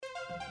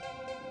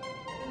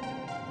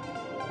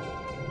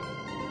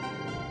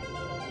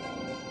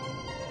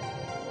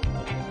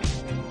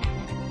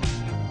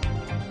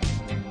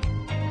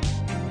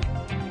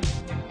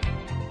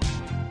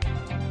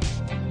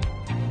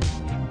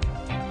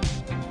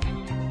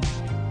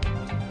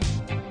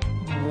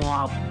He's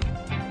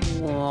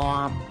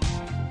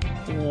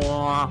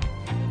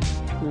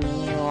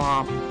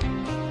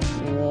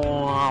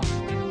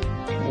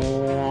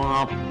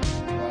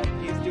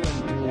doing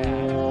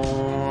that.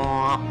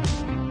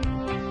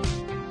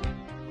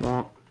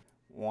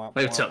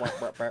 Wait, what's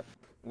up?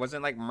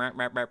 Wasn't like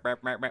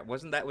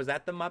was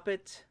that the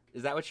Muppet?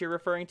 Is that what you're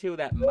referring to?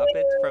 That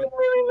Muppet from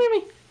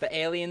the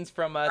aliens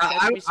from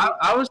Sesame Street?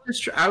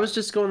 I was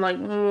just going like,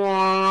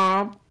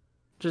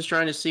 just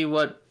trying to see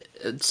what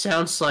it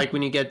sounds like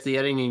when you get to the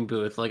editing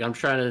booth. Like I'm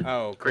trying to.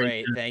 Oh,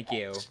 great! Thank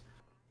you.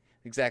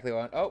 Exactly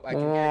what. Oh, I can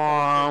hear it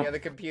from the other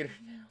computer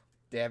now.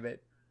 Damn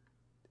it!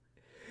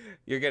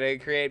 You're gonna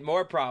create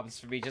more problems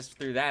for me just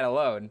through that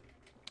alone.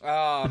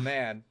 Oh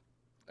man.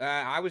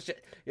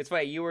 It's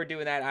funny, you were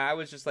doing that. I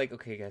was just like,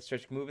 okay, guys,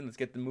 start moving. Let's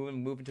get the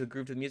moving to the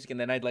groove to the music. And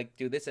then I'd like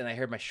do this, and I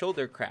heard my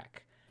shoulder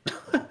crack.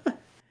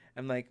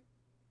 I'm like,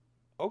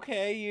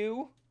 okay,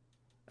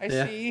 I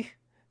see.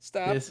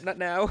 Stop, yes. Not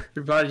now.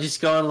 Your body just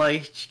going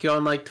like,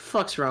 the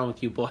fuck's wrong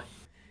with you, boy?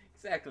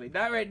 Exactly.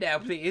 Not right now,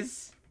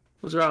 please.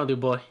 What's wrong with you,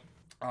 boy?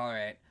 All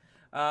right.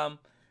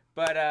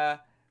 But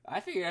I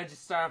figured I'd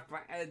just start off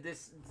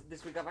this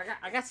week up.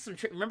 I got some.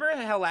 Remember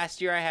how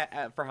last year I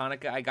had for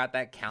Hanukkah I got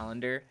that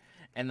calendar.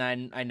 And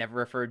then I never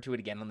referred to it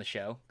again on the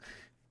show.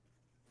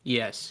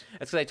 Yes.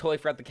 That's because I totally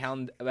forgot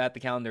about the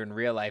calendar in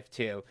real life,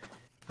 too.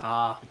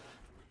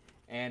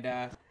 And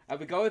I've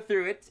been going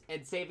through it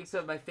and saving some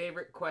of my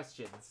favorite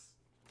questions.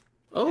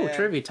 Oh,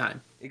 trivia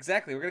time.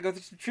 Exactly. We're going to go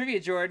through some trivia,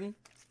 Jordan.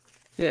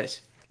 Yes.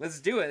 Let's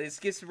do it. Let's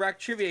get some rock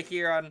trivia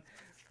here on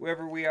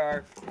wherever we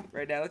are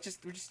right now. We'll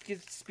just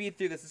speed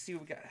through this and see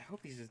what we got. I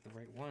hope these are the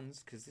right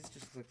ones, because this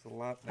just looks a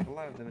lot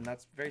of them, and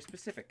that's very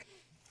specific.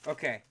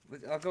 Okay.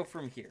 I'll go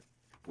from here.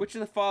 Which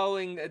of the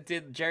following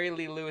did Jerry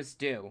Lee Lewis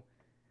do?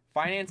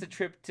 Finance a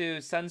trip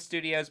to Sun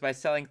Studios by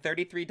selling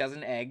 33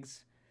 dozen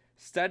eggs.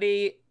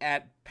 Study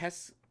at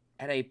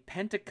a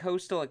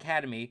Pentecostal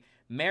academy.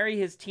 Marry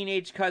his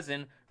teenage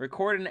cousin.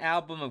 Record an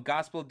album of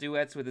gospel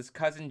duets with his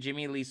cousin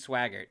Jimmy Lee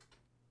Swaggart.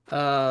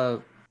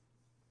 And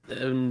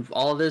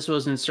all this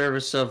was in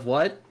service of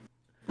what?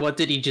 What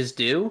did he just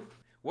do?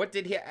 What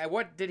did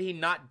he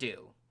not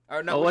do?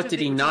 Or no? What did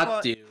he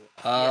not do?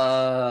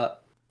 Yes.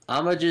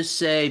 I'ma just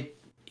say.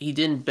 He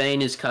didn't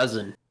bang his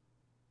cousin.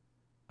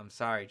 I'm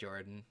sorry,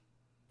 Jordan.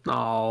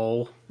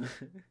 Oh.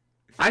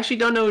 I actually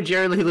don't know who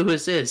Jerry Lee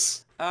Lewis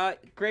is.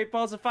 Great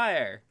Balls of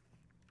Fire.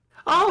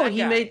 Oh,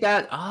 he made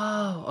that.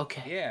 Oh,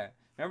 okay. Yeah.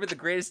 Remember the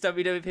greatest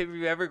WWE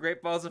pay-per-view ever,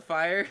 Great Balls of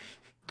Fire?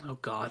 Oh,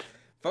 God.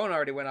 Phone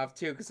already went off,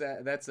 too, because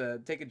that's a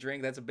take a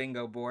drink. That's a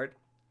bingo board.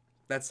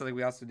 That's something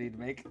we also need to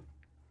make.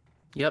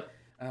 Yep.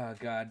 Oh,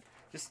 God.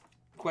 Just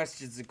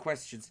questions and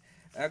questions.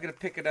 I'm going to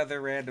pick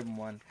another random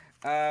one.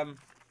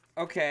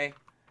 Okay.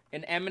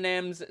 In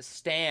Eminem's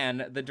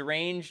Stan, the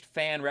deranged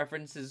fan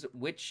references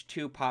which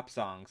two pop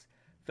songs?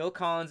 Phil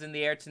Collins' In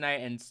the Air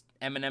Tonight and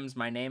Eminem's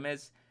My Name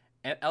Is,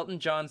 Elton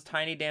John's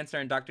Tiny Dancer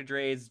and Dr.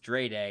 Dre's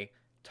Dre Day,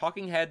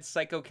 Talking Heads'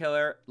 Psycho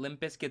Killer, Limp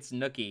Bizkit's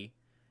Nookie,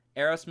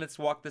 Aerosmith's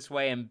Walk This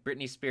Way, and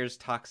Britney Spears'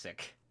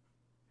 Toxic.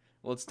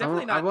 Well, it's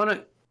definitely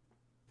not...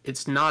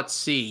 It's not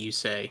C, you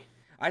say.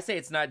 I say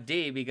it's not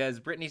D because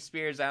Britney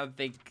Spears, I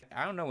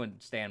don't know when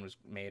Stan was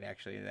made,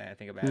 actually, that I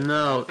think about it.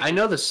 No, I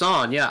know the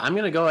song, yeah. I'm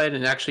going to go ahead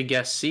and actually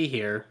guess C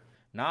here.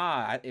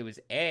 Nah, it was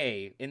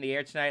A, In the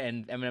Air Tonight,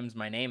 and Eminem's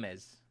My Name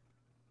Is.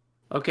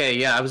 Okay,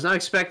 yeah, I was not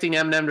expecting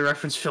Eminem to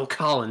reference Phil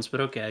Collins,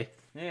 but okay.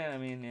 Yeah, I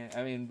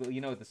mean,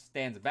 you know what the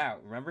Stan's about,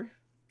 remember?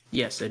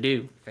 Yes, I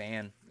do.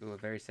 Fan. Ooh, a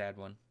very sad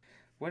one.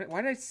 Why did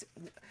I...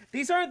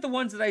 These aren't the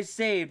ones that I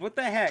saved. What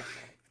the heck?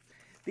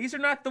 These are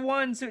not the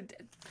ones who...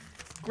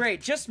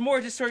 Great, just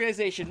more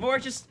disorganization, more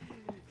just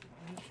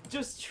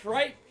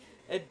trite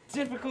and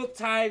difficult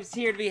times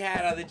here to be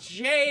had on the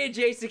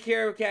J&J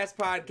SecuriCast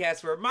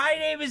podcast, where my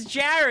name is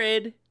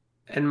Jared.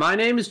 And my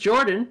name is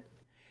Jordan.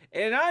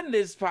 And on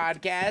this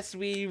podcast,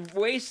 we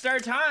waste our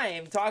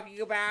time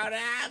talking about,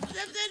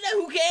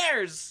 who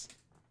cares?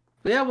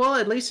 Yeah, well,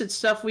 at least it's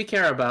stuff we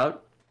care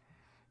about.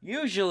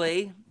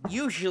 Usually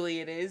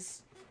it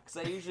is,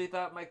 because I usually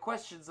thought my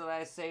questions that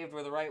I saved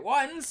were the right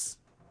ones.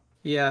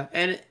 Yeah,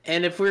 and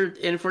if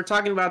we're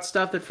talking about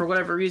stuff that for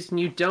whatever reason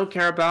you don't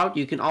care about,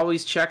 you can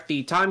always check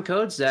the time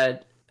codes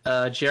that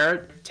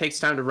Jared takes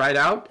time to write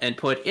out and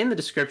put in the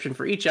description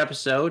for each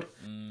episode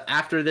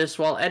after this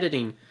while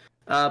editing.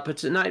 But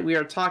tonight we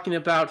are talking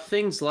about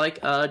things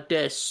like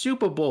the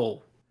Super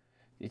Bowl.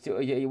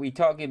 We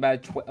talking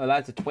about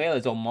lots of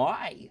trailers on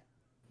my.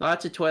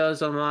 Lots of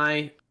trailers on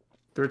my.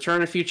 The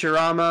Return of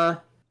Futurama.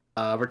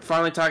 We're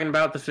finally talking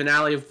about the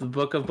finale of the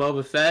Book of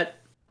Boba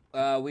Fett.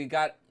 We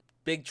got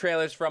big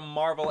trailers from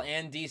Marvel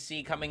and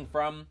DC coming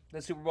from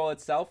the Super Bowl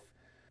itself,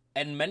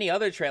 and many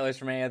other trailers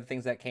from many other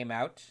things that came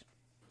out.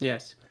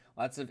 Yes.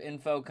 Lots of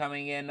info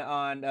coming in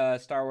on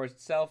Star Wars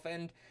itself,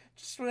 and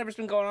just whatever's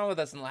been going on with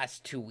us in the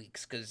last 2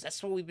 weeks, because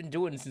that's what we've been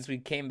doing since we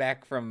came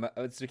back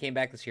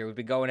this year. We've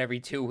been going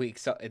every 2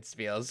 weeks, it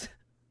feels.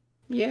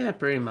 Yeah,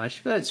 pretty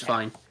much, but it's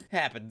fine.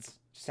 Happens.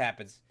 Just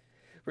happens.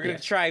 We're gonna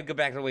try and go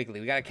back to the weekly.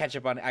 I gotta catch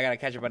up on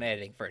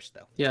editing first,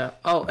 though. Yeah.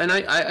 Oh, and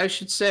I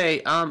should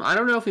say, I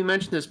don't know if we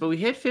mentioned this, but we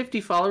hit 50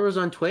 followers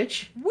on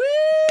Twitch. Woo!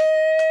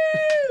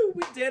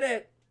 We did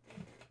it.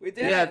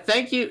 Yeah.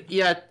 Thank you.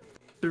 Yeah.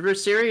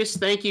 Serious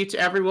thank you to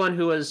everyone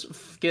who has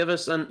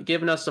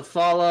given us a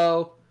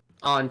follow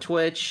on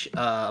Twitch.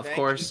 Of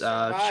course,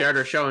 shared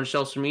our show on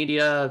social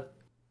media,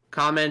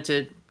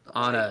 commented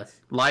on a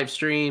live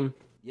stream.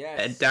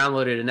 Yes. And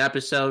downloaded an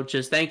episode.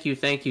 Just thank you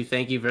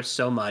for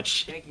so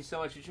much. Thank you so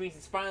much, which means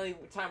it's finally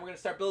time we're going to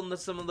start building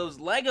some of those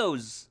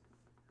Legos.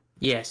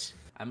 Yes.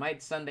 I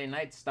might Sunday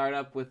night start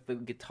up with the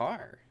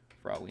guitar,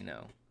 for all we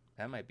know.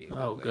 That might be a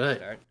good way to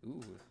start.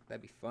 Ooh,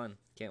 that'd be fun.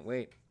 Can't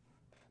wait.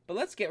 But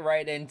let's get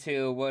right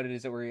into what it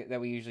is that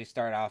we usually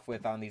start off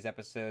with on these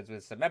episodes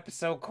with some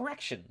episode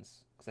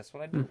corrections. Because that's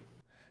what I do.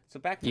 So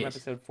back from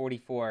episode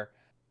 44,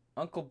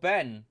 Uncle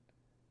Ben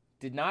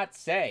did not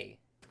say...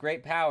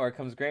 great power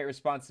comes great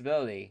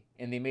responsibility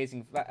in the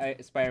Amazing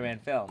Spider-Man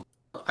film.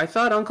 I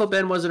thought Uncle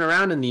Ben wasn't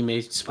around in the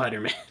Amazing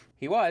Spider-Man.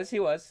 He was.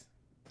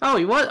 Oh,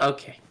 he was?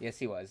 Okay. Yes,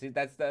 he was.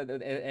 That's the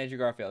Andrew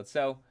Garfield.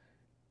 So,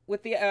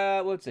 with the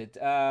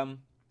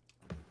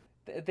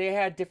they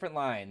had different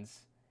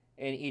lines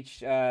in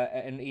each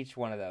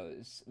one of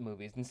those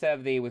movies. Instead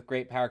of the "with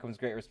great power comes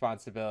great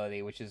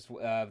responsibility," which is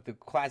the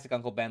classic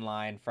Uncle Ben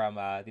line from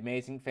the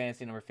Amazing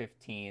Fantasy number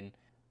 15.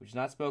 Which is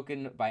not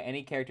spoken by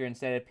any character,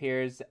 instead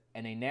appears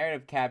in a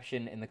narrative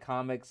caption in the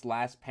comic's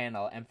last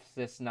panel,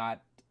 emphasis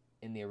not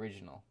in the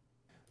original.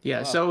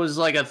 Yeah, so it was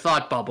like a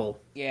thought bubble.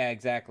 Yeah,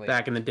 exactly.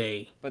 Back in the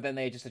day. But then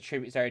they just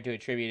started to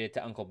attribute it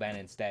to Uncle Ben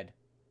instead.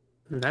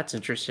 That's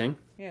interesting.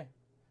 Yeah.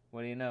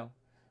 What do you know?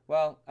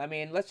 Well, I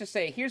mean, let's just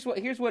say, here's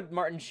what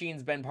Martin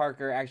Sheen's Ben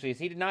Parker actually is.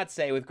 He did not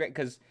say with great,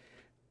 because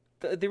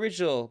the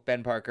original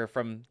Ben Parker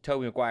from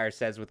Tobey Maguire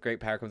says with great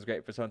power comes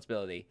great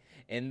responsibility.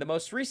 In the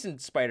most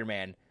recent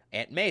Spider-Man,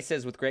 Aunt May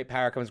says, "With great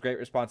power comes great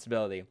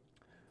responsibility."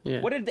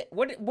 Yeah. What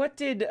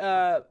did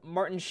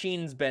Martin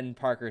Sheen's Ben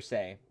Parker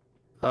say?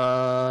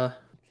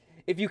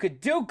 If you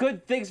could do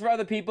good things for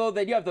other people,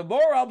 then you have the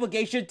moral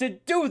obligation to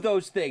do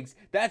those things.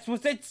 That's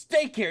what's at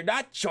stake here,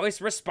 not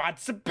choice,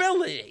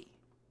 responsibility.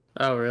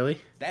 Oh,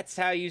 really? That's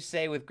how you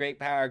say, "With great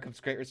power comes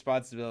great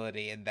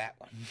responsibility" in that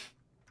one.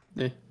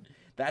 Yeah.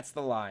 That's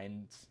the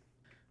lines.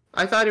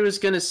 I thought he was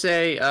gonna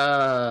say,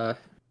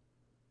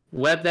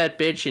 web that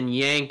bitch and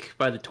yank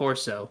by the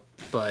torso,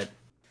 but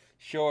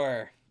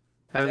sure.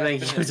 I don't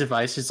think he was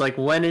advice. It's like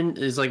when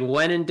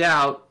in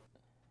doubt,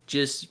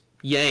 just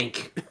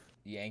yank.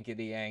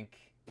 Yankity yank.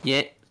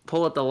 Yeah,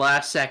 pull at the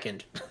last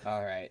second.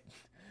 All right.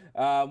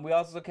 We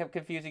also kept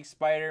confusing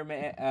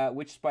Spider-Man.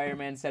 Which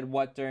Spider-Man said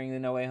what during the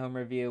No Way Home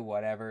review?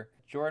 Whatever.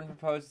 Jordan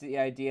proposed the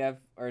idea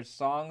of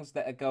songs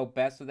that go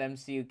best with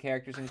MCU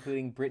characters,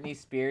 including Britney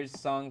Spears'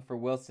 song for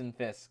Wilson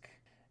Fisk.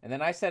 And then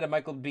I said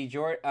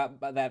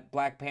that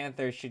Black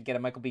Panther should get a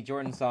Michael B.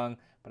 Jordan song,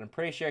 but I'm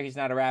pretty sure he's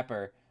not a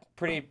rapper.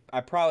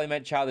 I probably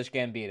meant Childish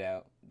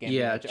Gambino.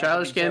 Yeah,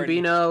 Childish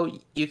Gambino.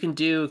 You can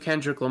do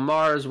Kendrick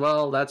Lamar as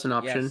well. That's an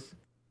option. Yes.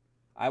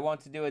 I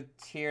want to do a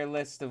tier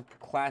list of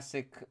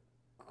classic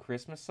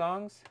Christmas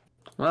songs.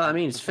 Well, I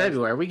mean, it's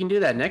February. We can do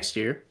that next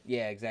year.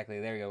 Yeah, exactly.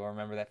 There we go. We'll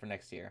remember that for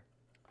next year.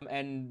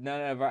 And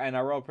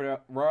our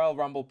Royal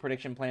Rumble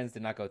prediction plans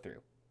did not go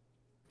through.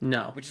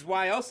 No. Which is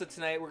why also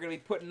tonight we're going to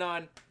be putting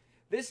on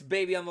this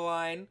baby on the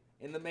line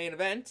in the main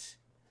event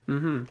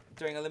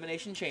during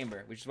Elimination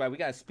Chamber, which is why we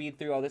got to speed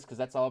through all this because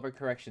that's all of our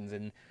corrections.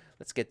 And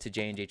let's get to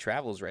J&J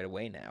Travels right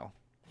away now.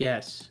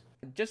 Yes.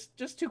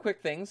 Just two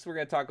quick things we're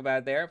going to talk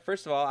about there.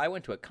 First of all, I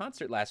went to a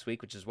concert last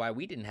week, which is why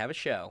we didn't have a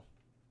show.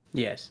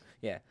 Yes.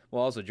 Yeah.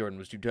 Well, also, Jordan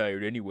was too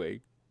tired anyway.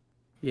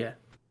 Yeah.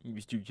 He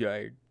was too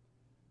tired.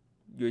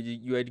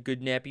 You had a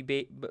good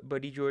nappy,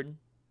 buddy, Jordan?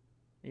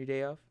 Your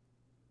day off?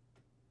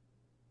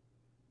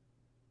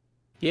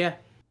 Yeah.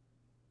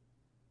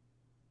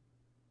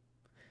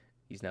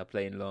 He's now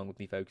playing along with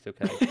me, folks.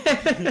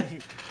 Okay.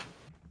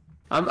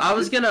 I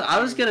was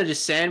gonna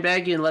just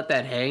sandbag you and let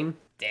that hang.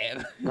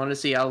 Damn. Want to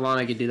see how long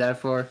I could do that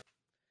for?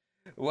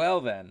 Well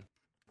then,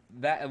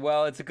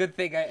 it's a good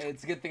thing.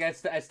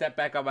 I stepped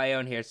back on my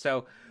own here.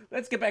 So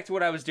let's get back to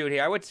what I was doing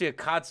here. I went to a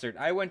concert.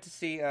 I went to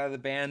see the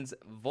bands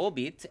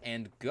Volbeat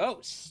and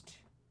Ghost.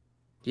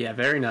 Yeah,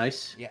 very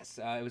nice. Yes,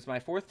 it was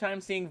my fourth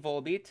time seeing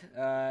Volbeat.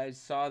 I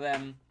saw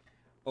them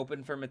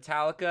open for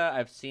Metallica.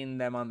 I've seen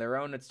them on their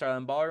own at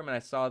Starland Ballroom, and I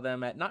saw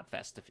them at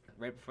Knotfest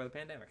right before the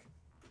pandemic.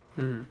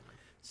 Mm-hmm.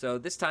 So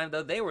this time,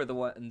 though, they were the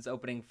ones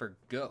opening for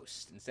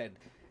Ghost. Instead,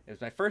 it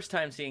was my first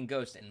time seeing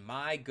Ghost, and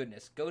my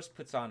goodness, Ghost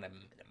puts on an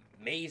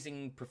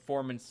amazing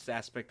performance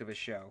aspect of his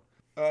show.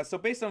 So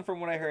based on from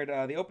what I heard,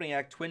 the opening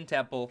act, Twin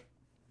Temple,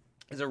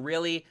 is a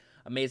really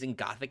amazing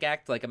gothic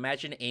act. Like,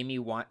 imagine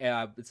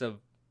it's a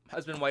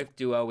husband-wife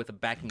duo with a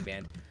backing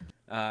band.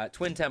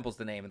 Twin Temple's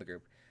the name of the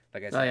group.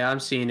 Like I said. Oh yeah, I'm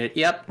seeing it.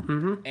 Yep.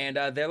 Mm-hmm.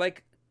 And they're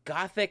like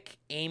gothic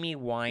Amy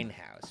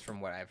Winehouse,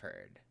 from what I've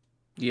heard.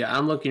 Yeah,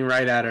 I'm looking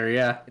right at her.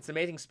 Yeah. It's an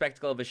amazing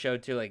spectacle of a show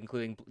too, like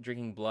including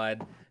drinking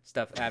blood,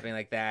 stuff happening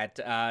like that.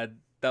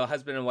 the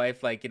husband and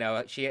wife, like,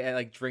 she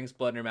like drinks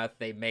blood in her mouth.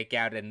 They make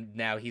out, and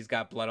now he's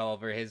got blood all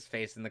over his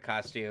face in the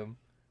costume.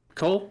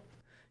 Cool.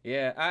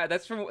 Yeah,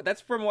 that's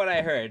from what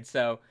I heard.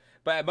 So,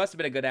 but it must have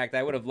been a good act.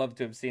 I would have loved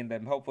to have seen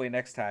them. Hopefully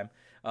next time.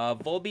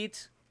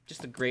 Volbeat,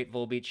 just a great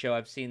Volbeat show.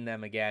 I've seen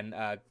them again.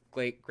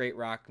 Great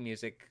rock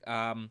music.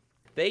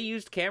 They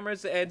used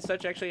cameras and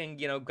such actually,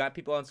 and got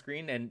people on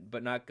screen,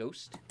 but not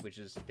Ghost, which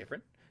is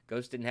different.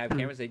 Ghost didn't have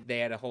cameras. They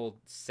had a whole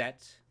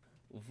set.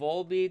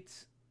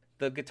 Volbeat,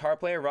 the guitar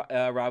player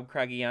Rob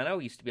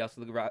Cragiano used to be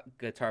also the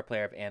guitar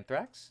player of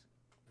Anthrax.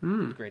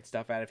 Great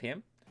stuff out of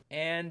him.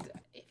 And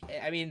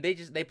I mean,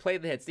 they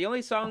played the hits. The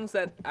only songs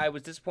that I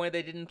was disappointed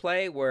they didn't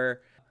play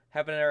were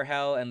Heaven or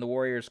Hell and The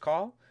Warrior's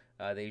Call.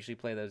 They usually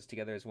play those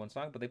together as one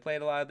song, but they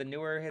played a lot of the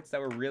newer hits that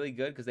were really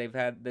good because they've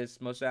had the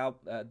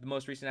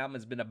most recent album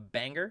has been a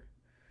banger.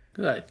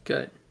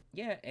 Good.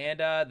 Yeah, and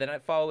then I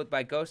followed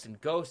by Ghost, and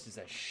Ghost is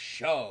a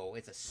show.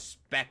 It's a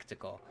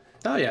spectacle.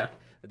 Oh yeah.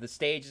 The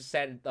stage is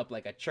set up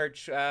like a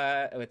church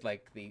with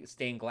like the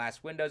stained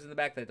glass windows in the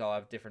back that all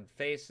have different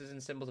faces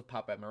and symbols of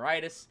Papa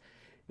Emeritus.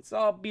 It's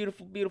all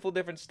beautiful,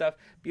 different stuff.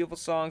 Beautiful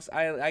songs.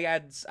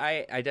 I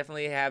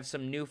definitely have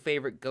some new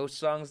favorite Ghost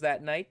songs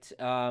that night.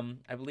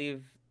 I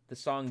believe the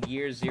song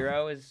Year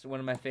Zero is one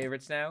of my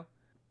favorites now.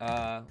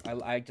 I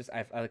like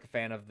a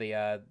fan of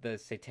the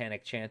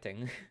satanic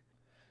chanting.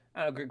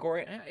 I don't know,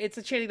 Gregorian. It's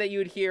a chanting that you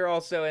would hear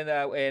also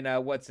in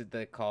what's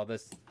it called?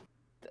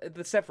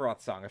 The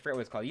Sephiroth song. I forget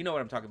what it's called. You know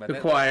what I'm talking about.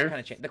 The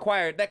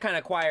choir. That kind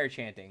of choir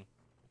chanting.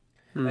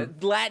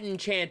 Latin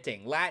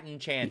chanting.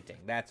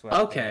 That's what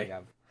I'm thinking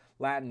of.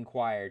 Latin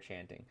choir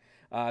chanting.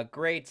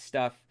 Great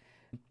stuff.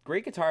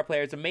 Great guitar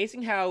player. It's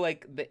amazing how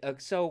like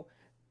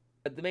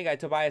the main guy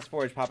Tobias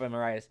Forge, Papa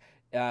Emeritus,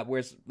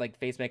 wears like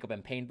face makeup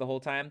and paint the whole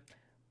time.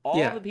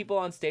 All the people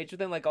on stage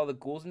with him, like all the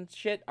ghouls and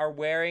shit, are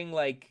wearing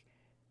like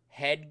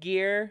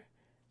headgear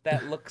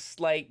that looks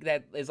like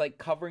that is like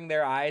covering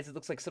their eyes. It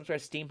looks like some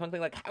sort of steampunk thing.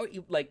 Like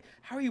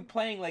how are you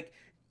playing like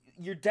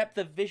your depth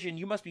of vision?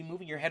 You must be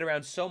moving your head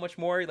around so much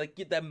more. Like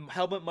the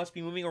helmet must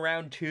be moving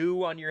around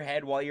too on your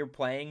head while you're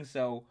playing.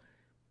 So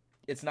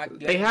it's not.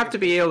 They have to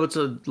be able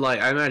to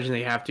I imagine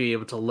they have to be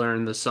able to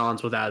learn the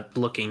songs without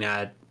looking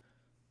at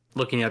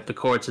the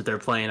chords that they're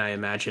playing. I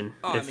imagine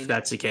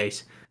that's the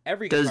case.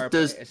 Every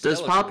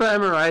does Papa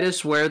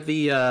Emeritus wear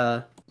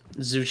the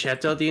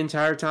Zucchetto the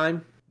entire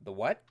time? The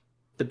what?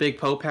 The big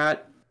Pope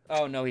hat?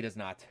 Oh, no, he does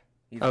not.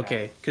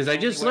 Okay, because I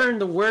just learned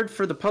the word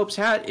for the Pope's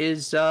hat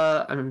is,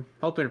 I'm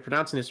hoping I'm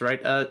pronouncing this right,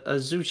 a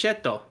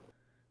Zucchetto.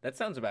 That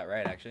sounds about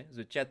right, actually.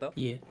 Zucchetto.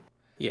 Yeah.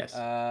 Yes.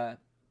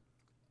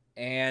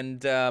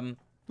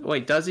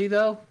 Wait, does he,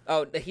 though?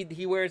 Oh,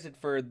 he wears it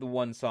for the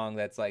one song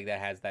that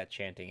has that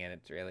chanting in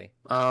it, really.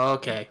 Oh,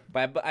 okay.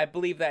 But I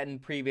believe that in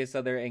previous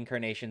other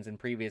incarnations and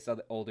previous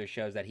other older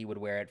shows that he would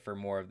wear it for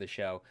more of the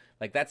show.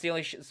 Like, that's the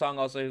only song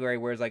also where he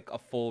wears, like, a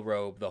full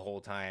robe the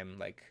whole time.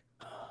 Like,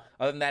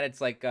 other than that,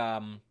 it's, like,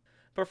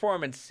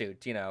 performance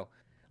suit,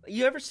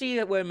 You ever see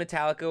when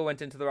Metallica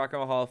went into the Rock and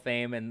Roll Hall of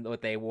Fame and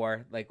what they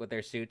wore, like, with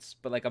their suits?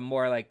 But, like, a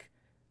more, like,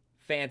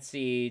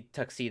 fancy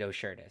tuxedo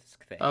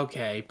shirt-esque thing.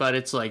 Okay, but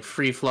it's like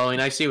free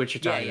flowing. I see what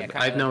you're talking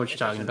about. I know what you're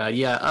talking about.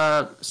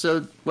 Yeah.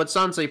 So what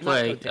songs they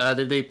play?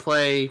 Did they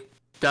play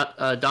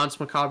Danse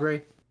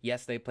Macabre?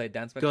 Yes, they played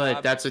Danse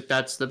Macabre. Good.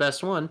 That's the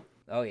best one.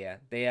 Oh yeah,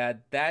 they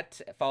had that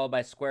followed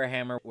by Square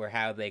Hammer, were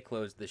how they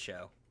closed the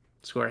show.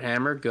 Square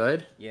Hammer,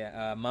 good.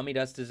 Yeah. Mummy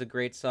Dust is a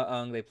great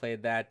song. They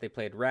played that. They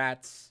played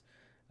Rats.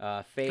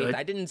 Faith. Good.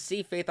 I didn't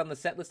see Faith on the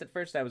set list at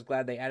first. I was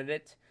glad they added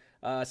it.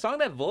 A song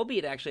that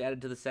Volbeat actually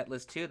added to the set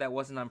list too that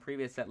wasn't on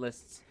previous set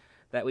lists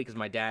that week, because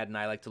my dad and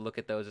I like to look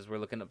at those as we're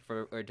looking up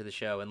forward to the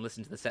show and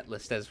listen to the set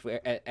list as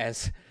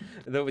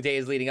the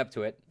days leading up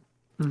to it.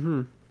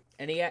 Mm-hmm.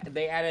 And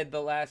they added the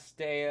Last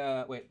Day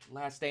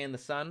in the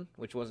Sun,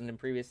 which wasn't in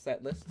previous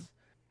set lists.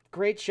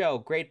 Great show,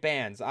 great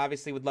bands.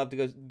 Obviously, would love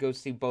to go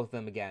see both of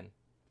them again.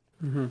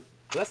 Mm-hmm.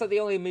 So that's not the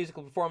only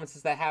musical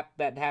performances that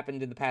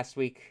happened in the past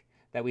week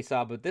that we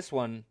saw, but this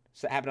one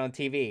happened on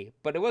TV.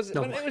 But it was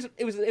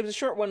a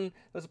short one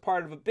that was a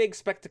part of a big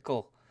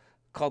spectacle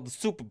called the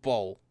Super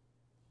Bowl.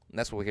 And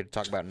that's what we're here to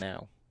talk about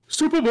now.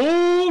 Super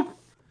Bowl!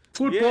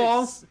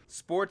 Football! Yes.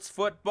 Sports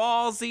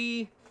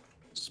football-y.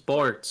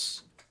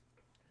 Sports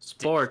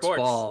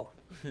ball.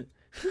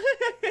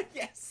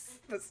 Yes.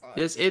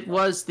 Yes, it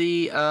was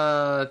the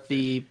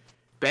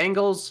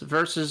Bengals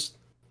versus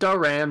the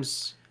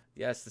Rams.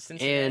 Yes, the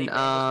Cincinnati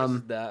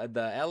Bengals versus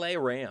the LA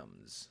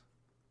Rams.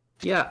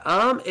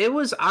 Yeah, it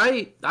was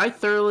I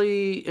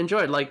thoroughly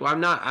enjoyed. Like,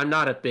 I'm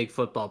not a big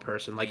football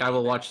person. Like, I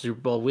will watch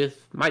Super Bowl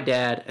with my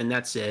dad, and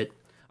that's it.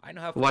 I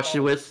know how. Watched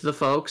it with the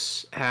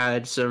folks.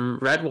 Had some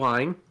red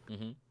wine.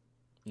 Mm-hmm.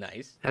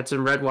 Nice. Had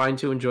some red wine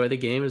to enjoy the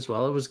game as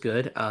well. It was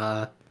good.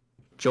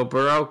 Joe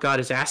Burrow got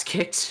his ass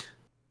kicked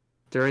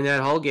during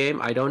that whole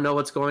game. I don't know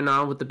what's going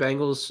on with the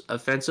Bengals'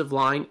 offensive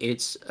line.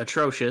 It's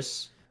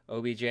atrocious.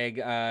 OBJ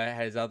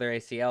had his other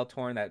ACL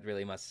torn. That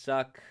really must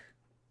suck.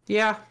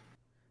 Yeah.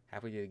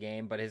 Halfway through the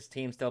game, but his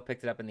team still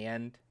picked it up in the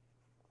end.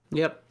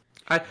 Yep.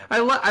 I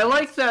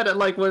like that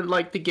like when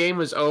like the game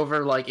was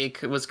over, like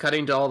it was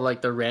cutting to all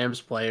like the Rams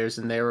players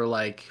and they were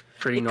like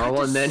pretty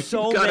normal, and then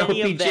you got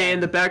OBJ in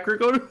the background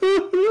going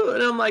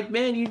and I'm like,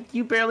 man,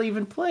 you barely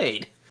even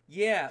played.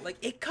 Yeah, like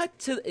it cut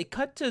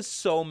to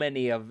so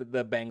many of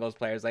the Bengals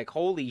players. Like,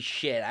 holy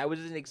shit, I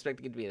wasn't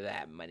expecting it to be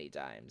that many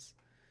times.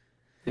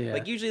 Yeah.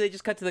 Like usually they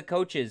just cut to the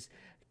coaches.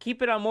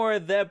 Keep it on more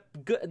of the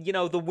good,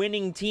 the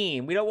winning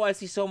team. We don't want to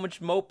see so much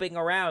moping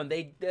around.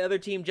 The other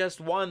team just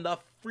won the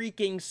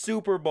freaking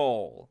Super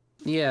Bowl.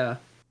 Yeah.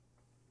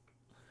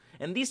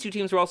 And these two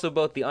teams were also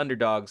both the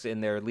underdogs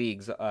in their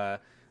leagues.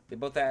 They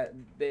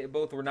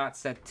both were not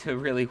set to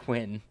really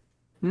win.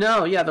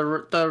 No, yeah,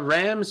 the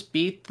Rams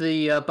beat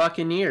the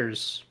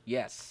Buccaneers.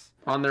 Yes.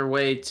 On their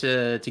way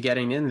to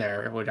getting in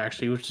there, which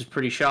is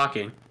pretty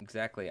shocking.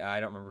 Exactly. I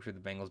don't remember who the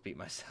Bengals beat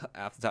myself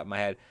off the top of my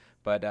head.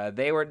 But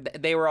they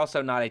were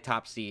also not a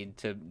top seed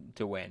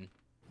to win.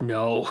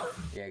 No.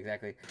 Yeah,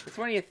 exactly. It's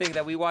funny to think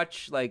that we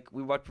watch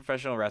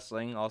professional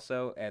wrestling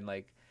also, and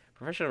like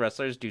professional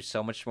wrestlers do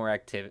so much more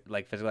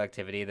physical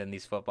activity than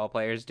these football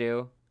players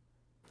do.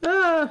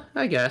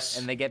 I guess.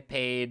 And they get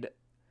paid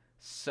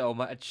so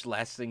much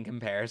less in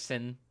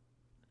comparison.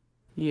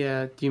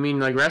 Yeah. Do you mean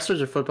like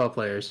wrestlers or football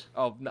players?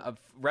 Oh, no,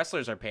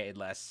 wrestlers are paid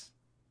less.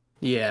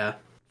 Yeah.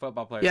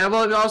 Football players. Yeah,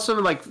 well,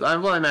 also like I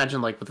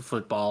imagine like with the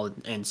football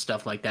and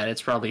stuff like that,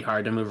 it's probably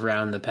hard to move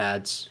around the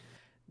pads.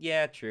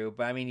 Yeah, true,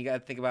 but I mean, you got to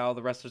think about all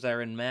the wrestlers that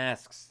are in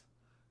masks.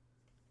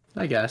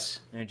 I guess.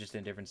 They're just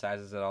in different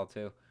sizes at all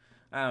too.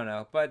 I don't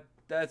know, but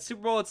the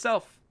Super Bowl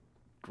itself,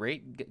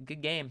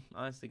 good game,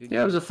 honestly. Good game.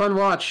 Yeah, it was a fun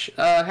watch.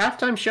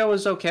 Halftime show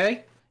was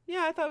okay.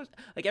 Yeah, I thought it was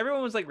like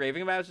everyone was like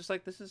raving about it. I was just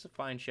like, this is a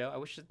fine show. I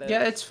wish that.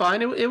 Yeah, it's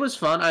fine. It was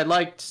fun. I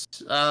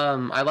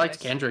liked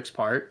Kendrick's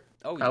part.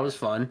 Oh, yeah. That was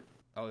fun.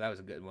 Oh, that was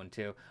a good one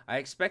too. I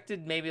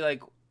expected maybe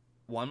like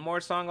one more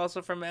song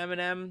also from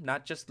Eminem,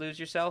 not just "Lose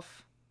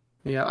Yourself."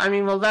 Yeah, I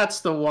mean, well,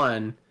 that's the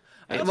one.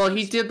 Well,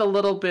 he did the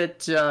little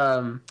bit.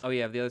 Oh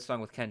yeah, the other song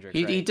with Kendrick.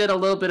 He did a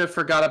little bit of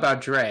 "Forgot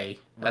About Dre"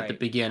 at the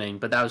beginning,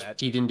 but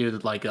he didn't do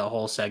like a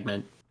whole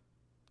segment.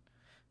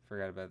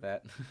 Forgot about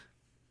that.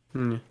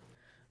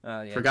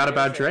 Yeah, Forgot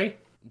about Dre.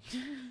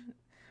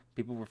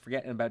 People were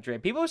forgetting about Dre.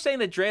 People were saying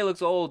that Dre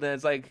looks old, and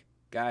it's like,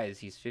 guys,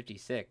 he's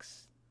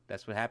 56.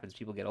 That's what happens.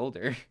 People get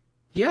older.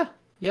 Yeah.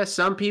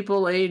 Some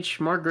people age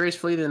more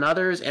gracefully than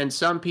others, and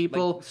some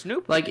people like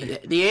Snoop.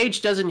 Like the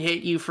age doesn't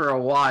hit you for a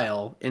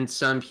while in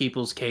some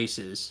people's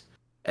cases,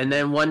 and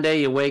then one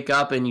day you wake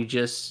up and it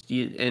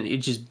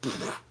just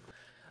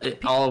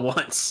all at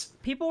once.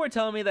 People were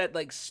telling me that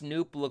like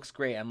Snoop looks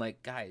great. I'm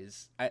like,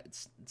 guys,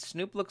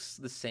 Snoop looks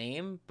the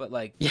same, but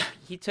like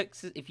he took.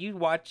 If you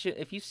watch it,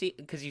 if you see,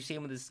 because you see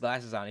him with his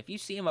glasses on, if you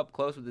see him up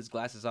close with his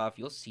glasses off,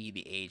 you'll see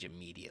the age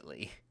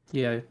immediately.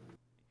 Yeah.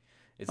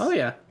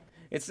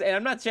 And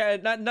I'm not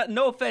trying. Not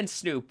no offense,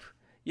 Snoop.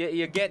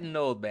 You're getting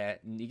old, man.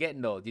 You're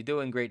getting old. You're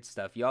doing great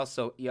stuff. You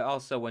also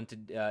went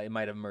to. You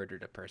might have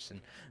murdered a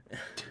person.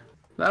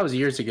 That was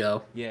years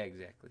ago. Yeah,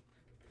 exactly.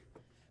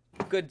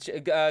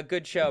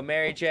 Good show,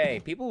 Mary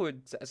J.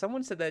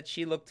 Someone said that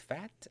she looked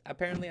fat.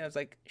 Apparently, I was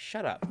like,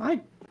 shut up. I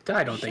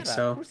don't think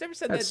so. Who's ever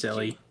said That's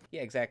silly.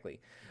 Yeah, exactly.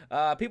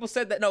 People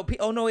said that. No.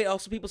 Oh no. Wait.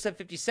 Also, people said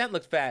 50 Cent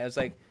looked fat. I was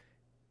like,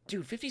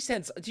 dude, 50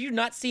 Cent. Do you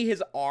not see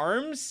his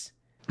arms?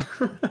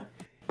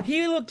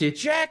 He looked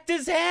jacked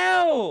as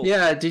hell.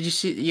 Yeah, did you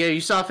see? Yeah,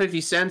 you saw 50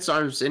 Cent's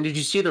arms, and did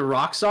you see The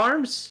Rock's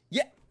arms?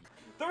 Yeah,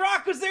 The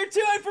Rock was there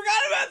too. I forgot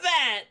about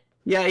that.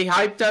 Yeah, he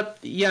hyped up.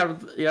 Yeah,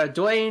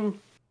 Dwayne.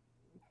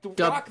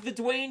 Rock the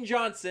Dwayne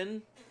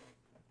Johnson.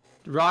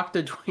 Rock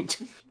the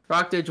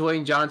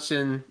Dwayne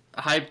Johnson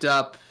hyped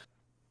up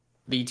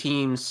the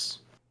teams.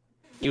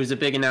 He was a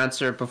big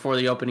announcer before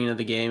the opening of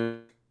the game.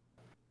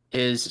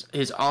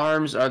 His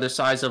arms are the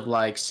size of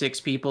like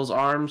 6 people's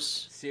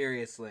arms.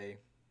 Seriously.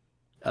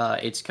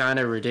 It's kind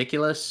of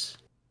ridiculous.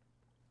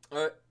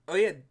 Oh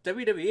yeah,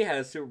 WWE had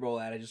a Super Bowl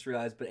ad, I just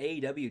realized, but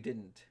AEW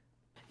didn't.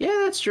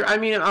 Yeah, that's true. I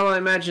mean, I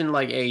imagine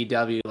like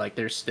AEW, like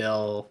they're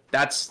still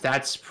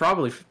that's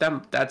probably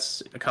them.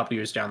 That's a couple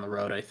years down the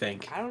road, I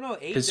think. I don't know.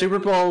 Because Super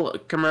Bowl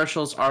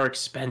commercials are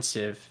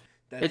expensive.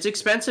 It's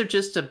expensive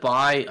just to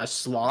buy a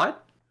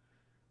slot,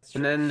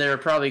 and then they're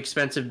probably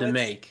expensive to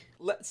make.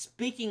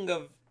 Speaking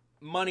of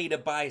money to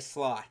buy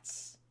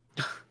slots,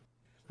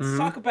 let's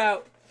talk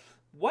about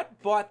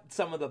what bought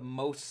some of the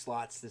most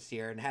slots this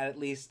year and had at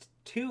least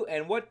 2,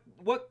 and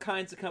what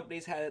kinds of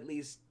companies had at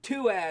least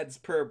 2 ads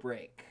per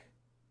break.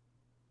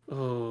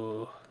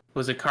 Oh,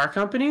 was it car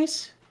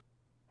companies?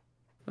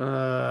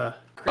 Crypto,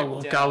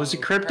 oh god, was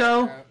it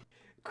crypto?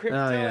 Crypto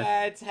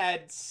ads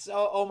had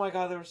oh my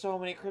god, there were so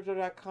many.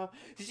 Crypto.com.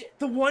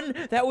 The one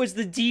that was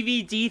the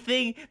DVD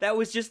thing that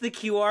was just the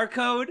QR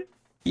code?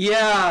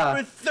 Yeah.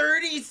 For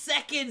 30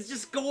 seconds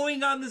just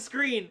going on the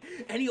screen.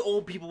 Any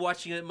old people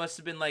watching it must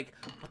have been like,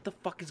 what the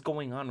fuck is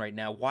going on right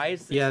now? Why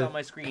is this on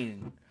my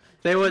screen?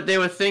 They would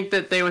think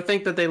that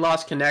they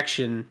lost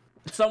connection.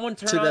 Someone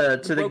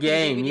turned to the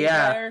game. DVD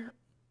yeah. player?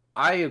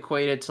 I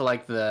equate it to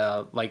like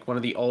one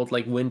of the old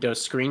like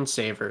Windows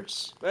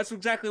screensavers. That's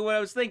exactly what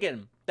I was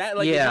thinking. That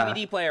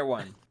DVD player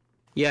one.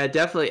 Yeah,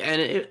 definitely.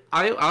 And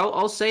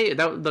I'll say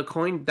that that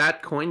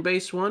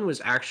Coinbase one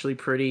was actually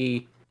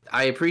pretty.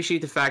 I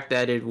appreciate the fact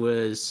that it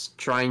was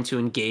trying to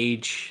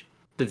engage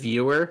the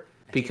viewer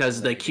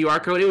because the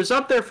QR code, it was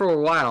up there for a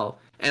while,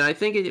 and I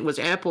think it was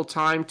ample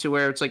time to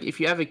where it's like if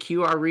you have a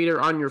QR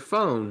reader on your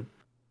phone,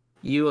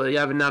 you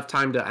have enough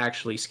time to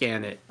actually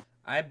scan it.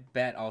 I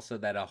bet also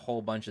that a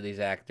whole bunch of these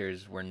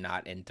actors were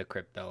not into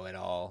crypto at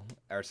all,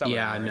 or some.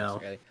 Yeah, of them I know.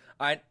 Really.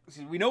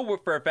 We know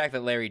for a fact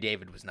that Larry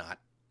David was not.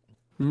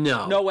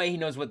 No. No way he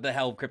knows what the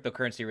hell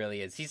cryptocurrency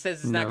really is. He says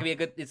it's not gonna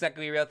be it's not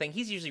gonna be a real thing.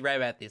 He's usually right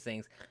about these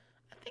things.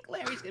 I think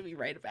Larry's gonna be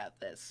right about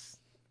this.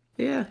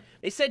 Yeah.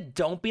 They said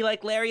don't be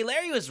like Larry.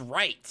 Larry was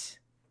right.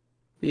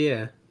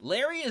 Yeah.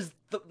 Larry is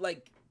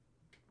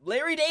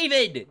Larry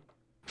David.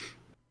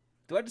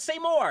 Do I have to say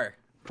more?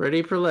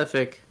 Pretty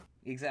prolific.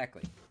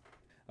 Exactly.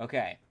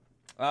 Okay.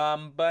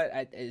 But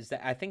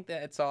I think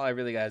that's all I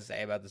really gotta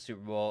say about the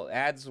Super Bowl.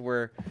 Ads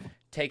were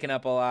taken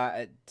up a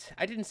lot.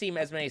 I didn't see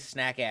as many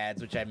snack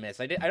ads, which I missed.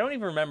 I don't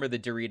even remember the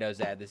Doritos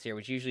ad this year,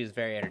 which usually is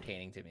very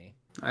entertaining to me.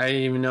 I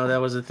didn't even know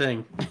that was a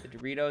thing. The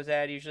Doritos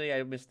ad usually.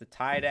 I missed the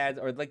Tide ads,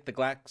 or like the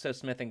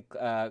GlaxoSmith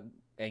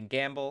and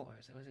Gamble. Or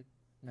was it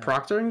no.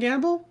 Procter and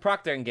Gamble?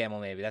 Procter and Gamble,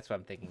 maybe. That's what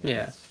I'm thinking of.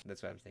 Yeah.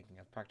 That's what I was thinking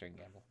of. Procter and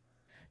Gamble.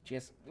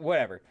 Just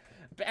whatever.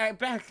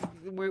 Back.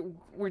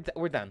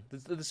 We're done.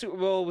 The Super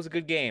Bowl was a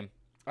good game.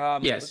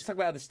 Yes. Let's talk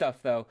about other stuff,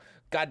 though.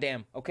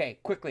 Goddamn. Okay,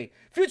 quickly.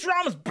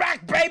 Futurama's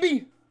back,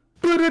 baby!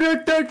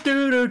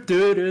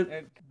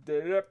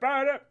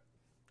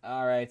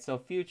 Alright, so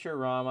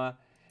Futurama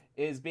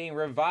is being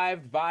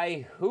revived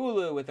by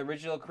Hulu with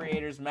original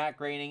creators Matt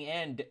Groening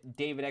and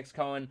David X.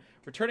 Cohen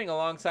returning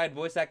alongside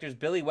voice actors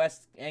Billy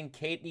West and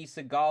Katie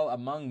Seagal,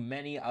 among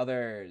many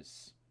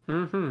others.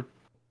 Mm-hmm.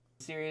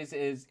 The series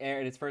is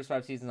aired its first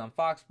 5 seasons on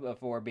Fox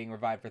before being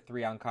revived for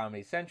 3 on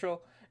Comedy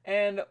Central,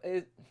 and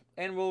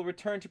will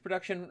return to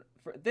production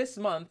for this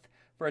month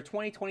for a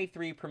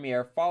 2023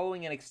 premiere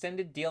following an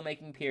extended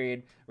deal-making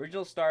period.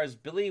 Original stars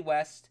Billy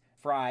West,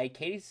 Fry,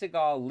 Katie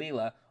Seagal,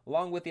 Leela,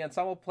 along with the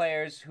ensemble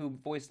players who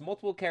voiced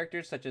multiple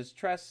characters such as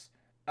Tress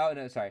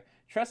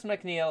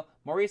McNeil,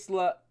 Maurice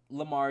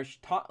LaMarche,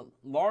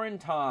 Lauren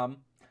Tom,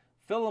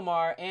 Phil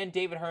Lamar, and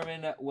David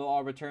Herman will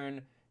all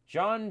return.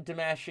 John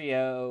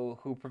DiMaggio,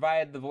 who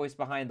provided the voice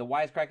behind the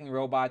wisecracking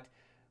robot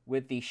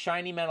with the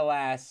shiny metal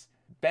ass,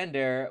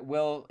 Bender,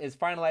 is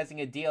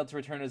finalizing a deal to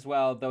return as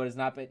well, though it has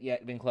not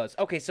yet been closed.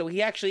 Okay, so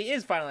he actually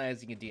is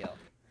finalizing a deal.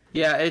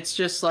 Yeah, it's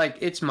just like,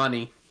 it's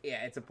money.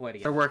 Yeah, it's a ploy to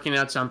get. They're working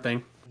out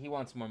something. He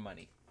wants more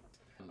money.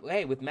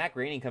 Hey, with Matt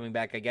Groening coming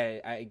back, I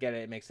get it.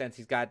 It makes sense.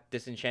 He's got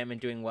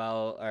Disenchantment doing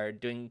well,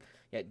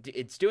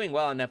 it's doing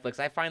well on Netflix.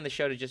 I find the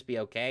show to just be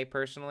okay,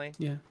 personally.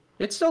 Yeah.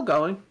 It's still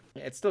going.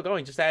 It's still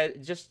going.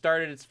 It just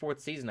started its 4th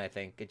season, I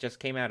think. It just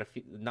came out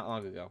not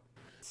long ago.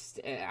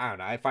 I don't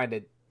know. I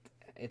find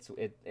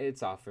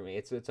it's off for me.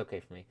 It's okay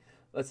for me.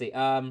 Let's see.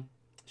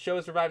 Show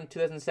was revived in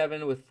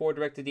 2007 with 4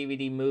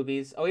 direct-to-DVD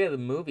movies. Oh yeah, the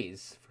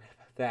movies. Forgot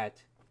about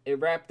that. It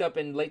wrapped up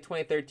in late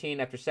 2013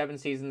 after 7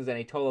 seasons and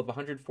a total of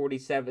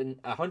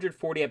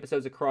 140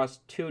 episodes across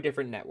 2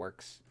 different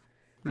networks.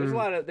 There's a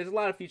lot of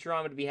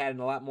Futurama to be had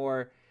and a lot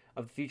more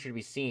of the future to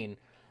be seen.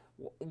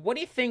 What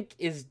do you think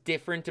is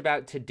different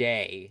about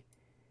today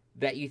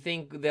that you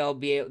think they'll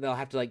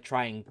have to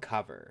try and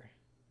cover,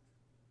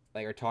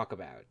 or talk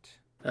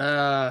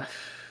about?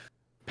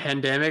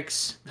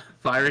 Pandemics,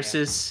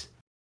 viruses.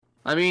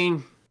 Yeah. I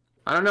mean,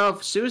 I don't know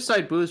if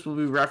Suicide Boost will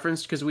be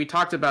referenced because we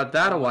talked about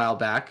that a while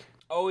back.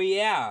 Oh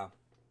yeah,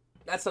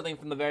 that's something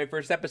from the very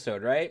first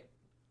episode, right?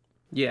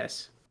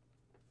 Yes,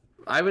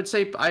 I would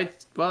say I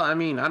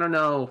don't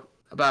know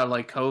about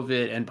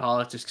COVID and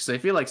politics because I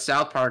feel like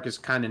South Park has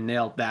kind of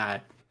nailed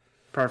that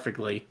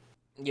perfectly.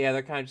 Yeah,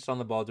 they're kind of just on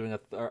the ball doing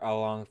a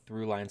long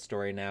through line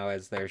story now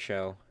as their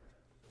show.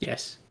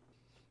 Yes.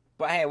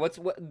 But hey,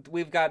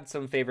 we've got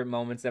some favorite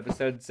moments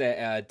episodes.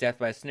 Death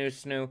by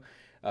Snoo.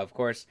 Of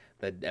course,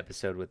 the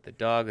episode with the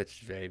dog. That's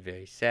very,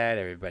 very sad.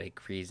 Everybody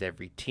agrees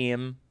every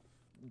team.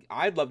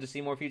 I'd love to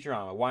see more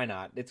Futurama. Why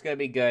not? It's gonna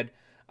be good.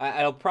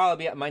 It'll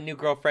probably be. My new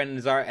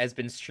girlfriend has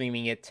been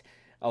streaming it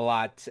a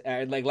lot.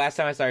 Last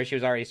time I saw her, she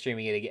was already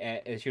streaming it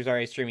again. She was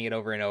already streaming it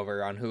over and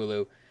over on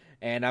Hulu,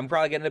 and I'm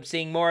probably gonna end up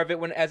seeing more of it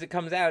as it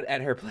comes out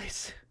at her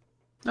place.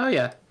 Oh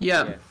yeah.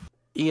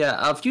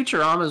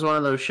 Futurama is one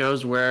of those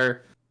shows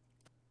where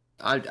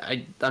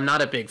I'm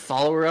not a big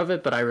follower of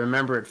it, but I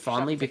remember it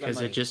fondly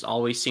because it just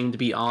always seemed to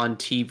be on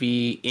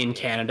TV in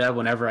Canada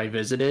whenever I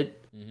visited.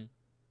 Mm-hmm.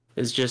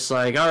 It's just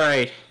like, all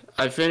right,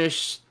 I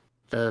finished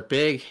the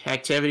big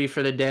activity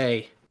for the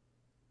day.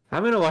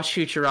 I'm gonna watch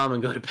Futurama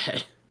and go to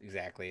bed.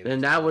 Exactly.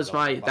 And that was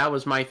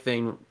my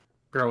thing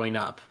growing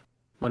up.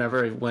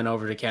 Whenever I went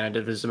over to Canada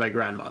to visit my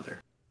grandmother.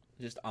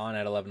 Just on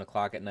at 11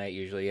 o'clock at night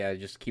usually. Yeah,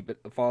 just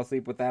fall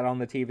asleep with that on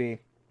the TV.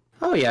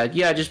 Oh yeah.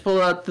 Just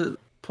pull out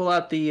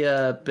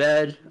the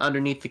bed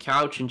underneath the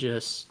couch and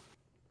just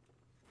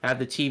have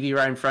the TV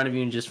right in front of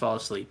you and just fall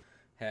asleep.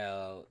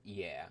 Hell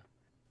yeah.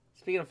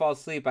 Speaking of fall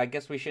asleep, I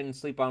guess we shouldn't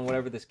sleep on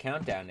whatever this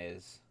countdown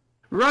is.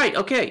 Right,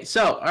 okay,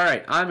 so,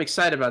 alright, I'm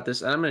excited about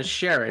this, and I'm going to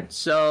share it.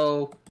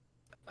 So,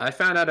 I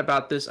found out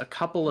about this a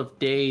couple of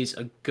days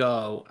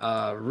ago.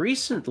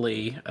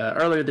 Recently,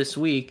 earlier this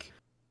week,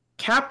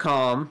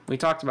 Capcom, we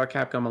talked about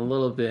Capcom a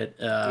little bit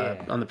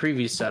Yeah. on the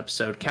previous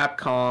episode.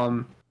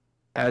 Capcom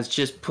has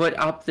just put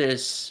up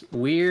this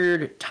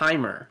weird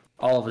timer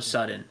all of a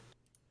sudden.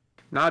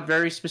 Not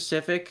very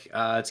specific.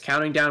 It's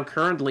counting down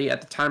currently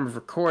at the time of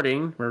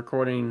recording. We're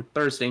recording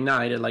Thursday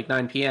night at like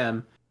 9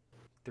 p.m.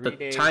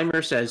 The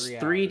timer says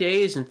 3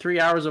 days and 3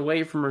 hours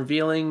away from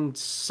revealing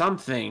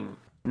something.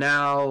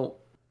 Now,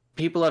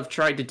 people have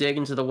tried to dig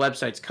into the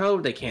website's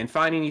code. They can't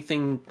find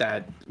anything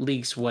that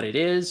leaks what it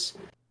is.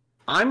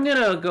 I'm going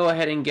to go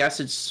ahead and guess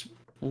it's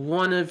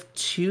one of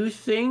two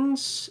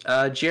things.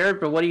 Jared,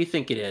 but what do you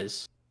think it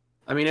is?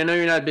 I mean, I know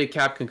you're not a big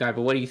Capcom guy,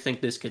 but what do you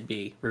think this could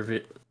be?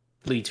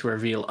 Lead to a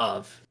reveal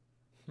of?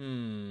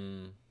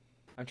 I'm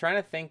trying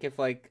to think if,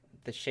 like,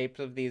 the shapes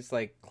of these,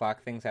 like,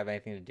 clock things have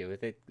anything to do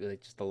with it.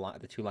 Like, just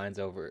the two lines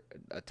over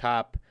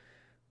top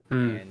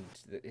and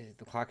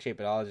the clock shape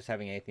at all just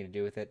having anything to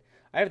do with it.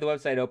 I have the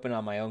website open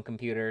on my own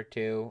computer,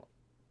 too.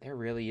 There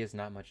really is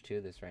not much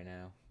to this right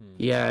now.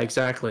 Yeah,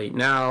 exactly.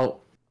 Now,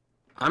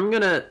 I'm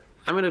gonna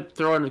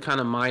throw in kind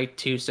of my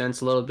 2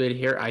 cents a little bit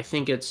here. I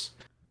think it's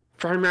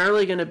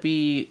primarily going to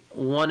be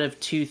one of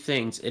two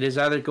things. It is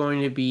either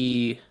going to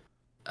be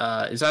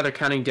is either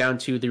counting down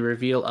to the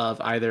reveal of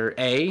either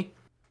A,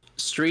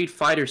 Street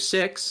Fighter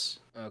 6,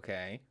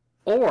 Okay.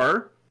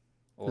 or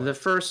the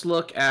first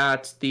look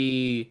at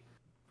the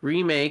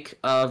remake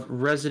of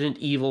Resident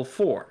Evil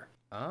 4.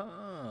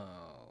 Oh.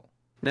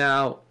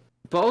 Now,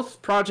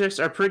 both projects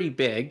are pretty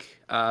big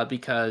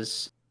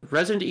because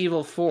Resident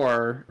Evil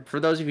 4, for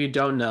those of you who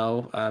don't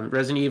know,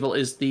 Resident Evil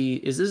is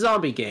the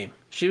zombie game.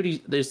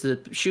 There's the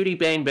shooty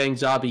bang bang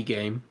zombie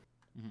game,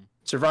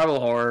 survival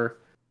horror.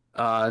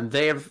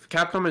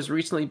 Capcom has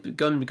recently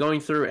begun going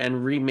through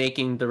and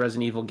remaking the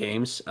Resident Evil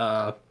games.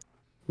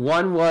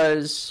 1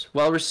 was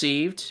well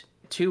received,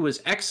 2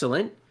 was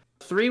excellent,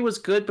 3 was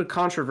good but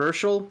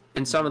controversial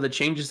in some of the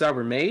changes that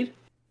were made.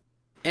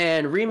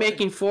 And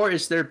remaking 4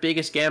 is their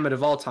biggest gamut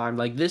of all time.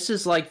 Like, this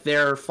is like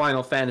their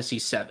Final Fantasy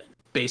VII,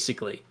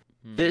 basically.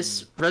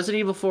 This Resident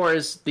Evil 4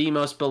 is the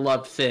most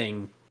beloved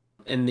thing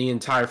in the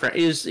entire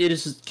franchise. It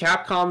is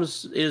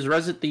Capcom's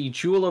the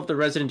jewel of the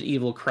Resident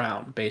Evil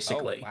crown,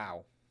 basically. Oh,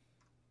 wow.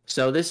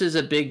 So this is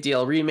a big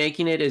deal.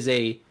 Remaking it is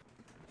a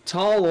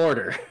tall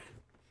order.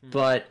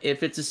 But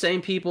if it's the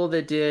same people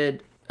that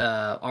did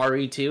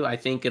RE2, I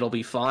think it'll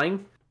be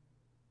fine.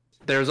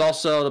 There's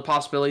also the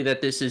possibility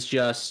that this is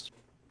just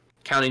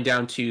counting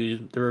down to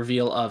the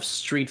reveal of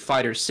Street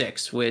Fighter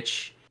 6,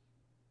 which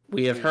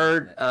we have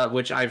heard,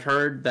 which I've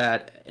heard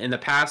that in the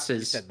past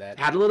has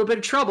had a little bit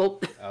of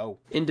trouble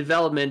in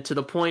development, to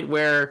the point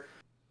where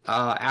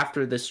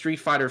after the Street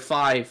Fighter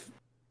 5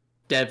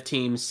 dev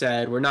team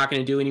said, we're not going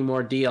to do any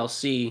more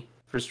DLC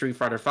for Street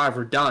Fighter 5,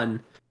 we're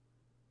done,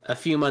 a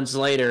few months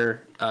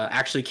later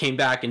actually came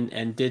back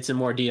and did some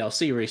more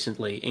DLC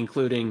recently,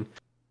 including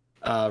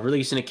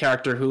releasing a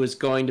character who is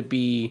going to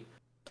be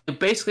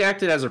basically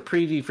acted as a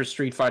preview for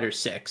Street Fighter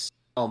 6,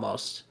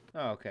 almost.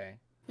 Oh, okay.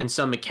 And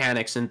some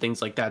mechanics and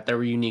things like that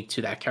were unique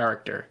to that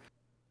character.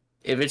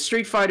 If it's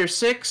Street Fighter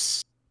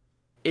 6,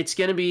 it's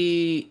going to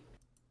be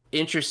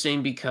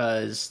interesting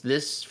because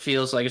this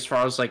feels like, as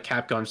far as like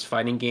Capcom's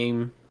fighting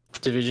game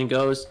division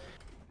goes,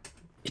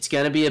 it's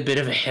going to be a bit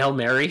of a Hail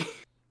Mary.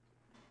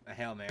 A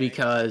Hail Mary.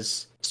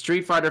 Because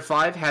Street Fighter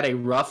 5 had a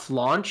rough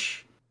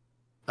launch.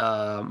 The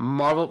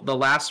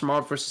last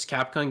Marvel vs.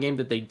 Capcom game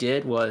that they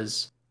did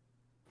was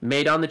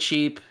made on the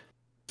cheap,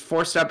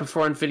 forced out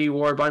before Infinity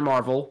War by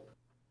Marvel,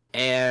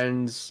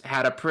 and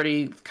had a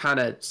pretty kind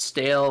of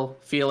stale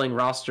feeling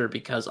roster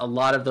because a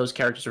lot of those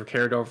characters were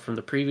carried over from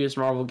the previous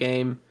Marvel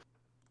game.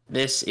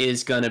 This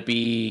countdown's going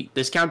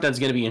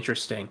to be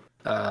interesting.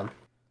 Hey,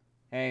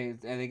 I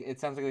think it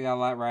sounds like they got a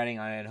lot riding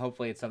on it, and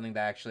hopefully it's something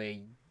that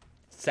actually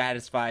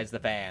satisfies the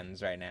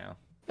fans right now.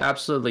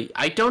 Absolutely.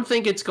 I don't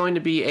think it's going to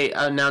be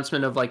an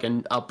announcement of like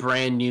a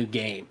brand new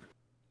game,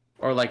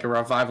 or like a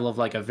revival of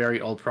like a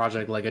very old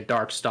project like a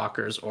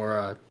Darkstalkers or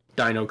a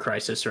Dino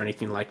Crisis or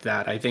anything like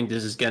that. I think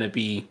this is going to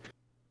be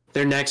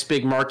their next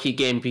big marquee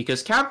game,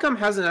 because Capcom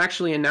hasn't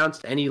actually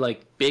announced any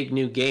like big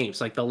new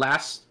games. Like the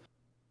last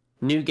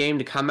new game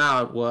to come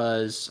out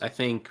was, I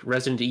think,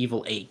 Resident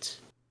Evil 8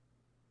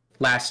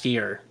 last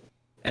year,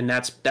 and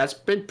that's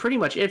been pretty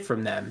much it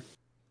from them.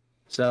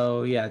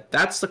 So yeah,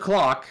 that's the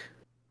clock,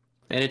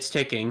 and it's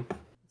ticking.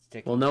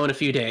 We'll know in a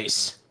few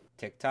days.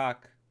 Tick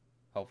tock.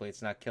 Hopefully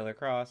it's not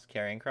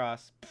Carrying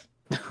Cross.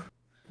 Yeah,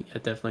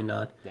 definitely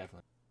not.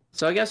 Definitely.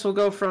 So I guess we'll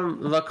go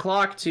from the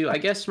clock to, I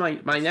guess, my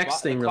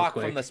next thing real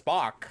quick. From the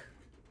Spock.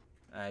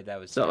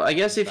 So I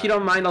guess if you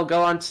don't mind, I'll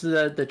go on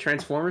to the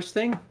Transformers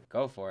thing.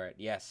 Go for it.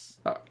 Yes.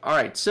 All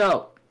right.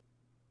 So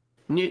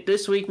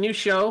this week, new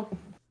show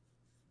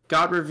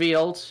got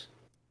revealed.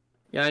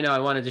 Yeah, I know. I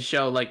wanted to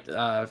show like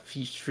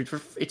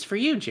it's for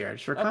you, Jared.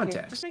 It's for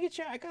context. Just make it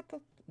sure. I got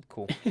the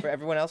cool for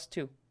everyone else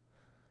too.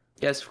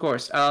 Yes, of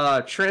course.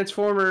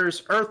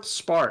 Transformers Earth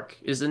Spark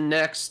is the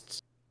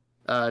next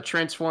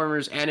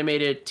Transformers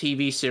animated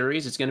TV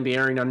series. It's going to be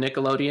airing on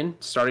Nickelodeon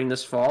starting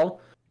this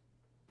fall.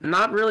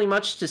 Not really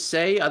much to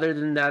say other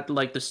than that,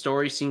 like, the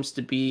story seems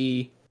to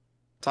be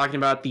talking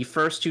about the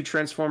first two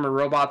Transformer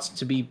robots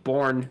to be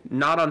born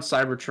not on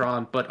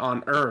Cybertron but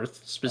on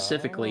Earth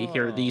specifically.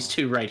 Here are these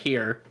two right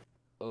here.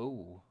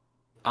 Oh.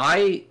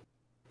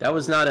 That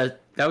was not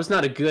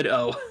a good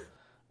O.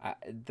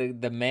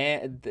 The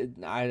man,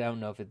 I don't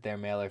know if they're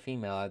male or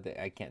female.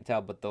 I can't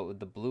tell, but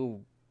the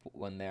blue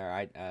one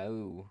there,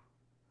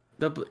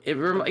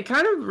 It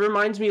kind of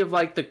reminds me of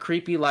like the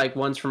creepy like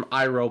ones from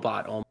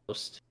iRobot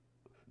almost.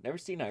 Never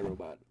seen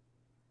iRobot.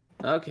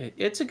 Okay,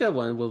 it's a good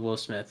one with Will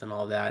Smith and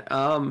all that.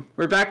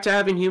 We're back to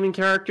having human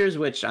characters,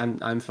 which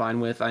I'm fine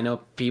with. I know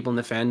people in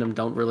the fandom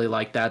don't really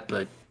like that,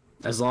 but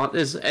as long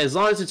as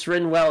it's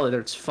written well,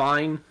 it's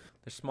fine.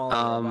 They're smaller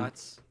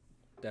robots.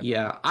 Definitely.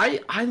 Yeah,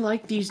 I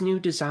like these new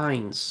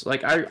designs.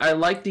 Like I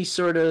like these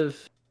sort of.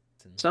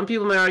 Some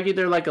people may argue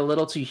they're like a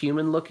little too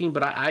human looking,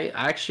 but I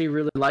actually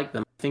really like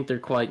them. I think they're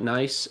quite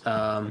nice.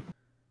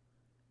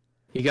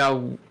 You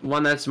got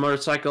one that's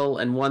motorcycle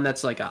and one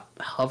that's like a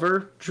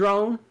hover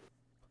drone.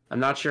 I'm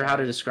not sure how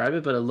to describe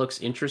it, but it looks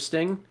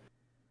interesting.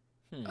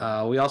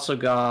 We also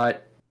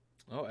got.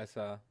 Oh, I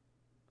saw.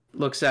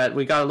 Looks at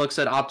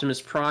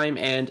Optimus Prime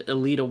and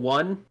Elita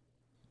 1.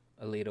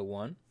 Elita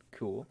 1,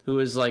 cool. Who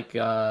is like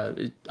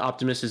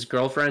Optimus's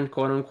girlfriend,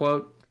 quote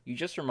unquote. You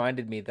just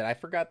reminded me that I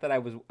forgot that I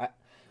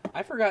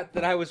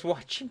was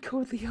watching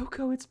Code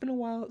Lyoko. It's been a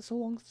while, so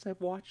long since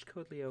I've watched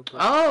Code Lyoko.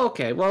 Oh,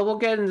 okay. Well, we'll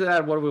get into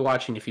that. What are we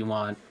watching if you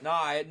want? No,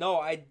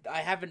 I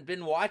haven't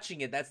been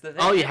watching it. That's the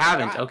thing. Oh, you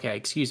haven't? Okay,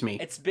 excuse me.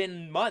 It's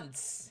been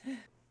months.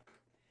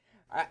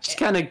 Just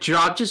kind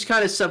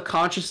of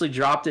subconsciously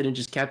dropped it and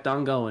just kept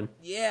on going.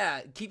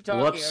 Yeah, keep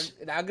talking. Whoops.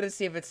 I'm gonna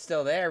see if it's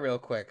still there real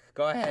quick.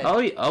 Go ahead.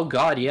 Oh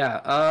God,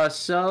 yeah.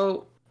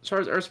 So as far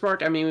as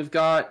Earthspark, I mean, we've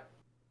got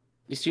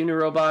these two new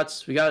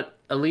robots. We got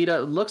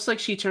Alita. Looks like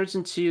she turns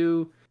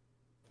into.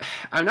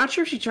 I'm not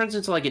sure if she turns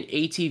into like an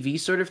ATV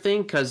sort of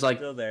thing, because like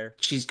still there.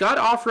 She's got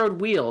off-road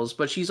wheels,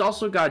 but she's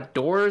also got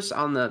doors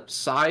on the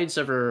sides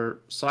of her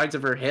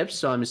hips.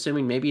 So I'm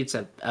assuming maybe it's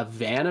a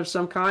van of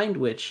some kind,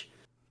 which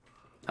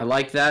I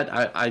like that.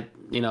 I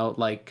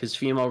like because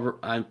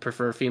I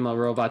prefer female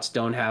robots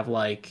don't have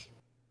like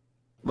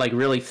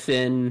really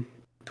thin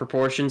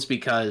proportions,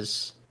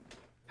 because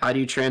how do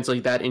you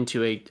translate that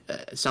into a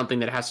something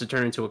that has to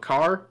turn into a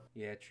car?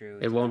 Yeah, true.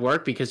 It won't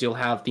work because you'll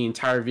have the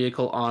entire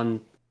vehicle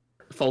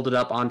folded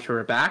up onto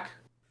her back.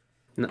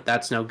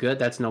 That's no good.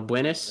 That's no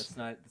buenos.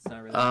 That's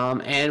not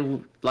really.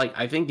 And like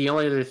I think the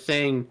only other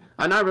thing,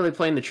 I'm not really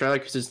playing the trailer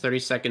because it's 30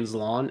 seconds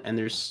long and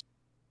there's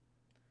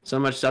so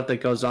much stuff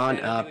that goes on.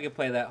 I think we could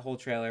play that whole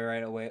trailer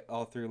right away,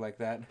 all through like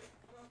that.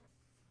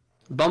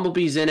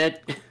 Bumblebee's in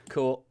it.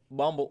 Cool.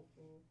 Bumble.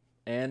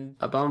 And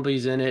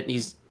Bumblebee's in it.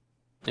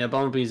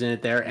 Bumblebee's in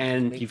it there,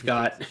 and you've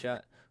got.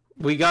 Shot.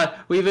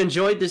 We've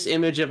enjoyed this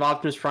image of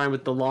Optimus Prime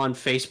with the long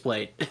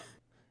faceplate.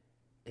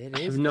 It is.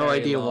 I have no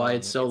idea long. why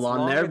it's so long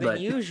longer there, than but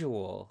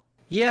usual.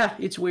 Yeah,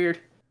 it's weird.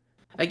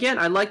 Again,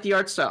 I like the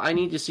art style. I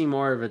need to see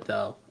more of it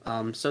though.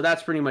 So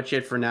that's pretty much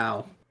it for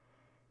now.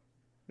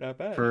 Not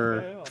bad.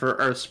 For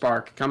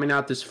Earthspark coming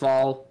out this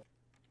fall.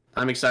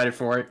 I'm excited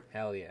for it.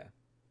 Hell yeah.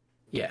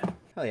 Yeah.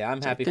 Hell yeah,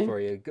 I'm happy for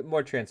you.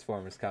 More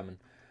Transformers coming.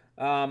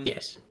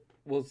 Yes.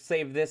 We'll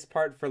save this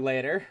part for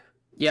later.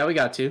 Yeah, we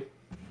got to.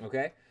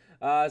 Okay.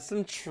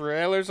 Some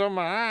trailers on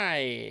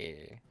my.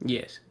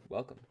 Yes.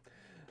 Welcome.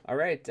 All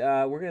right,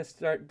 we're going to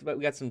start, but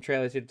we got some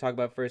trailers here to talk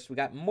about first. We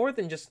got more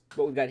than just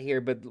what we got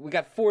here, but we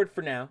got four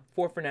for now.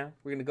 We're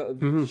going to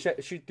go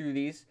shoot through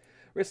these.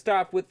 We're going to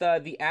start off with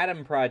the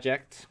Adam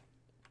Project.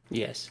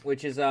 Yes.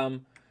 Which is,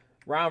 Ryan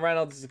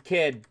Reynolds is a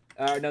kid.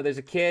 There's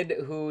a kid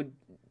who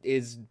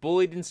is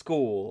bullied in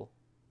school.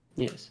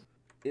 Yes.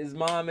 His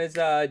mom is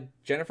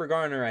Jennifer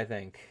Garner, I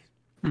think.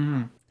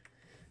 Mm-hmm.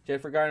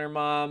 Jennifer Garner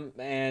mom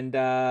and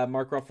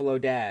Mark Ruffalo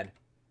dad.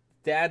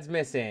 Dad's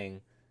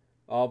missing.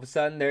 All of a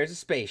sudden, there's a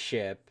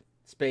spaceship.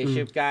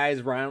 Spaceship guy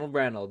is Ryan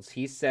Reynolds.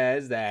 He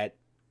says that,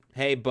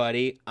 hey,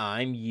 buddy,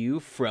 I'm you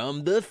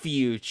from the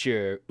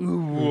future.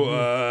 What?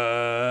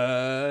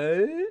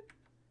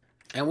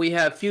 And we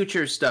have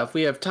future stuff.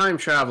 We have time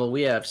travel.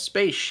 We have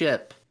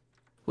spaceship.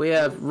 We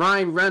have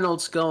Ryan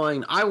Reynolds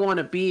going, I want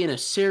to be in a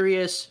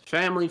serious,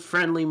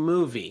 family-friendly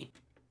movie.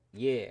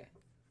 Yeah.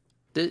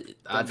 This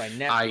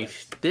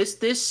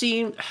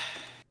seemed...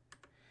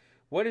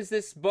 What is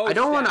this boat? I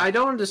don't want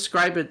to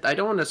describe it. I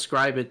don't want to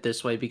describe it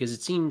this way because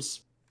it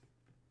seems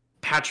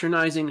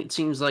patronizing. It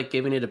seems like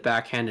giving it a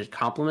backhanded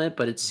compliment,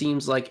 but it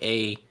seems like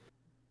a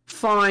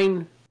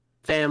fine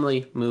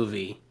family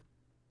movie.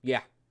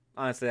 Yeah,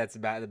 honestly, that's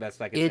about the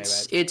best I can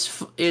say.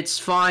 It's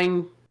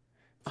fine,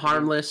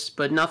 harmless,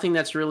 but nothing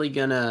that's really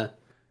gonna.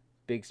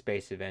 Big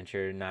space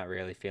adventure. Not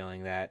really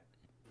feeling that.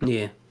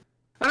 Yeah,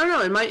 I don't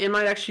know. It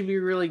might actually be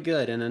really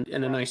good and a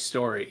nice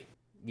story.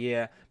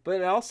 Yeah,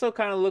 but it also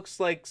kind of looks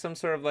like some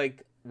sort of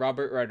like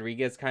Robert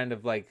Rodriguez kind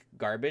of like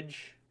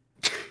garbage.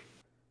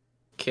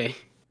 Okay.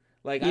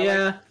 Like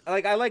Yeah.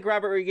 I like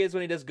Robert Rodriguez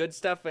when he does good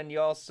stuff, and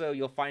you'll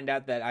find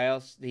out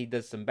that he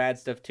does some bad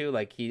stuff too.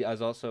 Like he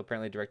has also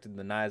apparently directed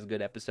the not as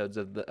good episodes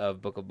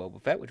of Book of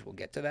Boba Fett, which we'll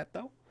get to that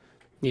though.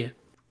 Yeah.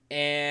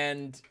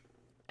 And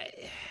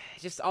it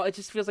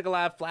just feels like a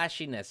lot of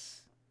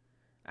flashiness.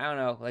 I don't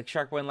know, like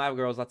Shark Boy and Lava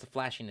Girl is lots of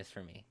flashiness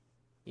for me.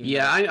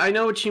 Yeah, I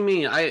know what you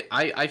mean.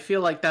 I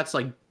feel like that's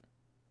like,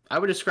 I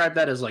would describe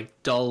that as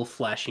like dull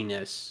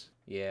flashiness.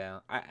 Yeah,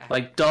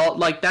 like dull,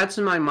 like that's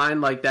in my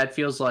mind. Like that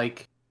feels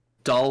like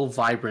dull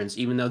vibrance,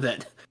 even though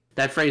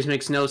that phrase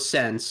makes no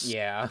sense.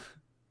 Yeah,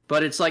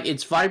 but it's like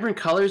it's vibrant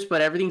colors,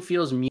 but everything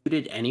feels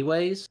muted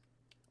anyways.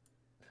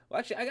 Well,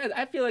 actually,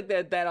 I feel like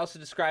that also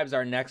describes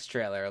our next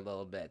trailer a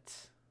little bit.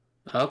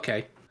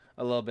 Okay.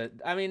 A little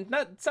bit. I mean,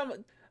 not some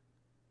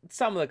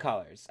of the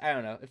colors. I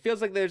don't know. It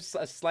feels like there's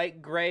a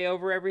slight gray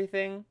over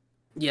everything.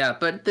 Yeah,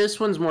 but this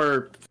one's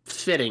more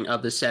fitting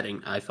of the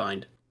setting, I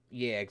find.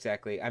 Yeah,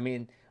 exactly. I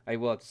mean, I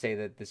will have to say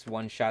that this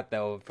one shot,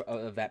 though,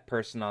 of that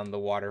person on the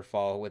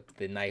waterfall with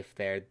the knife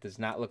there does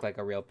not look like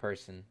a real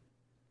person.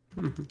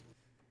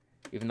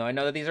 Even though I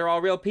know that these are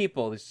all real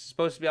people. This is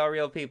supposed to be all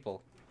real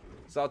people.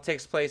 This all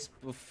takes place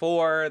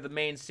before the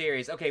main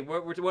series. Okay,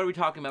 what are we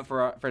talking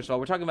about first of all?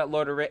 We're talking about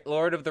Lord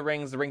of the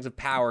Rings, The Rings of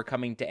Power,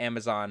 coming to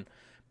Amazon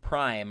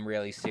Prime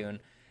really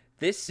soon.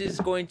 This is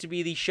going to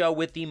be the show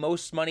with the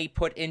most money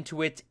put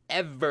into it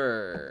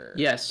ever.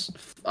 Yes,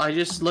 I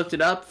just looked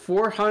it up.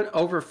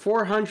 Over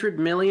 $400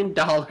 million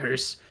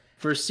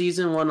for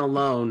season 1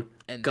 alone.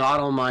 And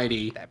God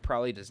Almighty. That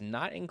probably does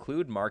not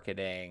include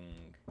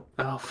marketing.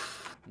 Oh,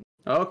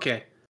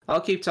 okay. I'll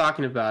keep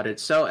talking about it.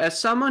 So, as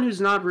someone who's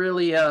not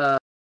really a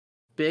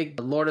big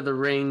Lord of the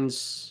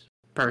Rings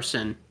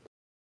person,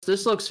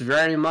 this looks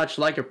very much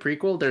like a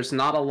prequel. There's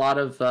not a lot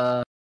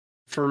of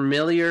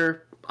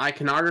familiar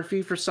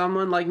iconography for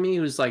someone like me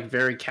who's like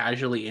very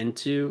casually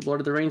into Lord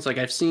of the Rings. Like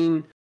I've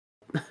seen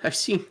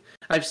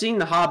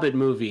the Hobbit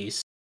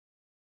movies.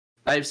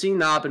 I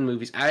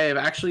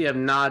have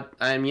not.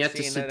 I am yet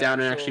to sit down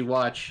and actually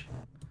watch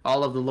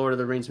all of the Lord of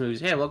the Rings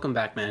movies. Hey, welcome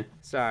back, man.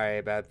 Sorry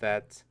about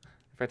that.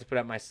 I forgot to put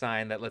up my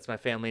sign that lets my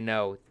family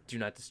know, do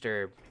not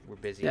disturb. We're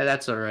busy. Yeah,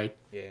 that's all right.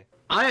 Yeah.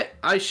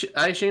 I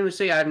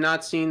shamelessly say I have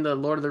not seen the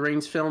Lord of the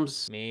Rings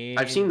films.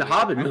 I've seen the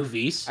Hobbit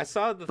movies. I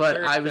saw the but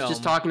third I was film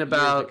just talking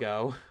about years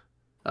ago.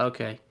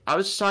 Okay. I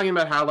was just talking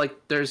about how like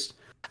there's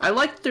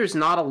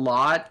not a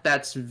lot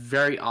that's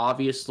very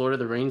obvious Lord of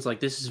the Rings. Like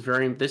this is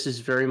very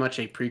much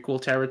a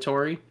prequel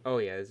territory. Oh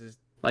yeah, this is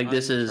like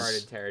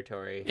uncharted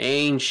territory.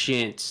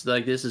 Ancient.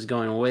 Like this is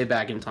going way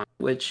back in time,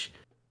 which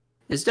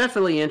is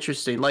definitely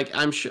interesting. Like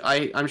I'm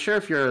sure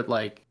if you're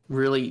like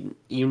really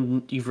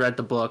you've read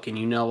the book and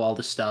you know all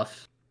the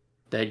stuff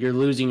that you're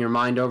losing your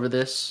mind over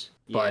this.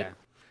 But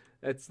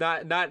yeah. It's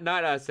not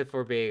us if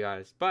we're being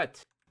honest.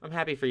 But I'm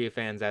happy for you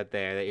fans out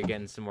there that you're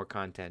getting some more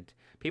content.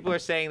 People are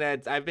saying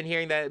that I've been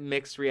hearing that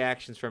mixed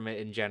reactions from it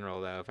in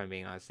general, though. If I'm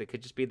being honest, it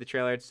could just be the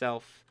trailer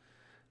itself.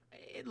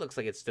 It looks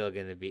like it's still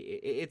going to be.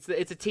 It's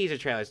a teaser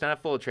trailer. It's not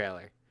a full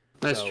trailer.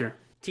 That's true.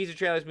 Teaser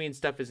trailers mean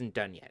stuff isn't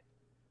done yet.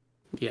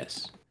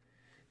 Yes.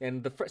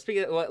 And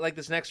speaking of, like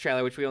this next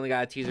trailer, which we only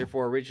got a teaser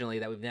for originally,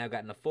 that we've now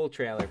gotten a full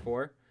trailer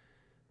for,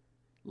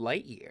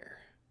 Lightyear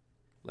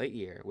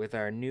with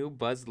our new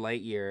Buzz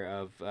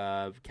Lightyear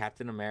of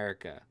Captain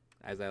America,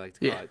 as I like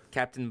to call it,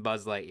 Captain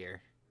Buzz Lightyear,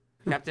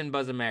 Captain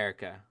Buzz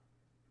America,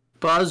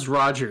 Buzz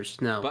Rogers.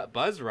 No,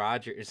 Buzz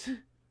Rogers,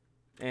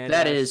 and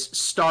that is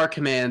Star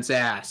Command's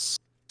ass.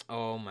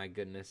 Oh my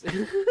goodness.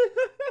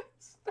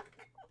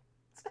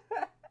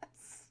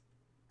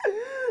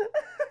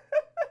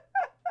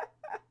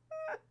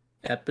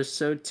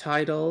 Episode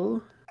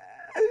title.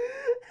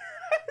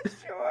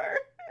 Sure.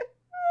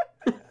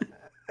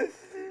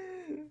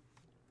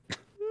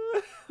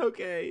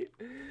 Okay.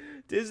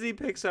 Disney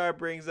Pixar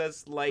brings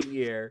us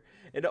Lightyear,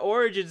 an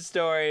origin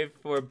story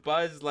for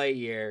Buzz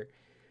Lightyear,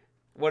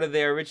 one of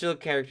the original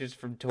characters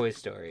from Toy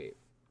Story.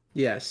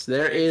 Yes,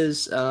 there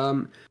is.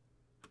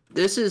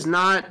 This is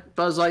not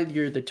Buzz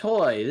Lightyear the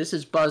toy. This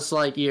is Buzz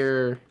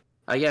Lightyear,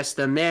 I guess,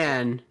 the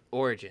man.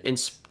 Origin.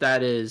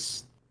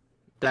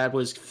 That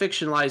was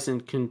fictionalized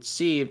and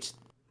conceived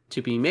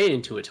to be made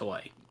into a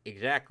toy.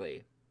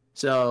 Exactly.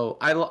 So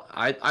I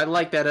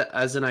like that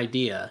as an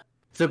idea.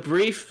 The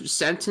brief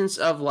sentence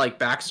of like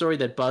backstory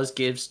that Buzz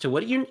gives to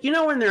what you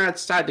know when they're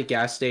outside the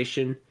gas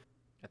station,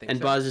 and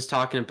so. Buzz is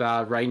talking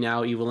about right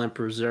now evil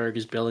Emperor Zurg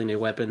is building a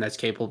weapon that's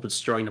capable of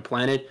destroying the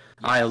planet. Yes.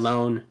 I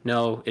alone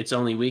know its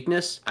only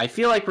weakness. I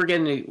feel like we're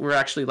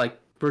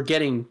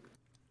getting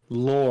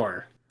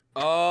lore.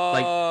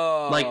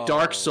 Oh, like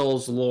Dark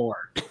Souls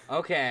lore.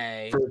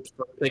 Okay. for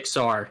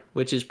Pixar,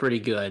 which is pretty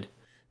good.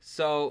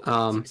 So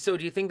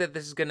do you think that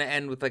this is gonna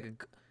end with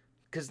like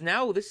because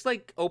now this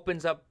like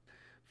opens up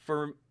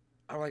for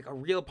like a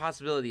real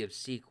possibility of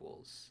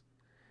sequels?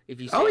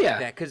 If you say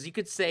that, because you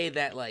could say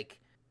that like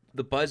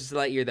the Buzz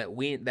Lightyear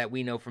that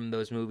we know from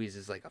those movies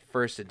is like a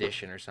first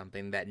edition or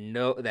something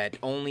that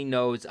only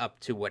knows up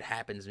to what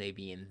happens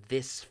maybe in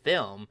this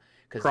film.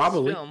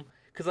 Probably.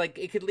 Because like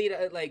it could lead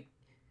like.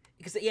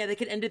 because they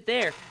could end it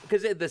there.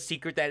 Because the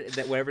secret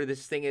that whatever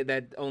this thing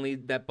that only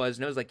that Buzz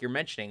knows, like you're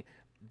mentioning,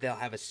 they'll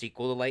have a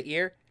sequel to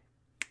Lightyear.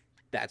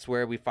 That's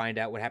where we find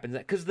out what happens.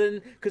 Because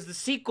the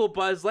sequel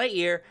Buzz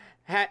Lightyear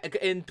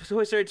in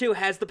Toy Story 2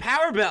 has the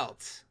power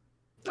belt.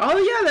 Oh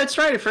yeah, that's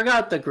right. I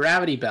forgot the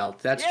gravity belt.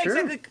 That's true.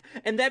 Exactly.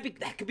 And that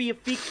could be a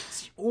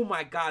feat. Oh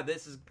my God,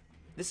 this is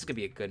gonna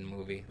be a good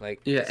movie.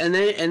 Like and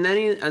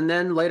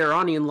then later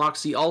on he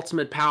unlocks the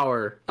ultimate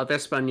power of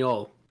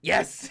Espanol.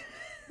 Yes.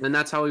 And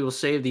that's how he will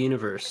save the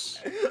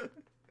universe.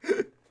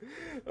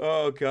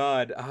 Oh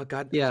God.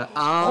 Yeah.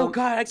 Oh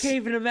God, I can't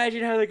even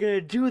imagine how they're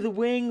gonna do the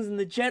wings and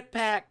the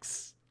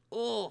jetpacks.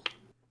 Oh,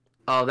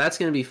 that's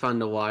gonna be fun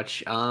to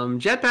watch.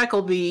 Jetpack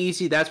will be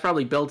easy. That's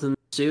probably built in the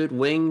suit.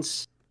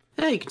 Wings.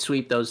 You can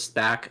sweep those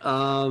back.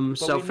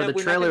 So for the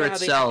trailer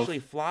itself, they actually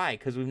fly,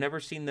 because we've never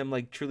seen them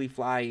like truly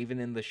fly, even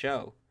in the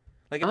show.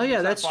 Like,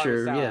 that's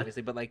true. Style, yeah,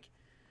 obviously, but like,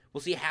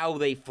 we'll see how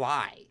they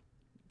fly.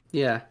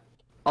 Yeah.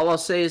 All I'll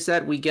say is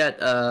that we get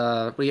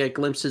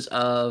glimpses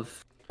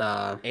of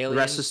the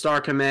rest of Star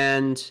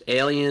Command,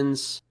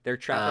 aliens. They're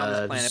trapped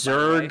on this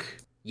planet. Zurg.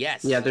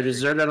 Yes. Yeah, they're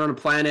deserted on a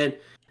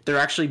planet. They're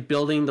actually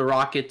building the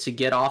rocket to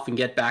get off and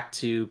get back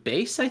to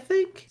base, I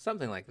think.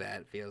 Something like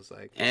that, it feels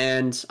like.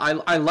 And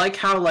I like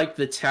how like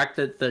the tech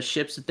that the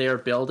ships that they are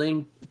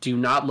building do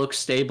not look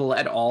stable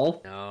at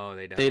all. No,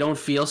 they don't. They don't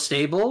feel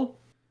stable.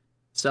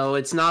 So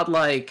it's not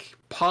like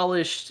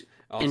polished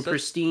and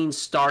pristine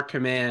Star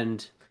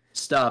Command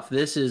stuff.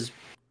 This is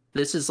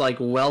like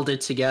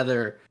welded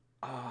together.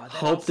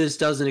 Hope this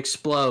doesn't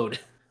explode.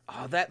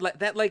 Oh,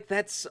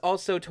 that's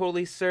also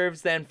totally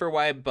serves then for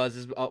why Buzz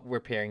is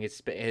repairing his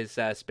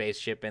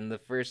spaceship in the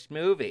first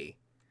movie.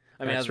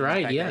 I mean, that's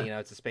right. Yeah, that,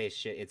 it's a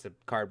spaceship. It's a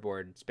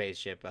cardboard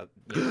spaceship.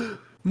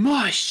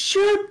 My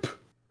ship.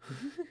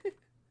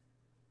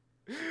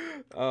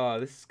 Oh,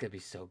 this is gonna be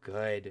so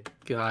good.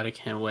 God, I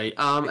can't wait.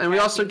 And we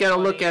also get a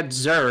look at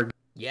Zurg.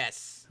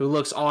 Yes. Who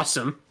looks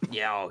awesome.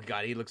 Yeah. Oh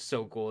God, he looks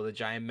so cool. The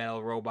giant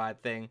metal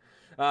robot thing.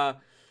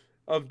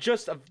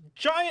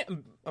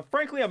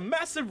 Frankly, a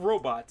massive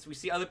robot. We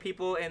see other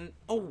people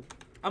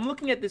I'm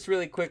looking at this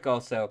really quick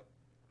also,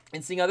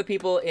 and seeing other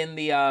people in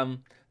the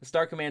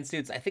Star Command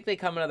suits. I think they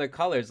come in other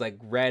colors like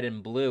red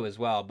and blue as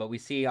well, but we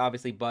see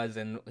obviously Buzz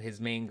and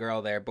his main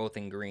girl there both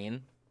in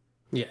green.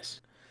 Yes.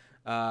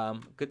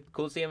 Cool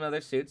to see him in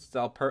other suits. It's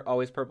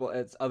always purple.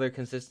 It's other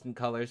consistent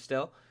colors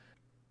still.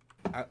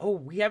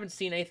 We haven't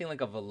seen anything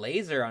like of a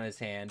laser on his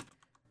hand.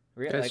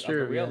 That's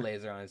true. A real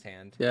laser on his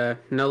hand. Yeah,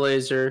 no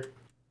laser.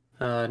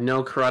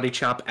 No karate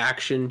chop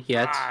action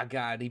yet. Ah,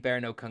 God, he better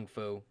know kung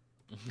fu.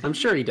 I'm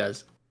sure he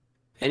does.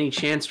 Any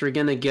chance we're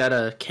gonna get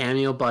a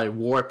cameo by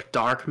Warp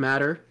Dark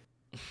Matter?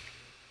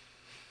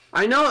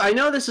 I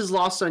know this is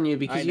lost on you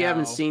because you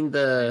haven't seen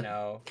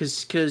the.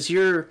 Because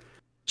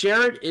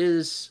Jared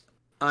is.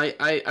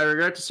 I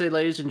regret to say,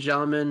 ladies and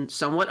gentlemen,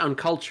 somewhat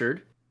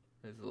uncultured.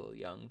 He's a little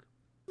young.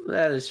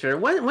 That is fair.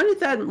 When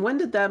did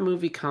that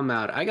movie come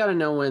out? I gotta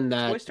know when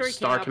that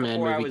Star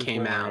Command movie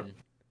came out.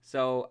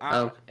 So I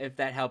don't know if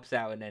that helps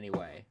out in any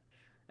way.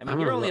 I mean,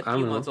 you're only a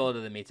few months older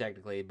than me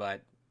technically,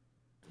 but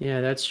yeah,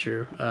 that's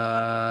true.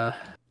 I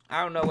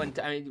don't know when.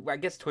 I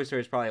guess Toy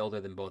Story is probably older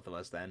than both of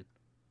us then.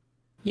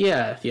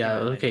 Yeah.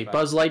 Okay,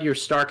 Buzz Lightyear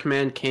Star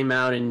Command came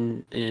out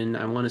in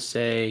I want to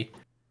say,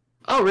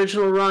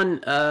 original run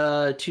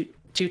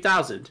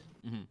 2000,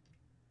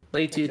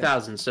 late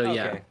 2000. So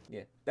okay.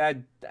 Yeah.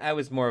 That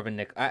was more of a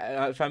Nick.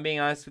 If I'm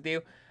being honest with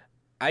you,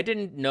 I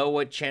didn't know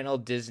what channel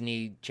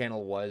Disney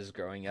Channel was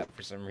growing up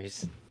for some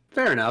reason.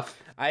 Fair enough.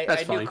 I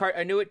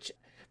knew it.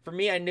 For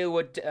me, I knew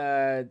what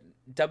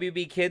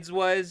WB Kids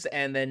was,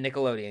 and then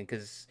Nickelodeon,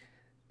 because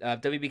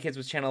WB Kids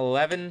was channel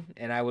 11,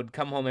 and I would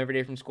come home every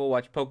day from school,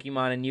 watch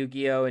Pokemon and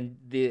Yu-Gi-Oh and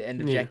the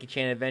Jackie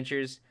Chan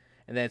Adventures,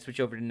 and then I'd switch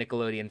over to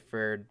Nickelodeon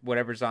for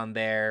whatever's on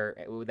there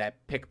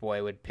that Pick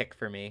Boy would pick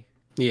for me.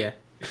 Yeah.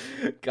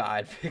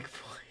 God, Pick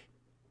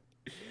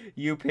Boy.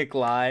 You Pick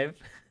Live.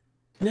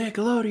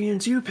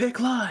 Nickelodeon's You Pick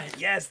Live.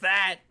 Yes,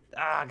 that.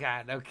 Oh,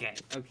 God. Okay.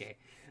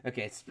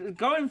 It's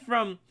going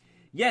from,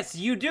 yes,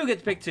 you do get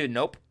to pick to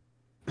nope.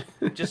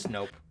 Just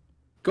nope.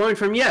 Going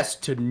from yes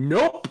to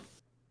nope.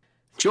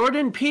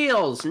 Jordan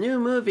Peele's new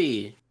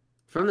movie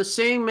from the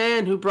same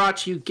man who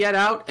brought you Get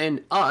Out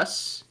and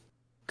Us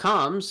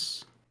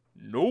comes...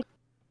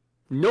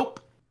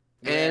 Nope.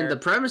 And the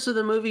premise of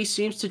the movie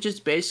seems to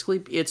just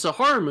basically... It's a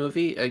horror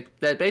movie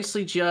that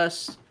basically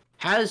just...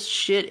 has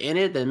shit in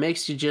it that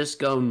makes you just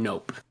go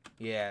nope.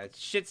 Yeah,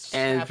 shit's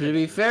and happening. To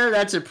be fair,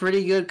 that's a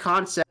pretty good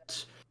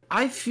concept.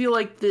 I feel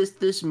like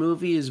this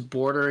movie is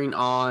bordering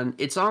on...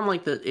 It's on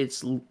like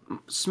it's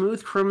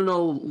smooth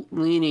criminal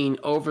leaning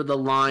over the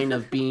line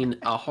of being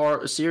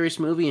a serious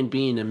movie and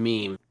being a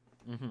meme.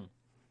 Mm-hmm.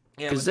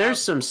 Because there's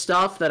some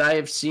stuff that I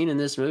have seen in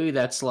this movie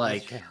that's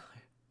like...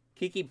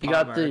 Kiki Palmer.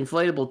 You got the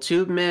inflatable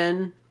tube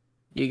men.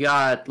 You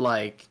got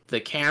like the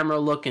camera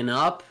looking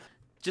up.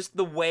 Just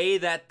the way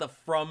that the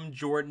From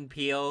Jordan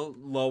Peele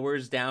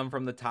lowers down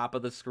from the top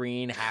of the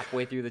screen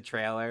halfway through the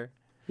trailer.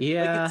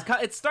 Yeah.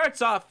 Like it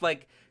starts off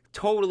like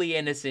totally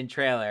innocent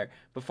trailer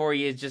before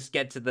you just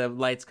get to the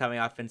lights coming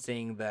off and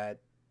seeing that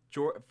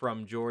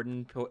from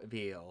Jordan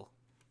Peele.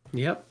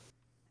 Yep.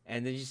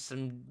 And there's just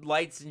some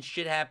lights and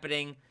shit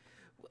happening.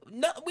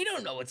 No, we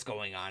don't know what's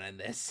going on in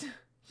this.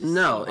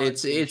 No,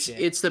 it's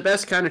the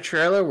best kind of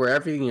trailer where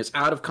everything is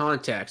out of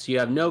context. You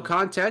have no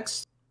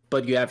context,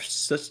 but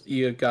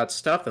you've got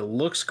stuff that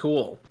looks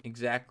cool.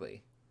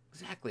 Exactly.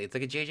 It's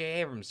like a J.J.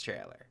 Abrams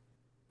trailer.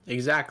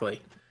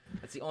 Exactly.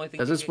 That's the only thing.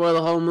 Doesn't spoil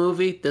the whole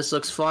movie. This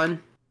looks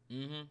fun.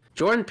 Mm-hmm.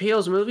 Jordan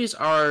Peele's movies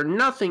are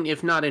nothing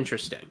if not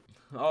interesting.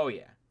 Oh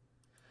yeah,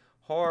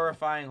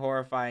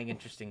 horrifying,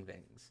 interesting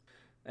things.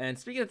 And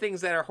speaking of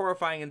things that are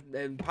horrifying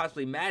and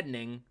possibly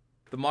maddening,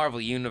 the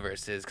Marvel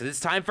Universe is, because it's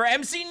time for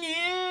MC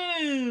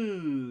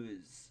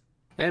News!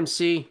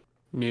 MC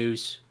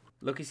News.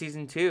 Loki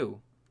Season 2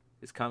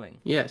 is coming.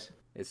 Yes.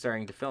 It's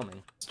starting to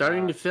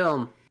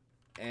film.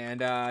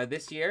 And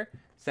this year,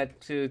 set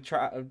to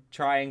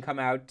try and come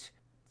out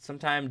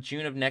sometime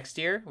June of next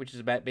year, which is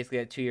about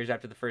basically 2 years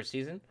after the first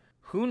season.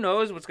 Who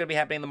knows what's going to be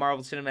happening in the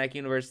Marvel Cinematic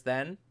Universe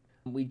then?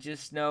 We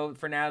just know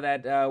for now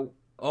that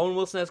Owen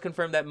Wilson has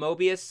confirmed that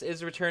Mobius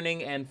is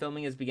returning and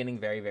filming is beginning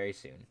very, very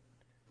soon.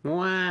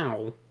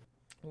 Wow,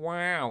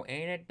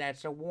 ain't it?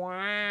 That's a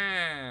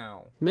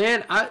wow.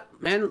 Man,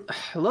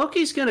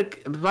 Loki's gonna.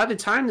 By the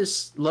time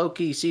this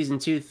Loki season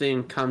 2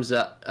 thing comes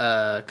out,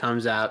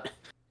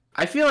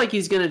 I feel like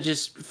he's gonna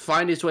just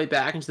find his way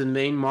back into the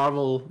main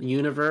Marvel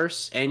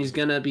universe, and he's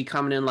gonna be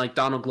coming in like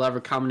Donald Glover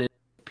coming in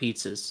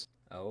pizzas.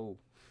 Oh.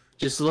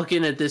 Just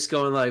looking at this,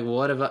 going like,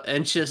 "What about?"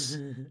 And just,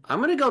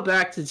 I'm gonna go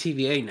back to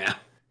TVA now,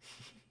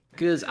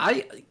 because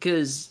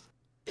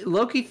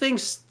Loki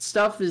thinks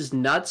stuff is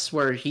nuts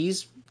where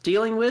he's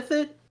dealing with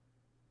it.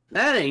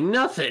 That ain't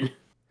nothing.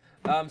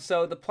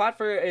 So the plot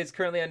for it is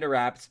currently under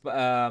wraps,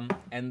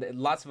 and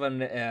lots of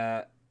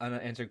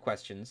unanswered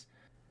questions.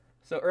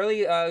 So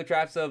early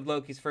drafts of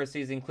Loki's first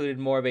season included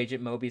more of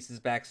Agent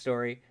Mobius'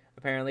 backstory.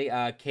 Apparently,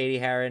 Katie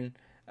Harron,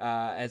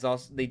 as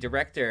also the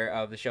director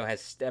of the show,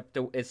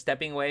 is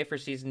stepping away for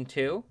season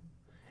 2,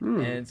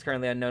 and it's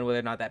currently unknown whether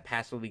or not that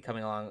pass will be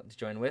coming along to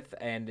join with.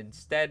 And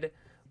instead,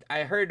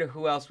 I heard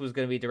who else was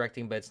going to be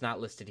directing, but it's not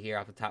listed here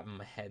off the top of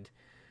my head.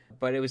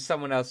 But it was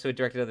someone else who had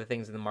directed other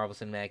things in the Marvel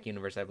Cinematic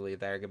Universe, I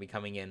believe, that are going to be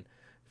coming in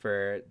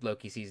for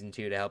Loki Season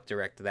 2 to help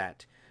direct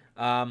that.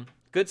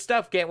 Good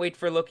stuff. Can't wait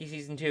for Loki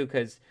Season 2,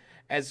 because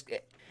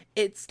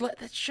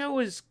that show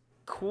is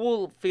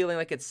cool, feeling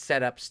like it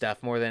set up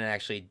stuff more than it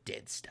actually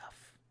did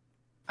stuff.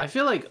 I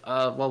feel like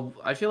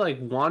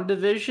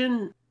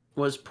WandaVision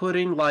was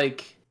putting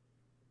like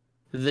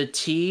the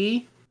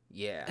tee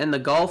and the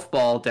golf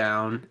ball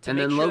down, and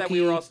then Loki, that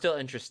we were all still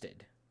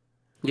interested.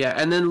 Yeah,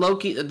 and then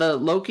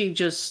Loki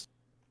just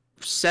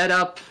set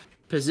up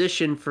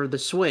position for the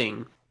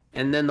swing,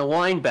 and then the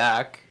wind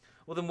back.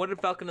 Well, then what did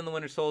Falcon and the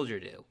Winter Soldier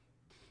do?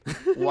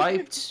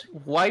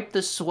 Wiped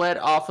the sweat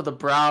off of the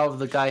brow of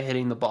the guy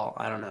hitting the ball.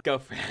 I don't know. Go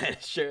for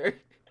it, sure.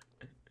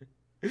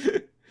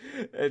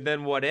 And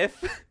then what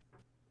if?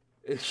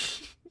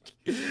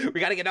 We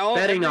gotta get all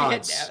betting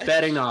odds.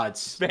 Betting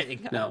odds.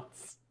 No.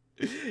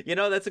 You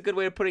know, that's a good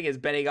way of putting it, is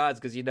betting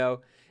odds, because it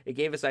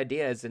gave us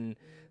ideas and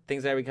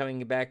things that are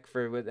coming back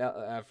for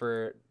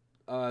the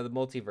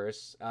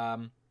multiverse.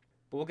 But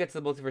we'll get to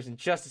the multiverse in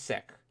just a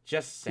sec.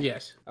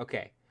 Yes.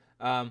 Okay.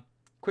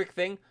 Quick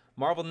thing.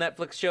 Marvel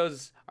Netflix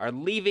shows are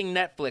leaving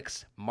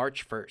Netflix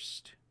March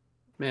 1st.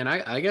 Man,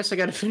 I guess I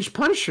gotta finish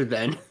Punisher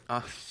then.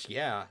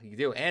 Yeah, you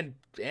do. And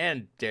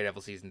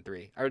Daredevil Season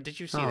 3. Or did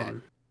you see that?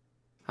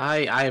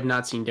 I have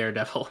not seen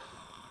Daredevil.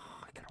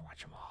 I gotta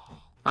watch them all.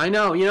 I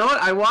know. You know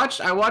what? I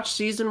watched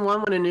Season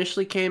 1 when it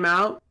initially came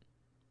out.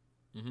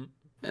 Mm-hmm.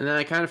 And then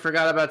I kind of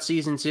forgot about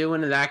Season 2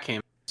 when that came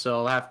out. So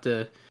I'll have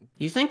to...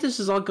 You think this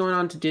is all going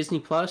on to Disney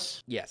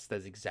Plus? Yes,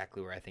 that's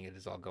exactly where I think it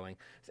is all going.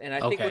 And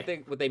I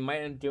think what they might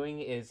end up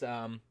doing is...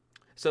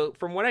 So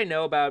from what I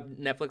know about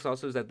Netflix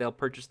also is that they'll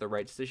purchase the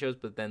rights to shows,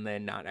 but then they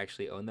not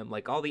actually own them.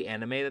 Like all the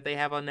anime that they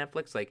have on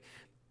Netflix, like...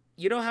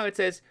 You know how it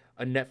says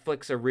a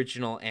Netflix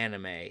original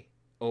anime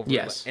over...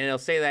 Yes. And it'll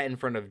say that in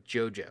front of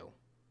JoJo.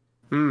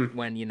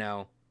 When,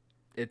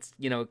 it's,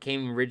 it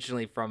came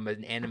originally from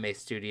an anime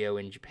studio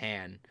in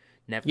Japan.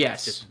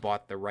 Netflix just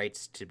bought the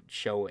rights to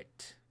show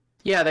it.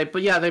 Yeah,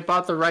 they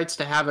bought the rights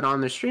to have it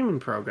on their streaming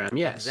program.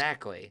 Yes,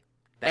 exactly.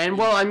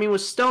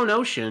 With Stone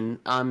Ocean,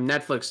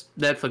 Netflix,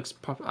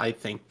 I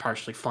think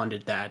partially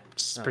funded that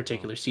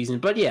particular season.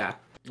 But yeah.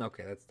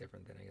 Okay, that's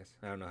different then, I guess.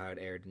 I don't know how it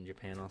aired in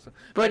Japan also.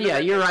 But yeah,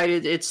 you're right.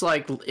 It's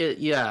like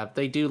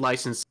they do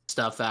license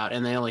stuff out,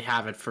 and they only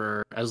have it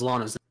for as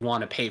long as they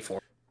want to pay for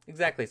it.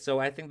 Exactly. So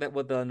I think that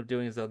what they'll end up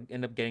doing is they'll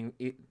end up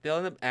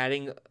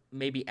adding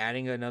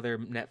another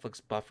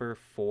Netflix buffer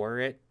for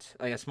it,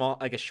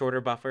 like a shorter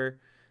buffer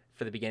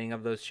for the beginning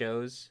of those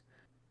shows.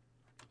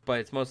 But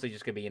it's mostly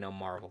just gonna be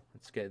Marvel.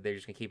 It's good. They're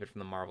just gonna keep it from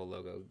the Marvel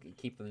logo.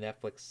 Keep the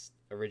Netflix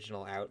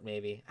original out,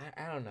 maybe.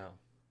 I don't know.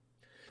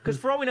 Because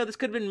for all we know, this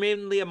could have been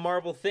mainly a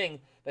Marvel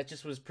thing that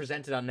just was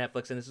presented on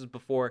Netflix, and this was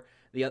before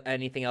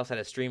anything else had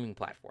a streaming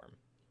platform.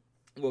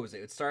 what was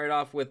it? It started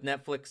off with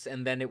Netflix,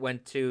 and then it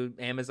went to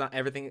Amazon.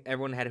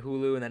 Everyone had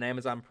Hulu, and then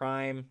Amazon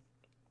Prime,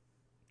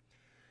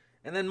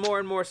 and then more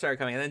and more started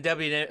coming. And then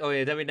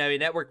WW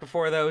Network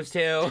before those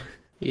too.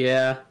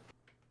 Yeah.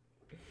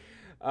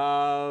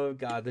 Oh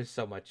god, there's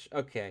so much.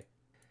 Okay,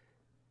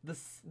 the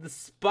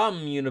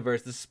SPUM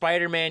universe, the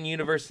Spider-Man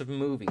universe of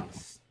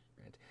movies.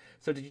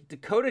 So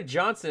Dakota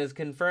Johnson is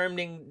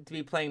confirming to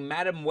be playing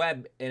Madam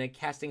Web in a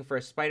casting for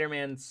a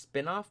Spider-Man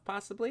spin-off,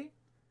 possibly.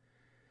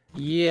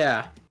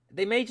 Yeah.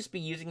 They may just be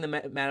using the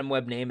Madam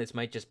Web name. This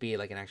might just be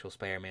like an actual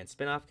Spider-Man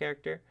spin-off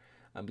character,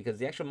 because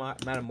the actual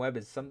Madam Web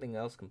is something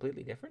else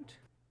completely different.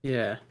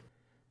 Yeah.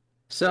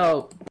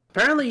 So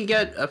apparently you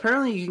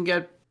can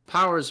get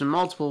powers in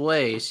multiple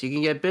ways. You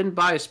can get bitten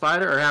by a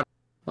spider or have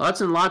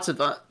lots and lots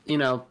of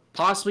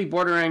possibly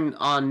bordering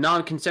on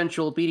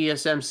non-consensual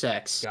BDSM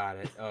sex. Got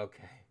it.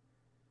 Okay.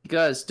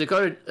 Because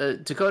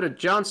Dakota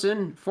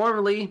Johnson,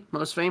 formerly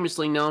most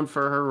famously known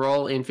for her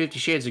role in 50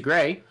 Shades of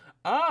Grey.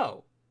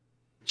 Oh.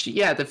 She's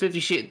the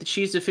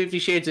 50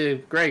 Shades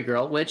of Grey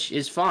girl, which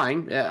is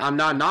fine. I'm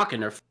not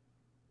knocking her.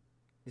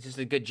 It's just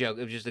a good joke.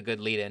 It was just a good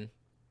lead-in.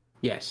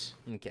 Yes.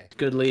 Okay.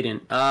 Good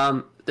lead-in.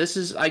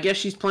 I guess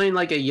she's playing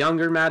like a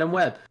younger Madam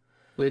Web,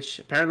 which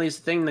apparently is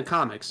a thing in the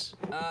comics.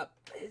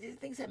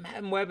 Things that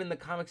Madam Web in the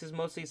comics is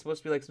mostly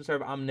supposed to be like some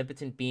sort of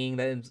omnipotent being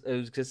that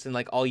exists in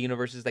like all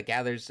universes, that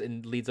gathers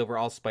and leads over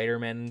all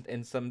Spider-Man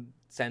in some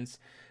sense.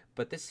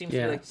 But this seems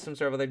to be like some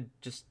sort of other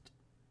just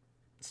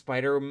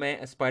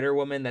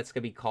Spider-Woman that's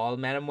gonna be called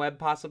Madam Web,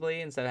 possibly,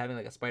 instead of having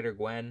like a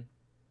Spider-Gwen.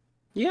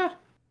 Yeah.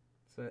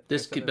 So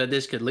this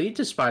could lead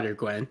to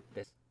Spider-Gwen.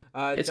 It's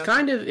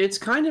Johnson...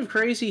 kind of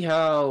crazy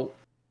how,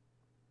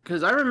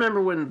 because I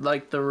remember when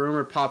like the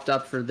rumor popped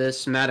up for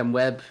this Madam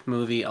Web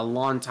movie a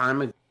long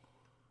time ago,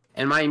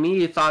 and my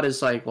immediate thought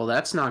is like, well,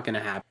 that's not gonna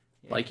happen.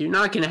 Yeah. Like, you're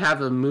not gonna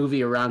have a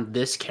movie around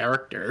this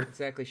character.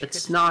 Exactly.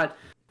 It's not.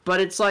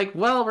 But it's like,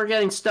 well, we're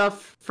getting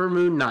stuff for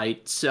Moon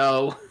Knight,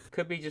 so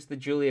could be just the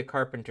Julia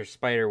Carpenter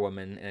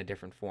Spider-Woman in a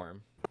different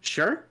form.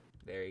 Sure.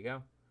 There you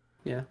go.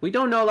 Yeah, we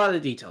don't know a lot of the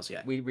details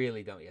yet. We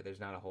really don't yet. There's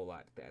not a whole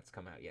lot that's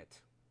come out yet.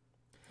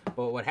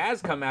 But what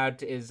has come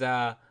out is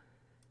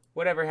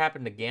whatever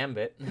happened to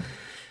Gambit.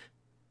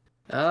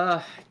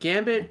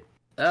 Gambit.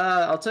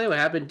 I'll tell you what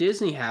happened.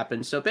 Disney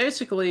happened. So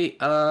basically,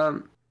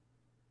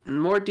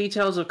 more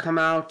details have come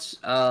out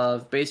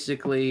of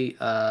basically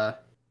the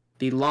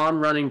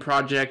long-running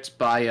project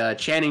by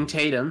Channing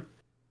Tatum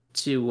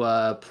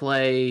to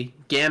play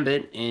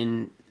Gambit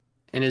in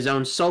his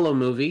own solo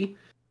movie.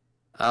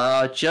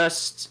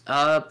 Just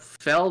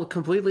fell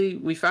completely.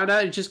 We found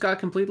out it just got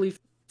completely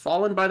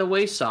fallen by the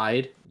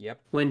wayside. Yep.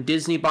 When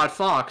Disney bought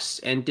Fox,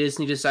 and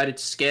Disney decided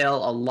to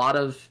scale a lot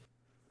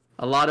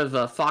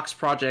of Fox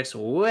projects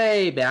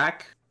way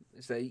back,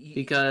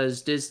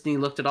 because Disney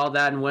looked at all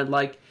that and went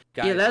like,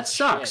 yeah, that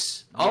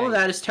sucks. All of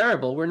that is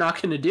terrible. We're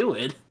not going to do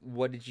it.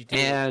 What did you do?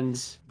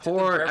 And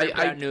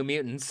I New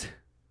Mutants.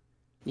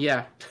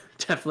 Yeah,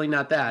 definitely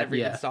not that. Never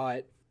even saw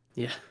it.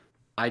 Yeah,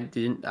 I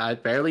didn't. I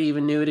barely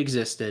even knew it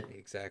existed.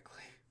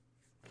 Exactly.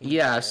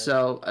 Yeah,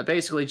 so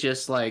basically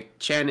just like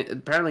Channing.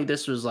 Apparently,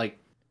 this was like,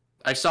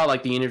 I saw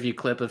like the interview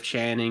clip of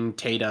Channing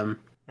Tatum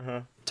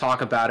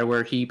talk about it,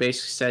 where he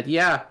basically said,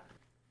 "Yeah,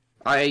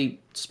 I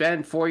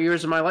spent 4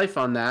 years of my life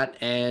on that,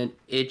 and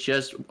it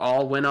just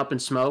all went up in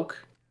smoke."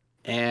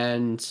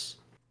 And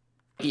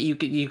you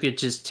could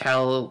just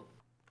tell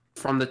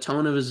from the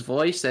tone of his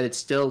voice that it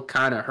still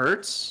kind of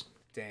hurts.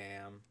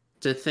 Damn.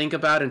 To think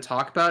about and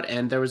talk about.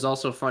 And there was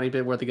also a funny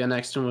bit where the guy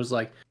next to him was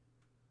like,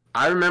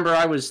 I remember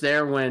I was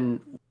there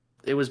when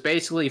it was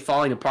basically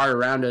falling apart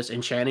around us,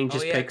 and Channing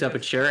just picked up a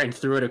chair and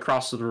threw it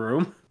across the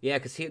room. Yeah,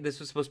 because this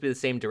was supposed to be the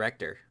same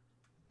director.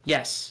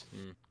 Yes.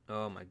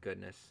 Oh my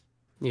goodness.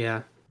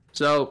 Yeah.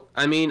 So,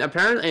 I mean,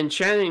 apparently, and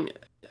Channing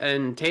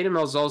and Tatum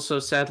has also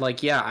said,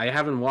 like, yeah, I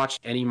haven't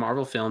watched any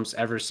Marvel films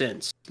ever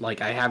since.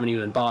 Like, I haven't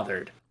even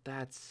bothered.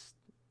 But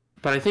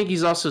I think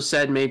he's also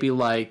said maybe,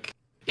 like,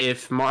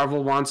 if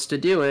Marvel wants to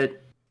do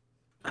it,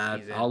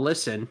 I'll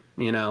listen,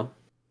 you know.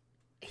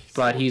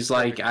 But he's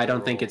like, I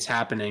don't think it's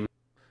happening.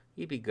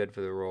 He'd be good for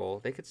the role.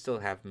 They could still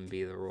have him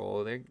be the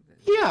role.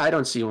 Yeah, I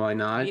don't see why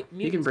not.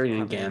 You can bring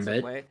in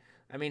Gambit.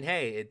 I mean,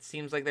 hey, it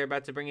seems like they're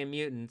about to bring in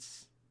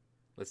mutants.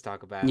 Let's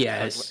talk about it.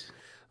 Yes.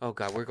 Oh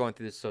god, we're going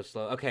through this so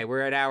slow. Okay,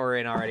 we're an hour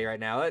in already right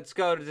now. Let's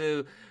go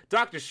to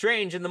Doctor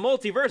Strange in the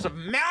Multiverse of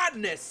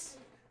Madness!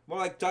 More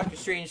like Doctor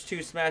Strange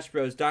 2 Smash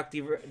Bros.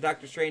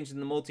 Doctor Strange in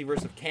the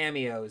Multiverse of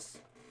Cameos.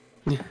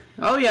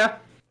 Oh, yeah.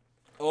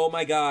 Oh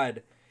my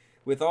god.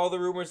 With all the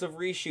rumors of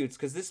reshoots,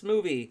 because this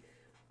movie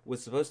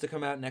was supposed to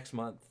come out next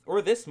month.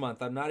 Or this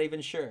month, I'm not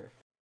even sure.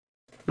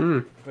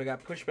 We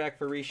got pushback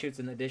for reshoots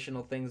and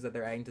additional things that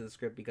they're adding to the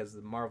script because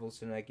the Marvel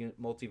Cinematic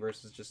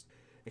Multiverse is just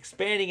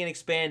expanding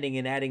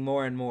and adding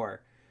more and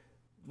more.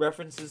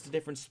 References to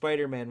different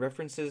Spider-Man,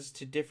 references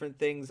to different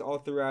things all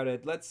throughout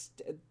it.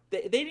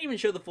 They didn't even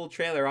show the full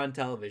trailer on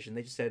television.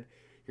 They just said,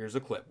 here's a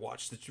clip.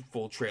 Watch the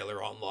full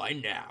trailer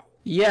online now.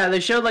 Yeah, they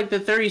showed like the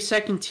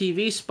 30-second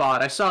TV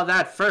spot. I saw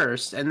that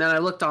first, and then I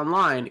looked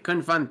online.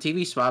 Couldn't find the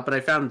TV spot, but I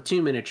found the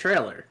 2-minute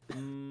trailer.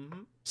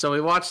 Mm-hmm. So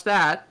we watched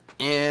that,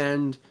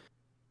 and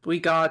we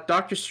got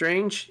Doctor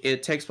Strange.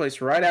 It takes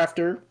place right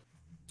after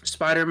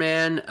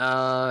Spider-Man.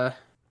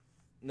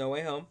 No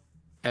Way Home.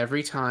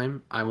 Every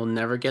time, I will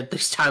never get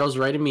these titles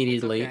right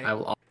immediately. Okay. I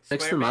will always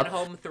mix them up.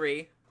 Spider-Man Home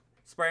 3.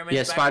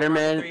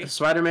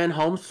 Spider-Man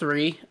Home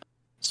 3.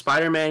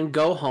 Spider-Man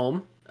Go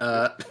Home.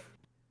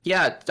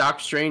 Yeah,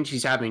 Doctor Strange,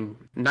 he's having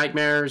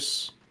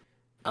nightmares.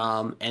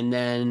 And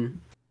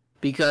then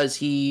because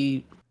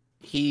he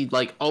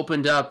like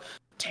opened up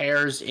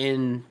tears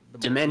in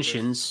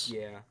dimensions.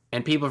 Yeah.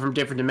 And people from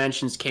different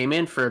dimensions came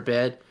in for a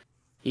bit.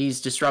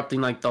 He's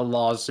disrupting like the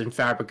laws and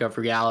fabric of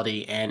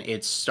reality, and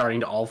it's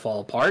starting to all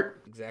fall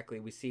apart. Exactly.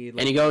 We see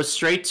and he goes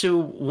straight to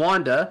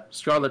Wanda,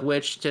 Scarlet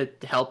Witch, to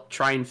help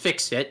try and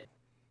fix it.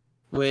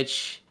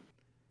 Which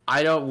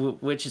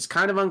is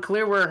kind of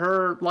unclear where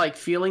her like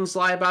feelings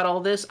lie about all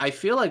this. I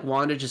feel like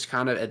Wanda just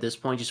kind of at this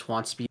point just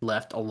wants to be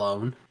left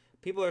alone.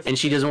 And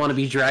she doesn't want to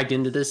be dragged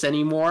into this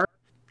anymore.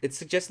 It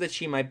suggests that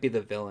she might be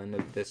the villain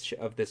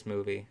of this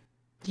movie.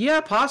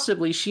 Yeah,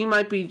 possibly. She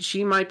might be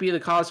the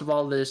cause of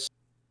all this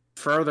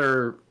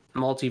further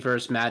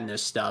multiverse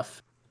madness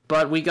stuff.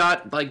 But we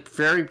got like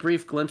very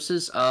brief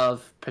glimpses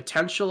of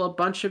potential a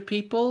bunch of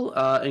people,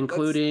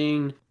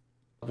 including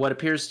what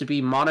appears to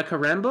be Monica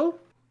Rambeau.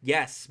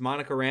 Yes,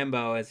 Monica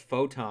Rambeau as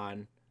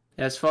Photon.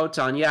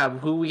 Yeah,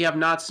 who we have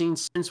not seen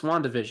since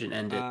WandaVision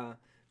ended.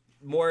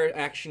 More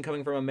action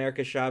coming from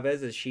America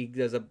Chavez as she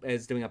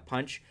is doing a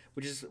punch,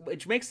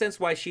 which makes sense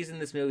why she's in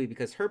this movie,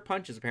 because her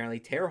punches apparently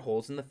tear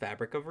holes in the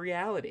fabric of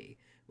reality.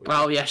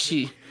 Oh yeah,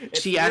 she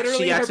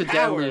accidentally.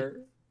 Power.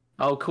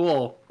 Oh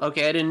cool.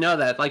 Okay, I didn't know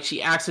that. Like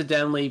she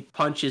accidentally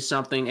punches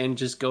something and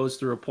just goes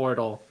through a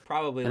portal.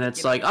 Probably. And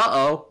it's like,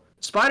 uh-oh,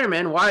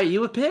 Spider-Man, why are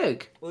you a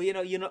pig? Well, you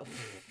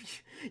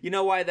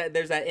know why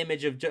there's that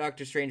image of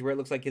Doctor Strange where it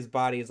looks like his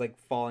body is like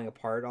falling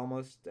apart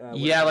almost.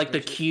 Yeah, like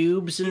the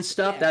cubes and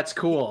stuff. Yeah, that's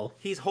cool.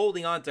 He's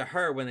holding on to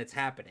her when it's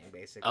happening,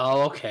 basically.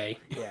 Oh, okay.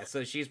 Yeah,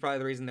 so she's probably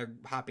the reason they're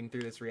hopping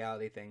through this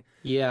reality thing.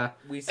 Yeah.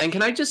 And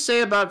can I just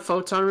say about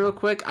Photon real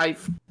quick? I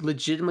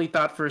legitimately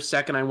thought for a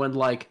second, I went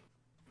like,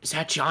 is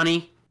that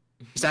Johnny?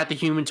 Is that the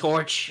Human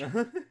Torch?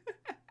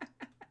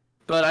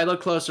 But I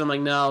look closer, I'm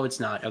like, no, it's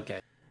not. Okay.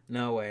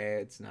 No way,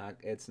 it's not.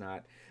 It's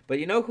not. But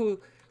you know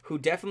who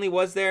definitely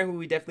was there, who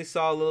we definitely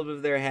saw a little bit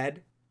of their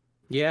head?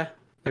 Yeah,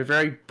 their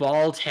very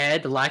bald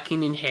head,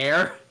 lacking in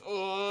hair.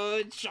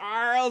 Oh,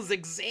 Charles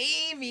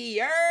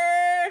Xavier!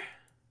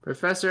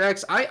 Professor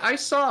X. I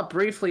saw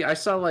briefly,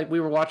 like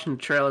we were watching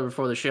the trailer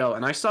before the show,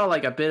 and I saw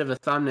like a bit of a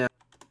thumbnail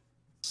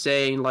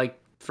saying like,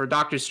 for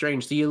Doctor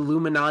Strange, the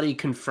Illuminati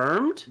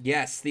confirmed?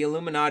 Yes, the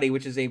Illuminati,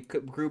 which is a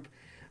group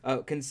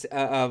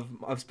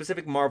of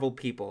specific Marvel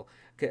people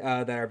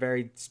that are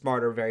very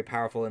smart or very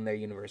powerful in their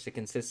universe. It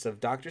consists of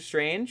Doctor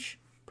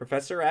Strange,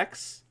 Professor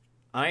X,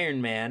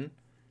 Iron Man,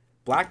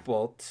 Black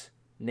Bolt,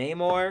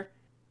 Namor,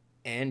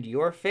 and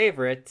your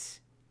favorite,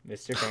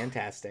 Mr.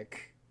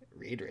 Fantastic,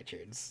 Reed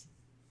Richards.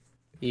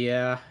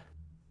 Yeah.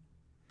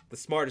 The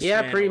smartest.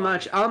 Yeah, man pretty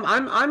alive. much.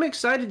 I'm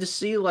excited to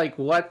see like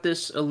what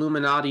this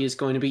Illuminati is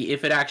going to be,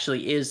 if it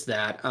actually is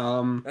that.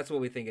 That's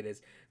what we think it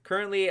is.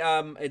 Currently,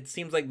 it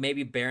seems like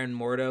maybe Baron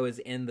Mordo is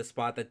in the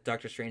spot that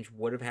Doctor Strange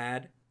would have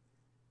had.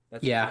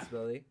 That's a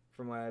possibility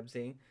from what I'm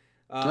seeing.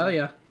 Oh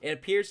yeah. It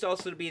appears to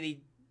also be the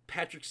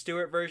Patrick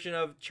Stewart version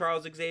of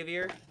Charles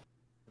Xavier.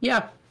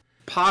 Yeah,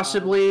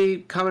 possibly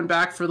coming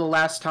back for the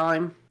last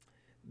time.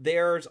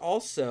 There's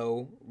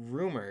also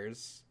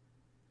rumors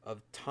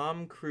of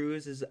Tom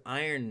Cruise as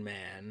Iron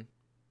Man.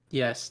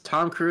 Yes,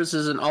 Tom Cruise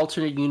is an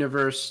alternate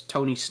universe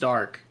Tony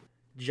Stark.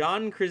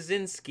 John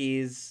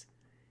Krasinski's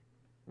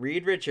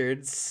Reed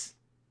Richards.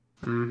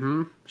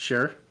 Mm-hmm,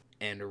 sure.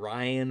 And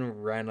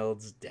Ryan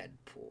Reynolds'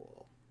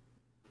 Deadpool.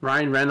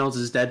 Ryan Reynolds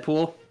is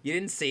Deadpool? You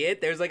didn't see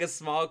it? There's like a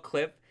small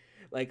clip,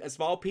 like a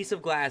small piece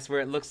of glass where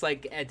it looks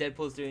like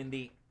Deadpool's doing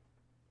the...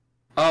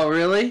 Oh,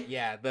 really?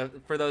 Yeah,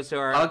 for those who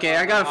are... Okay,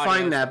 I gotta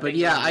find that, but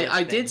yeah,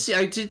 I did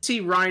see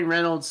Ryan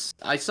Reynolds.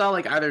 I saw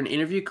like either an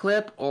interview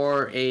clip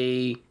or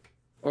a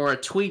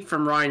tweet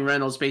from Ryan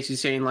Reynolds basically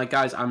saying like,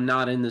 guys, I'm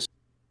not in this.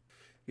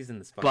 He's in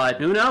this. But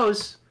movie. Who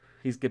knows?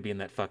 He's gonna be in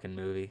that fucking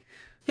movie.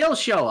 He'll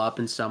show up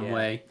in some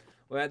way.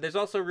 Well, there's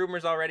also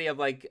rumors already of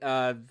like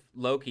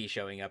Loki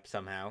showing up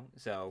somehow.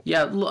 So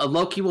yeah,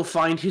 Loki will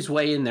find his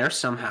way in there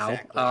somehow.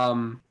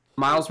 Exactly.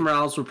 Miles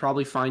Morales will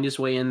probably find his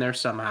way in there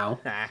somehow.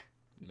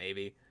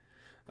 Maybe.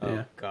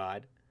 Oh,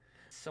 God.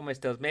 So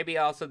much does. Maybe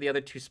also the other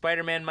two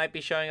Spider-Man might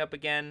be showing up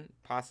again,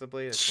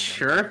 possibly.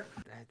 Sure.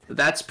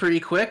 That's pretty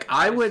quick.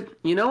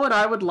 You know what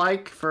I would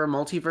like for a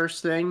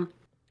multiverse thing?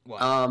 What?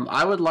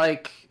 I would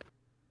like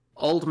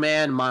Old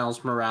Man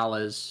Miles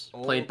Morales,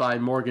 played by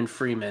Morgan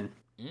Freeman.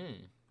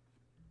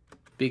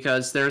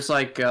 Because there's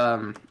like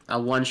a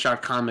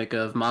one-shot comic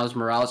of Miles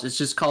Morales. It's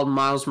just called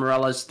Miles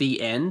Morales: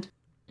 The End.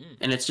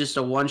 And it's just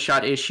a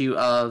one-shot issue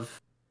of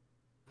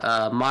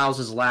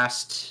Miles'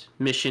 last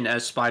mission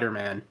as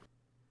Spider-Man.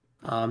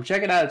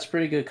 Check it out. It's a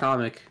pretty good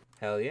comic.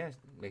 Hell yeah.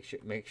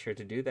 Make sure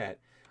to do that.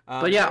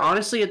 But yeah,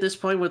 honestly, at this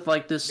point with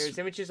like this there's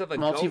images of a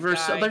multiverse,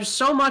 goat guy. there's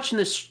so much in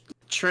this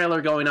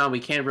trailer going on, we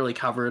can't really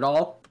cover it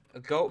all. A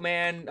goat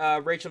man,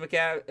 Rachel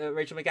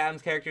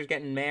McAdams' character is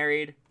getting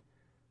married.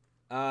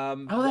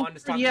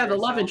 The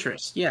love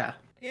interest, yeah.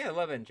 Yeah,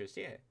 love interest,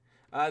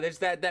 yeah. There's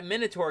that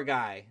Minotaur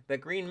guy,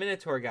 that green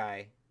Minotaur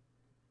guy.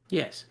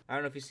 Yes. I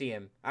don't know if you see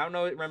him. I don't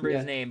remember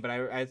his name, but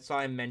I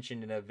saw him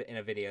mentioned in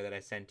a video that I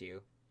sent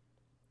you.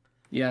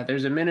 Yeah,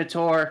 there's a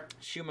Minotaur.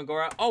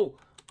 Shumagora.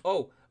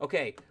 Oh,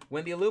 okay.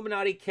 When the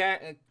Illuminati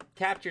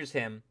captures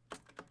him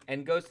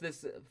and goes to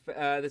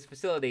this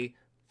facility,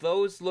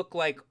 those look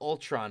like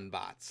Ultron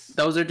bots.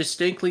 Those are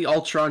distinctly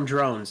Ultron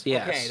drones,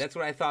 yes. Okay, that's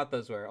what I thought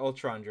those were.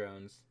 Ultron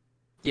drones.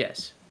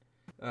 Yes.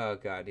 Oh,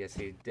 God, yes.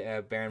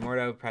 Baron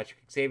Mordo,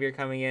 Patrick Xavier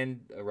coming in,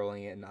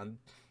 rolling in on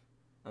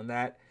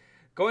that.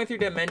 Going through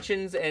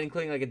dimensions, and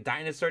including like a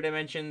dinosaur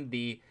dimension,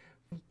 the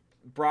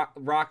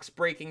rocks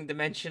breaking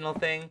dimensional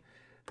thing.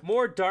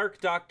 More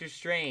dark Doctor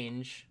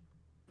Strange.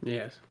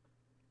 Yes.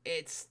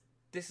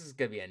 This is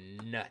gonna be a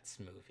nuts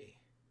movie.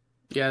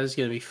 Yeah, this is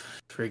gonna be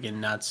friggin'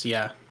 nuts,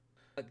 yeah.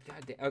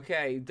 God,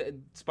 okay,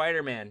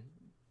 Spider-Man.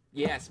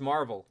 Yes,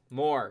 Marvel.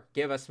 More.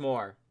 Give us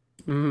more.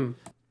 Mm-hmm.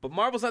 But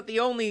Marvel's not the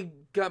only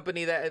comic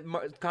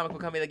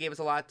book company that gave us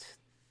a lot.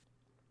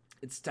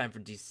 It's time for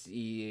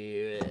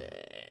DC.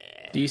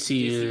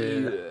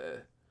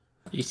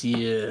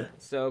 DC.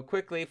 So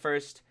quickly,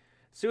 first,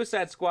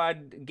 Suicide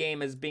Squad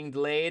game is being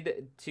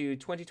delayed to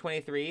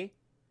 2023.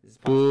 This is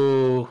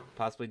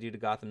possibly due to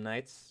Gotham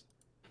Knights.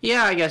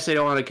 Yeah, I guess they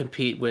don't want to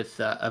compete with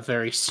a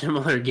very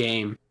similar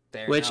game.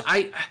 Fair which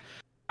enough.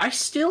 I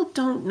still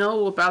don't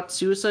know about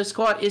Suicide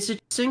Squad. Is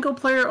it single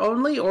player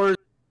only, or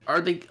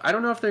are they? I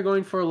don't know if they're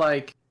going for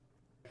like.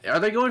 Are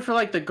they going for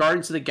like the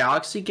Guardians of the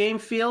Galaxy game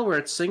feel where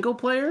it's single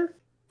player?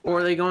 Or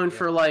are they going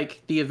for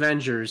like the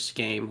Avengers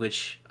game,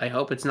 which I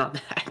hope it's not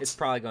that. It's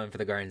probably going for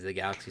the Guardians of the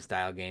Galaxy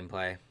style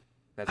gameplay.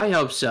 I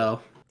hope so.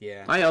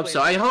 Yeah. I hope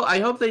so. I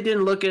hope they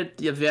didn't look at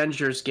the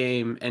Avengers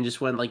game and just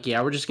went like, yeah,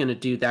 we're just gonna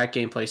do that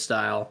gameplay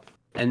style,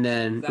 and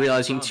then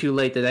realizing too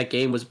late that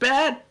game was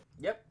bad.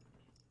 Yep.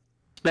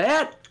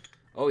 Bad.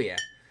 Oh yeah.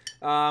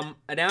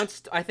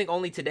 Announced I think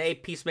only today.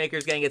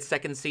 Peacemaker's getting its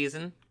second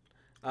season.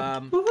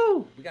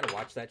 Woohoo! We gotta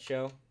watch that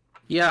show.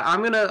 Yeah,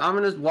 I'm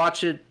gonna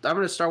watch it. I'm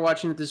gonna start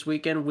watching it this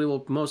weekend. We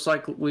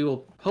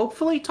will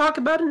hopefully talk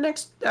about it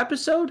next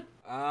episode.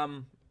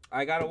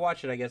 I gotta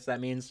watch it. I guess that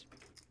means.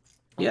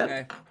 Yeah.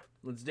 Okay,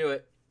 let's do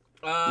it.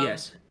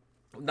 Yes.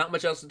 Not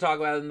much else to talk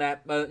about than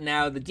that. But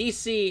now the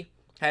DC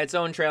had its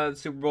own trailer at the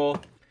Super Bowl.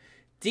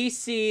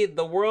 DC: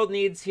 The World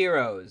Needs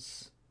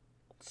Heroes.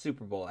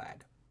 Super Bowl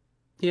ad.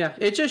 Yeah,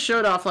 it just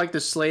showed off like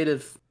the slate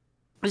of.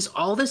 Is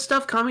all this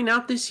stuff coming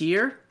out this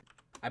year?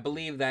 I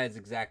believe that is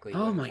exactly.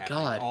 Oh my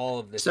god! All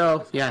of this.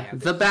 So yeah,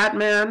 the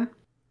Batman,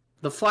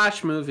 the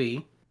Flash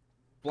movie,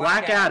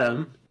 Black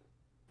Adam,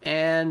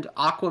 and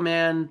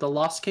Aquaman: The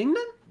Lost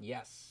Kingdom.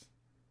 Yes.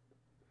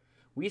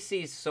 We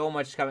see so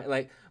much coming.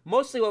 Like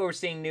mostly what we're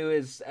seeing new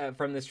is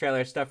from this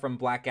trailer stuff from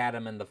Black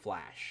Adam and the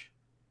Flash.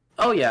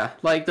 Oh yeah,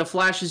 like the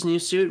Flash's new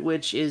suit,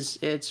 which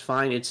it's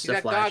fine. It's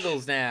the Flash. He's got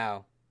goggles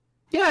now.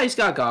 Yeah, he's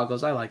got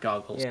goggles. I like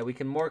goggles. Yeah, we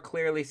can more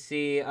clearly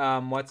see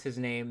what's his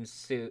name's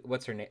suit.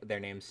 What's their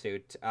name's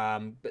suit?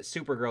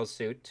 Supergirl's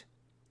suit.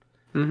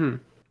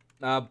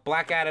 Mm-hmm.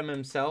 Black Adam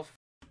himself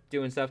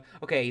doing stuff.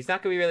 Okay, he's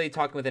not gonna be really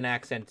talking with an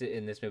accent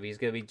in this movie. He's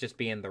gonna be just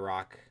being The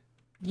Rock.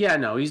 Yeah,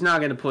 no, he's not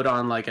gonna put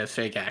on like a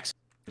fake accent,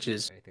 which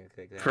is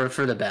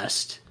for the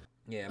best.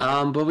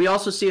 Yeah. But we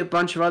also see a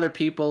bunch of other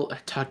people.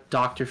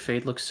 Dr.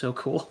 Fate looks so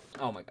cool.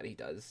 Oh my god, he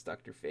does.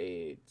 Dr.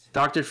 Fate.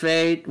 Dr.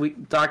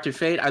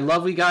 Fate. I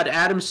love we got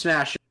Atom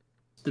Smasher.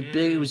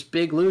 It was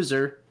Big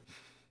Loser.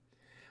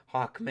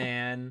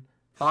 Hawkman.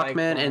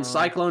 And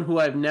Cyclone, who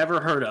I've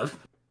never heard of.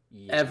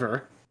 Yeah.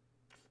 Ever.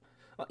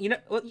 You've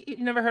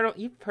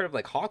heard of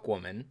like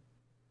Hawkwoman.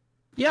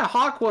 Yeah,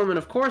 Hawkwoman,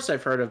 of course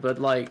I've heard of, but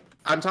like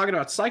I'm talking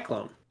about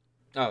Cyclone.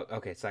 Oh,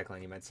 okay,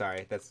 Cyclone you meant.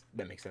 Sorry. That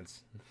makes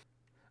sense.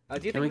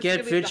 Do you Can we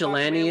get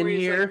Vigilante in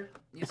here?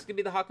 Is this gonna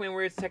be the Hawkman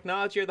where it's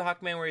technology, or the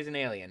Hawkman where he's an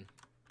alien?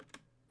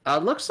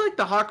 Looks like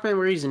the Hawkman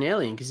where he's an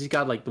alien because he's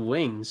got like the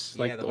wings,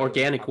 like the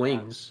organic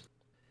wings.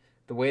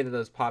 The way that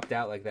those popped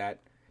out like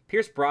that.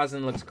 Pierce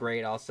Brosnan looks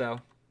great, also.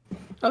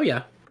 Oh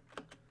yeah.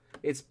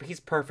 He's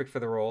perfect for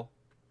the role.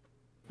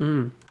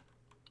 Mm.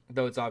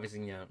 Though it's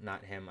obviously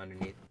not him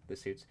underneath the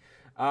suits.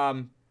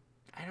 I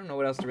don't know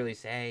what else to really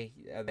say.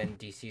 Then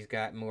DC's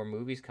got more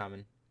movies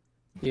coming.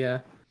 Yeah.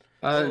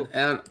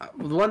 And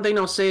the one thing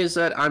I'll say is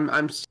that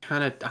I'm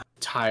kind of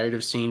tired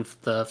of seeing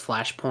the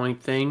Flashpoint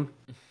thing,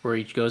 where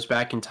he goes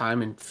back in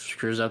time and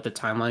screws up the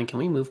timeline. Can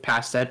we move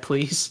past that,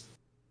 please?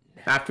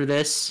 After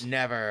this,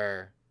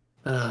 never.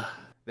 Ugh.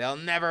 They'll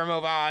never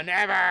move on.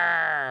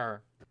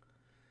 Never.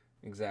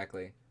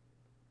 Exactly.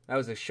 That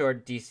was a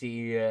short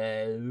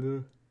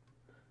DC.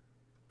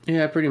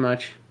 Yeah, pretty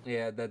much.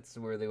 Yeah, that's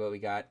really what we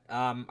got.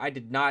 I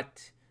did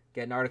not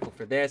get an article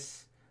for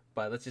this,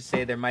 But let's just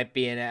say there might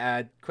be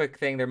a quick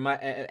thing. There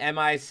might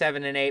MI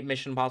 7 and 8,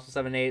 Mission Impossible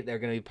 7 and 8. They're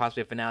going to be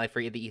possibly a finale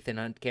for the Ethan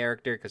Hunt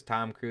character because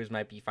Tom Cruise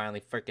might be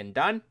finally freaking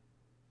done.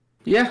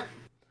 Yeah.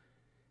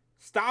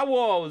 Star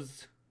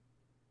Wars.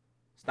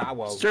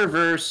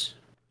 Servers.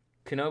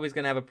 Kenobi's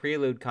going to have a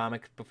prelude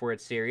comic before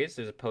its series.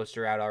 There's a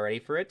poster out already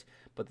for it.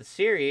 But the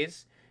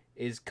series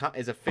is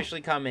officially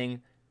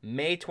coming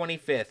May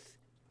 25th,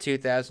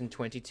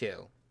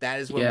 2022. That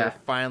is when we're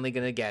finally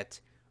going to get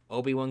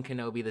Obi-Wan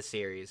Kenobi, the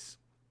series.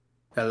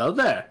 Hello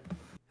there.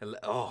 Hello.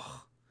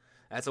 Oh,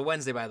 that's a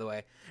Wednesday, by the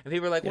way. And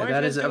people are like, "Why?"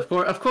 That is, of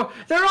course.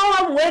 They're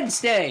all on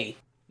Wednesday.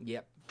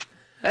 Yep.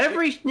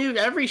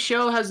 Every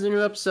show has a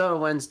new episode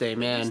on Wednesday,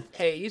 man.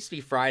 It used to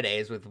be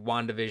Fridays with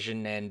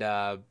WandaVision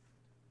and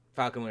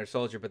Falcon Winter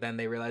Soldier, but then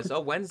they realized,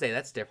 Wednesday,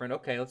 that's different.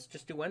 Okay, let's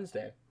just do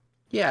Wednesday.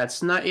 Yeah,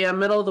 it's not. Yeah,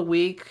 middle of the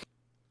week.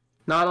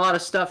 Not a lot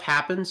of stuff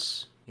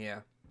happens.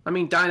 Yeah. I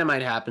mean,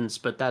 Dynamite happens,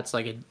 but that's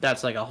like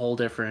a whole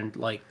different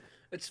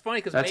It's funny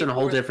because that's in a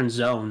whole different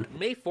zone.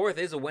 May 4th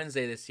is a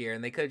Wednesday this year,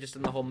 and they could have just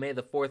done the whole May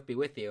the 4th be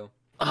with you.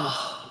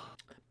 Oh.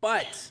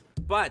 But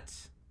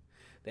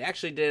they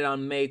actually did it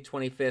on May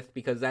 25th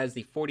because that is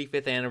the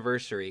 45th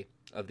anniversary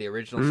of the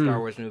original Star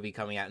Wars movie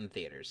coming out in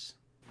theaters.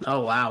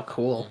 Oh wow,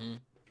 cool. Mm-hmm.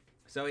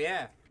 So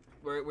yeah,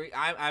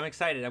 I'm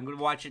excited. I'm gonna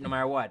watch it no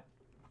matter what.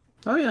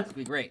 Oh yeah, it's gonna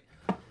be great.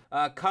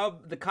 The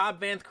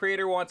Cobb Vanth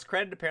creator wants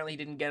credit. Apparently, he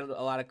didn't get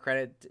a lot of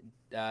credit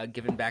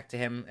given back to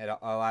him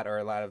a lot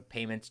of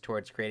payments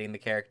towards creating the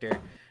character,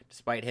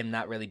 despite him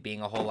not really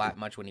being a whole lot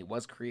much when he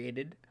was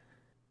created.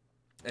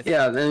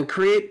 The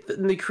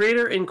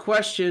creator in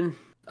question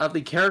of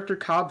the character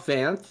Cobb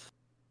Vanth,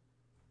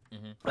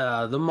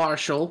 the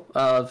Marshal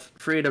of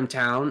Freedom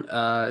Town.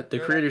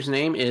 The creator's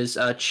name is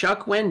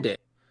Chuck Wendig.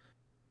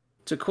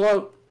 To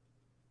quote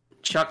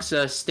Chuck's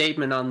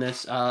statement on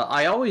this,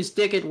 I always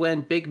dig it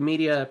when big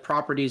media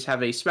properties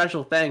have a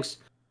special thanks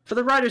for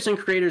the writers and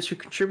creators who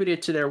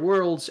contributed to their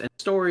worlds and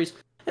stories,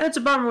 and it's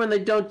a bummer when they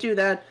don't do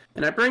that,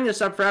 and I bring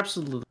this up for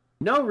absolutely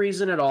no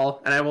reason at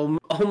all, and I will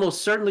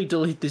almost certainly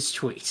delete this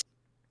tweet.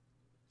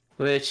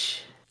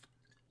 Which,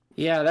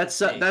 yeah, that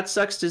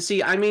sucks to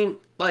see. I mean,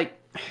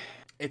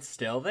 it's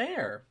still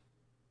there.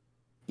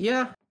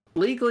 Yeah,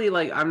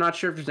 legally, I'm not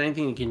sure if there's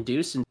anything you can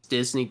do since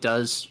Disney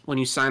does, when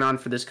you sign on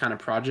for this kind of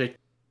project,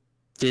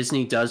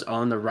 Disney does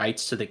own the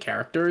rights to the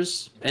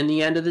characters in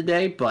the end of the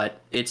day, but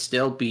it's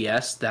still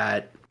BS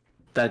that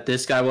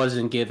this guy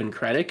wasn't given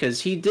credit,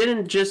 because he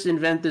didn't just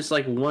invent this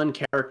one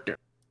character.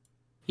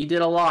 He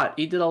did a lot.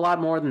 He did a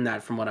lot more than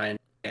that, from what I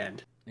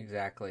understand.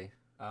 Exactly.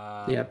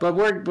 Yeah, but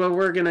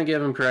we're gonna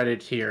give him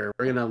credit here.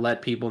 We're gonna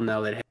let people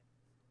know that, hey,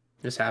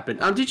 this happened.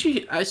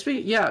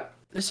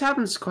 This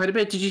happens quite a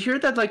bit. Did you hear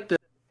that the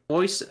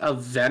voice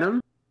of Venom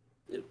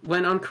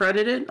went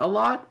uncredited a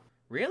lot?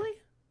 Really?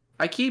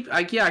 I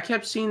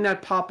kept seeing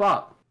that pop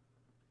up.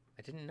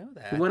 I didn't know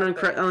that. He went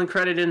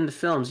uncredited in the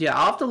films. Yeah,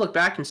 I'll have to look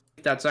back and see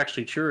if that's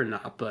actually true or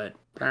not, but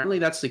apparently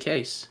that's the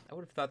case. I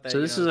would have thought that.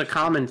 So this is a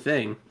common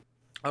thing.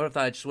 I would have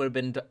thought it just would have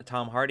been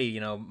Tom Hardy,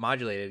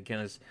 modulated,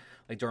 because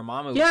like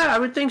Dormammu. Yeah, I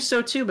would think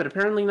so too, but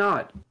apparently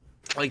not.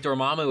 Like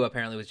Dormammu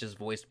apparently was just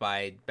voiced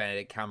by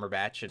Benedict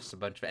Cumberbatch. It's a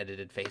bunch of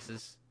edited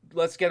faces.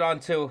 Let's get on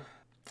to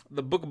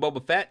the Book of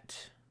Boba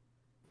Fett.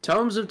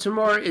 Tomes of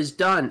Tomorrow is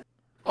done.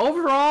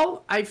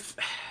 Overall, the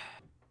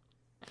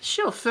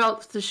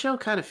show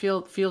kind of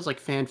feels like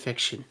fan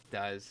fiction. It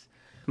does.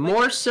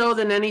 More so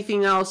than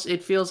anything else,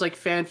 it feels like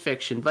fan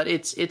fiction, but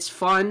it's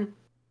fun.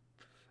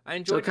 I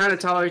enjoyed. So it kind of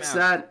tolerates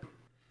that.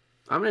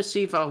 I'm gonna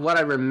see what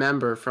I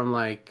remember from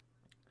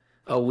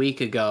a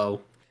week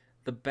ago.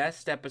 The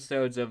best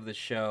episodes of the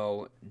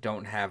show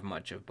don't have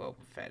much of Boba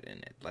Fett in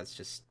it. Let's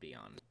just be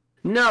honest.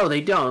 No, they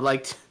don't.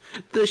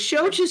 The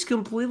show just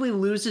completely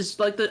loses.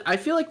 I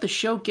feel like the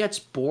show gets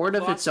bored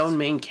of its own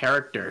main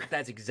character.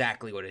 That's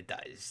exactly what it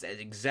does. That's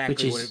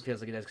exactly what it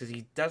feels like it does. Because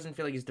he doesn't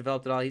feel like he's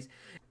developed at all.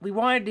 We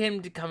wanted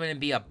him to come in and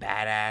be a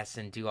badass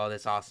and do all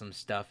this awesome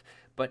stuff.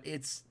 But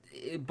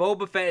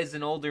Boba Fett is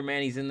an older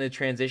man. He's in the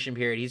transition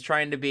period. He's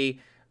trying to be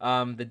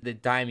the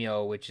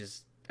daimyo, which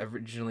is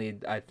originally,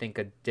 I think,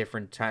 a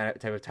different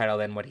type of title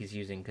than what he's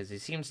using, because he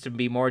seems to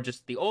be more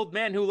just the old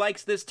man who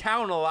likes this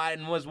town a lot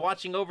and was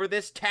watching over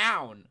this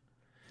town.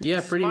 Yeah,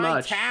 this pretty is my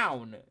much.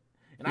 Town,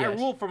 and yes. I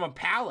rule from a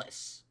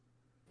palace.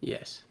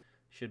 Yes.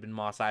 Should have been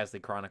Mos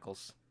Eisley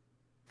Chronicles.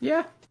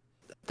 Yeah,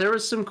 there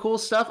was some cool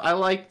stuff. I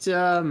liked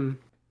the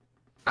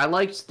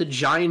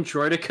giant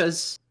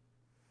droidicas.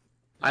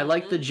 I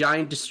like the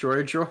giant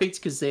destroyer droids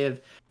because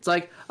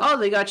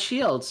they got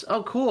shields.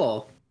 Oh,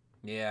 cool.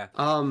 Yeah.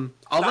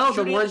 Although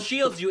the one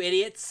shields, you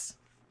idiots.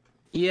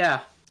 Yeah.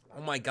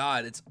 Oh my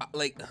God! It's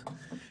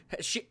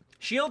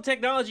shield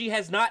technology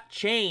has not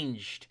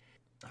changed.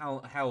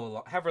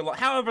 However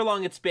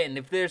long it's been.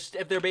 If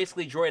they're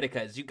basically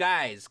droidicas, you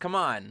guys, come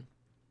on.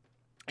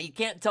 You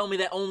can't tell me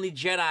that only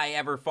Jedi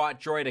ever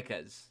fought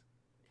droidicas.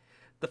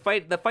 The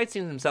fight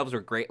scenes themselves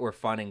were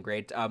fun and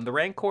great. The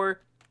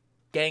Rancor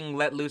gang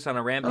let loose on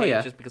a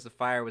rampage just because the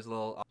fire was a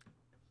little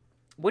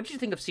what did you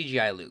think of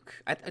CGI Luke?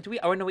 We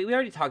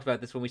already talked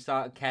about this when we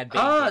saw Cad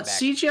Bane come back.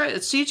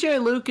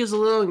 CGI Luke is a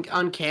little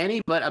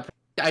uncanny, but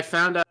I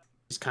found out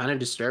it's kind of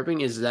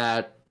disturbing is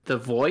that the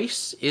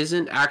voice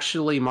isn't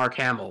actually Mark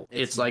Hamill.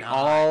 It's like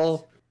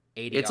all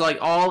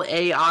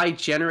AI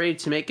generated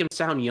to make him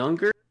sound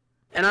younger.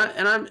 And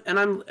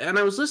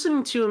I was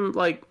listening to him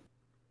like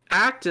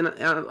act, and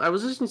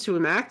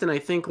I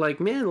think like,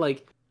 man,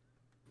 like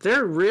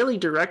they're really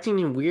directing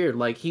him weird.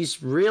 Like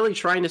he's really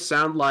trying to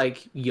sound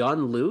like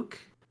young Luke,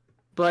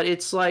 but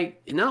it's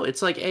like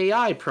it's like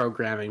AI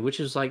programming, which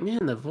is like,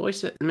 man, the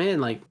voice, man,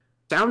 like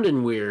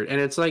sounding weird,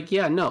 and it's like,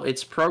 yeah, no,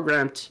 it's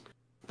programmed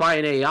by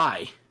an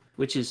AI,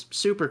 which is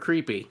super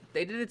creepy.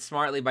 They did it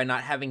smartly by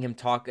not having him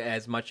talk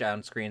as much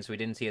on screen, so we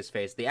didn't see his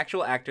face. The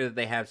actual actor that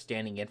they have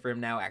standing in for him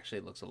now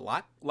actually looks a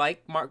lot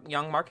like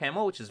young Mark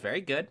Hamill, which is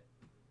very good.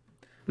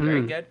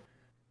 Very good.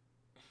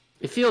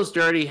 It feels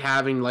dirty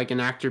having like an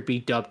actor be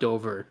dubbed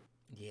over.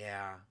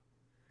 Yeah.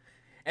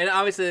 And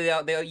obviously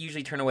they'll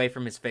usually turn away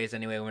from his face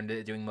anyway when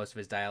they're doing most of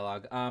his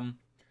dialogue.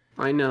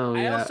 I know,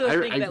 I yeah. also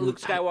think that Luke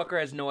Skywalker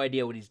has no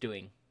idea what he's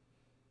doing.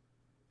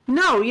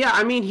 No, yeah,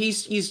 I mean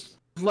he's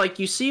like,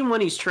 you see him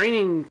when he's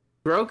training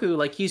Grogu,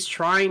 like he's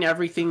trying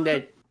everything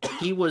that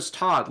he was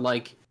taught,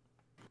 like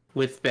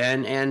with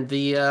Ben and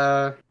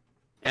the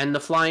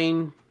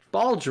flying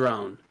ball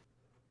drone,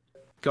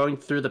 going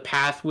through the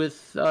path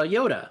with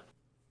Yoda.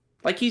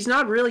 Like he's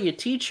not really a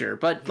teacher,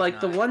 but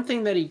the one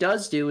thing that he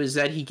does do is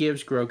that he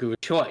gives Grogu a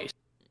choice.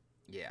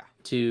 Yeah.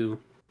 To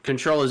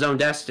control his own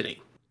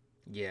destiny.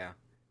 Yeah.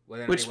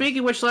 Speaking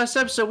of which, last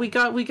episode we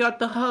got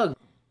the hug.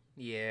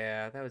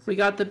 Yeah, that was. We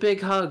got the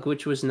big hug,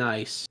 which was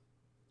nice.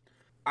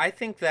 I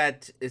think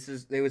that this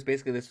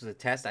was a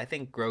test. I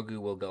think Grogu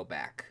will go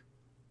back.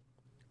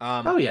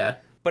 Oh yeah.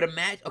 But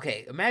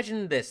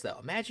imagine this though.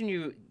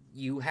 Imagine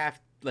you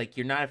have, like,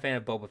 you're not a fan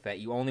of Boba Fett.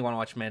 You only want to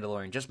watch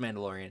Mandalorian, just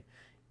Mandalorian.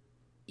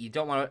 You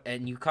don't want to,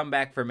 and you come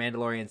back for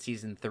Mandalorian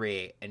season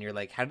 3, and you're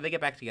like, how did they get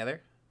back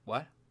together?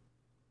 What?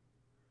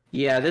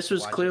 Yeah, this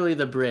was clearly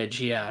the bridge.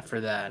 Yeah, for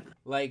that.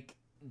 Like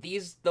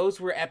those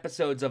were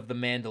episodes of The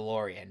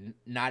Mandalorian,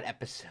 not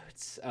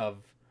episodes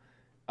of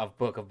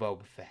Book of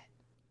Boba Fett.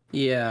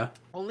 Yeah.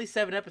 Only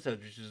 7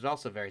 episodes, which is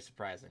also very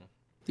surprising.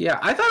 Yeah,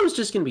 I thought it was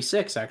just gonna be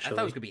 6. Actually, I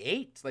thought it was gonna be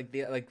 8,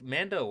 like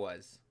Mando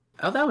was.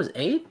 Oh, that was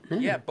 8.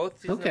 Yeah, both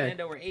seasons of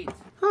Mando were 8.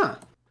 Huh.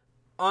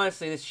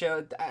 Honestly, this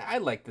show, I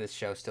liked this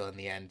show still in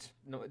the end.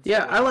 No,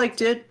 I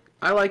liked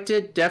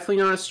it. Definitely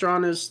not as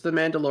strong as The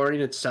Mandalorian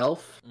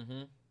itself.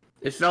 Mm-hmm.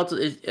 It felt,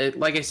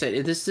 like I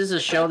said, this is a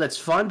show that's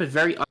fun, but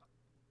very...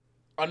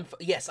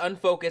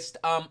 unfocused.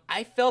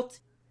 I felt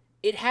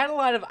it had a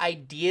lot of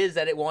ideas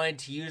that it wanted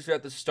to use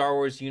throughout the Star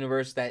Wars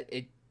universe that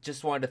it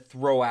just wanted to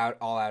throw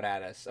all out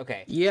at us.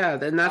 Okay. Yeah,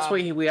 then that's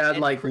why we had,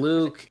 like,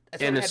 Luke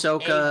and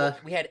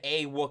Ahsoka. We had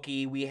a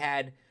Wookiee. We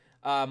had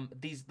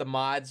the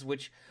mods,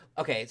 which...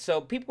 Okay, so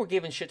people were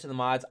giving shit to the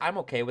mods. I'm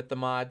okay with the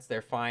mods.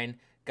 They're fine.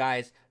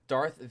 Guys,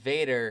 Darth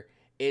Vader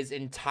is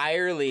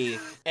entirely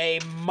a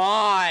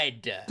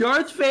mod.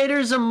 Darth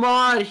Vader's a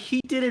mod. He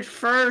did it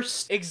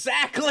first.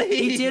 Exactly.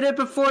 He did it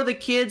before the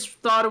kids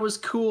thought it was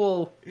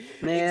cool,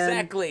 man.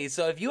 Exactly.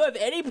 So if you have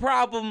any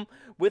problem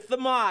with the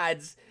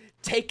mods,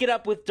 take it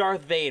up with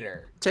Darth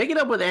Vader. Take it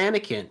up with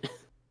Anakin.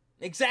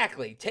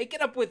 Exactly. Take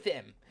it up with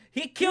him.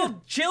 He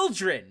killed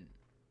children.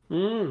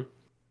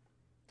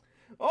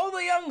 All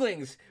the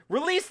younglings.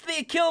 Release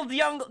the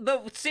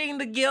seeing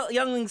the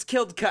younglings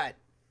killed cut.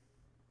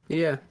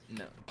 Yeah.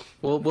 No.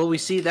 Well, will we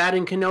see that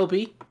in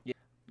Kenobi? Yeah.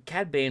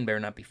 Cad Bane better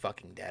not be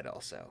fucking dead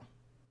also.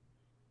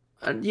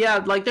 Yeah,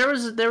 like there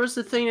was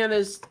the thing that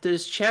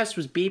his chest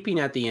was beeping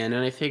at the end,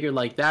 and I figured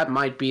like that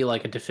might be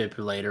like a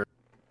defibrillator.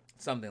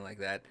 Something like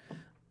that.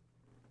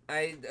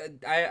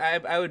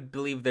 I would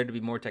believe there to be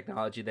more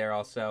technology there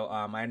also.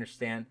 I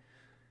understand.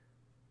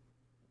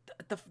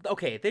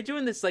 Okay, they're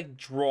doing this like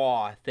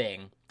draw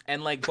thing,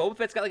 and like Boba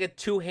Fett's got like a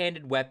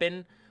 2-handed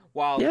weapon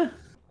while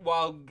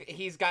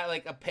he's got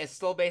like a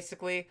pistol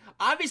basically.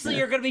 Obviously,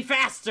 you're gonna be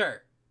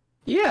faster.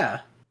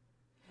 Yeah.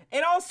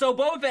 And also,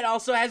 Boba Fett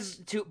also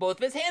has both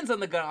of his hands on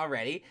the gun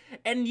already,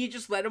 and you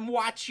just let him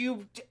watch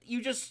you.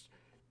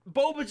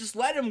 Boba just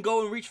let him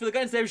go and reach for the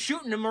gun instead of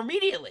shooting him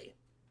immediately.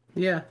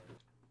 Yeah.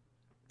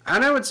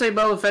 And I would say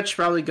Boba Fett should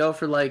probably go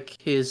for like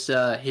his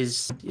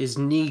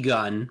knee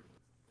gun.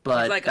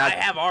 But he's like, I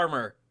have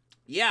armor.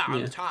 Yeah,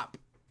 on the top.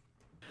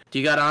 Do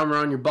you got armor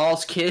on your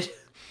balls, kid?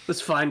 Let's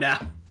find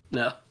out.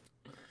 No.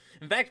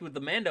 In fact, with the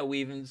Mando, we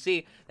even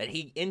see that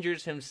he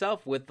injures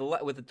himself with the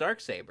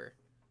Darksaber.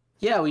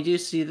 Yeah, we do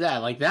see that.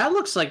 Like, that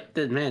looks like,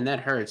 that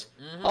hurts.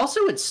 Mm-hmm.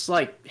 Also, it's,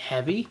 like,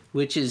 heavy,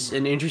 which is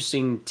an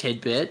interesting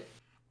tidbit.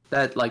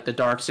 That, like, the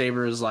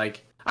Darksaber is,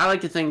 like... I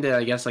like to think that,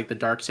 I guess, like, the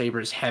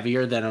Darksaber is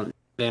heavier than a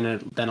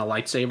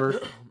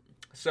lightsaber.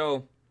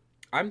 So...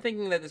 I'm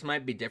thinking that this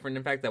might be different.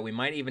 In fact, that we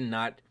might even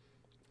not...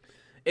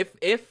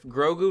 If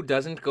Grogu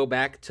doesn't go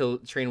back to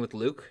train with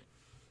Luke,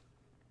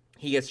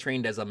 he gets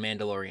trained as a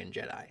Mandalorian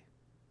Jedi.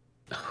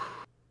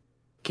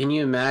 Can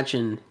you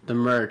imagine the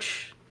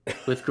merch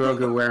with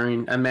Grogu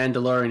wearing a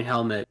Mandalorian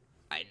helmet?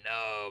 I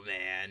know,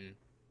 man.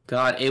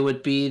 God, it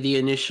would be the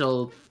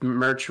initial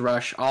merch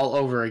rush all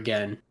over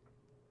again.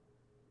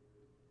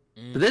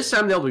 But this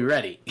time they'll be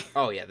ready.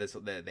 Oh yeah,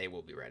 they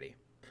will be ready.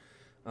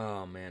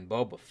 Oh man,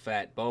 Boba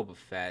Fett.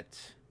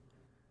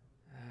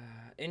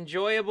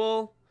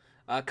 Enjoyable.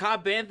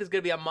 Cobb Vanth is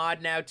gonna be a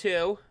mod now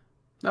too.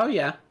 Oh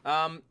yeah.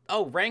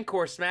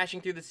 Rancor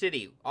smashing through the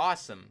city.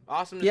 Awesome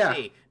to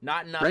see.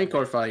 Not enough.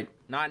 Rancor fight.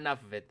 Not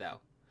enough of it though.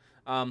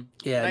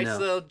 Nice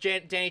little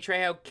Danny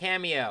Trejo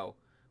cameo.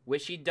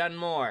 Wish he'd done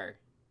more.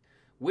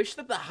 Wish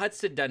that the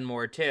Hutts had done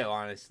more too.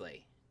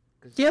 Honestly.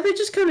 Yeah, they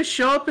just kind of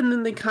show up and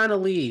then they kind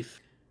of leave.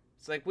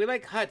 It's like, we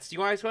like Hutts. Do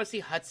you guys want to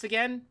see Hutts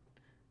again?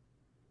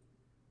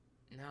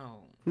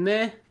 No.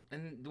 Nah.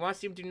 And you want to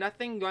see them do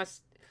nothing?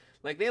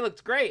 They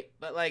looked great,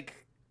 but like...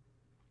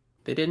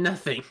 They did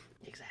nothing.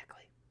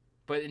 Exactly.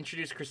 But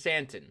introduce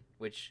Chrysanthemum,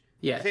 which...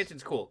 Yes.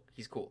 Chrysanthemum's cool.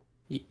 He's cool.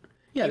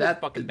 Yeah,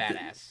 that's fucking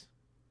badass.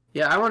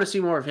 Yeah, I want to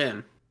see more of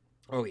him.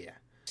 Oh, yeah.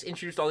 Just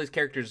introduced all these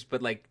characters,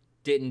 but like,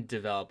 didn't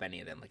develop any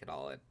of them like at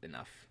all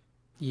enough.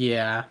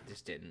 Yeah.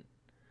 Just didn't.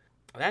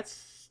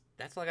 That's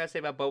all I gotta say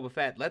about Boba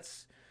Fett.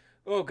 Let's...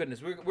 Oh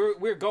goodness,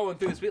 we're going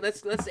through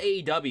this. Let's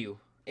AEW,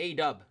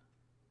 A-Dub,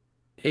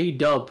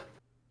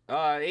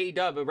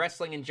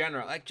 wrestling in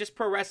general, like just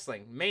pro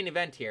wrestling. Main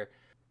event here.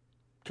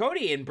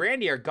 Cody and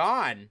Brandy are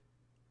gone.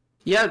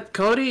 Yeah,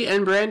 Cody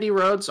and Brandy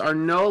Rhodes are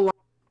no longer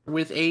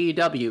with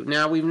AEW.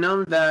 Now we've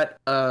known that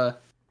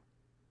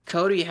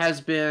Cody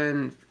has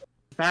been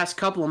the past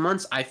couple of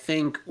months, I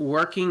think,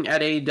 working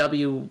at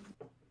AEW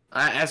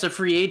as a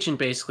free agent,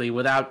 basically,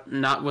 without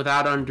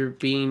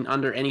being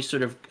under any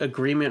sort of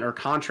agreement or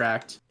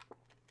contract.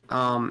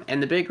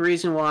 And the big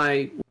reason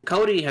why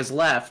Cody has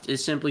left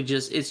is simply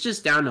it's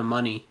just down to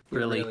money,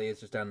 really. It really is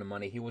just down to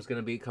money. He was going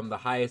to become the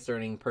highest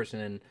earning person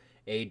in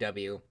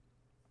AEW.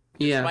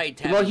 Yeah.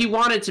 Well, he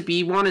wanted to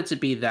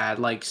be that.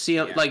 Like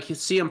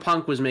CM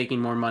Punk was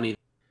making more money.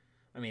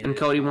 And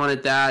Cody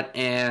wanted that,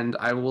 and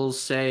I will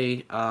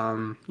say,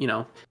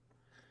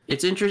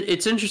 It's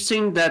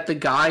interesting that the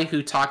guy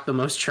who talked the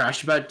most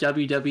trash about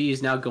WWE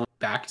is now going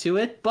back to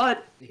it,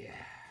 but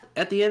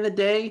at the end of the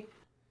day,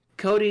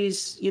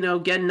 Cody's,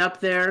 getting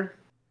up there.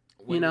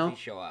 When does he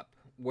show up?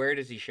 Where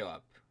does he show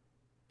up?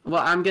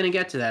 Well, I'm going to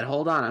get to that.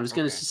 Hold on. I was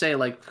going to say,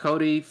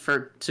 Cody,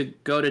 to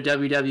go to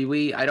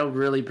WWE, I don't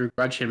really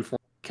begrudge him for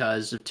it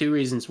because of two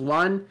reasons.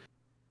 One,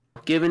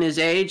 given his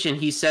age, and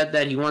he said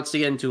that he wants to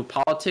get into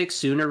politics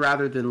sooner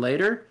rather than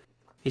later.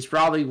 He's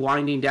probably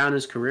winding down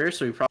his career,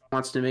 so he probably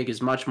wants to make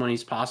as much money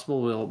as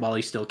possible while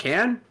he still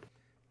can.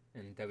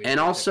 And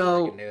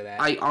also,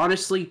 I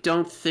honestly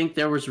don't think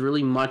there was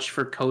really much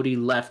for Cody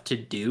left to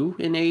do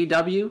in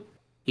AEW.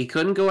 He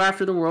couldn't go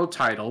after the world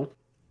title.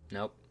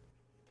 Nope.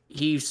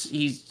 He's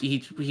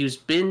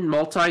been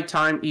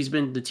multi-time. He's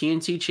been the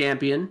TNT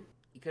champion.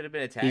 He could have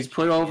been a tag. He's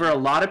put over a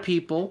lot of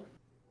people.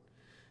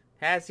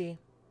 Has he?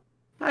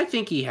 I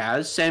think he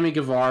has. Sammy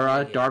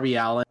Guevara, Darby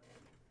Allin.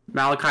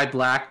 Malachi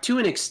Black, to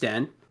an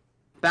extent.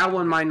 That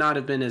one might not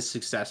have been as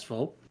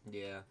successful.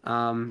 Yeah.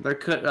 There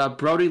could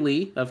Brody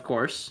Lee, of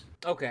course.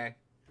 Okay.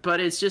 But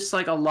it's just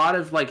a lot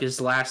of his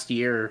last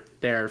year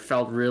there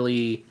felt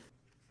really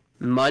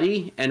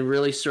muddy and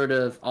really sort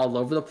of all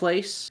over the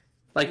place.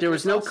 There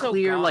was no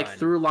clear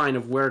through line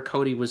of where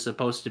Cody was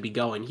supposed to be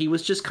going. He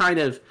was just kind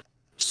of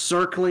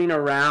circling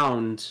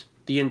around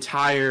the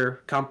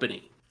entire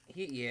company.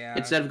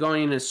 Instead of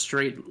going in a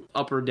straight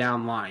up or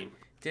down line.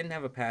 Didn't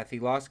have a path. He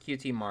lost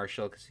QT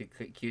Marshall because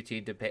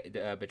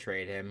QT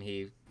betrayed him.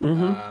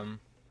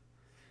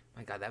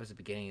 My God, that was the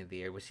beginning of the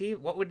year. Was he?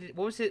 What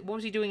was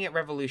he doing at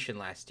Revolution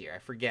last year? I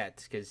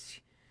forget because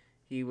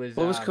he was.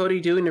 What was Cody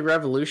doing at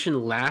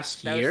Revolution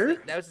last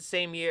year? That was the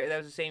same year. That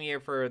was the same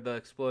year for the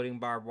exploding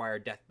barbed wire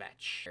death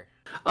match.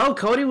 Oh,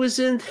 Cody was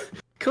in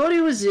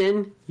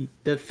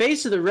the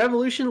face of the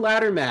Revolution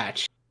ladder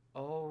match.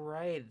 Oh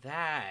right,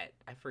 that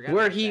I forgot.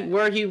 Where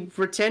he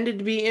pretended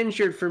to be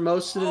injured for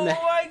most of the match.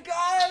 Oh my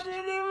God!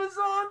 And he was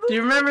on the. Do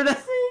you remember that?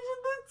 Stage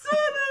of the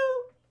tunnel.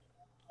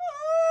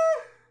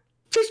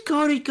 Just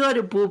Cody got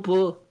a boo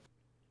boo.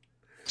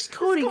 Just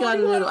Cody got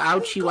a little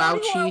ouchie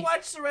wouchie.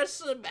 Watch the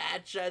rest of the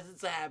match as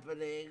it's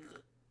happening.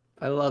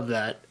 I love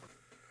that.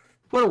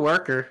 What a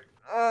worker!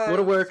 What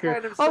a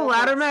worker! Oh,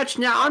 ladder match.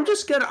 Now I'm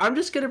just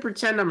gonna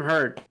pretend I'm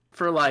hurt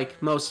for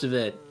most of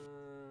it.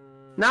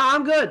 No,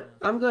 I'm good.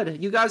 I'm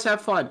good. You guys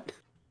have fun.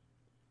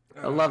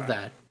 I love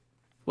that.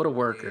 What a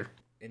worker.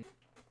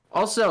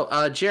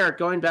 Also, Jarrett,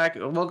 going back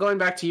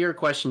to your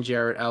question,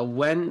 Jarrett,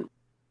 when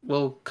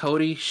will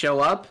Cody show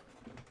up?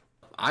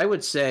 I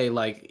would say,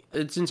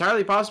 it's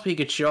entirely possible he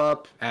could show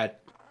up at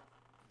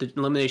the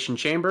Elimination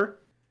Chamber.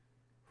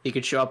 He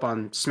could show up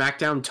on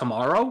SmackDown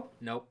tomorrow.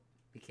 Nope,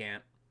 he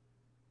can't.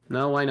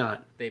 No, why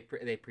not? They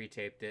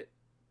pre-taped it.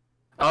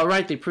 Oh,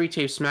 right, they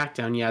pre-taped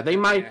SmackDown, yeah. They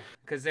might...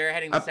 Because they're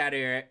heading to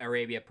Saudi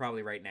Arabia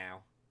probably right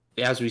now.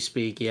 As we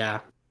speak, yeah.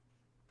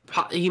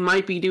 He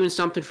might be doing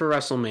something for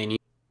WrestleMania.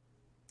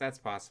 That's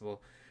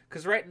possible.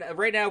 Because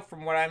right now,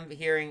 from what I'm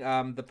hearing,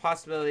 the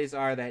possibilities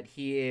are that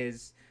he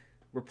is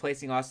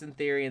replacing Austin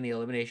Theory in the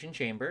Elimination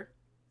Chamber.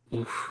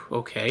 Oof,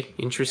 okay,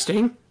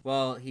 interesting.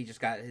 Well, he just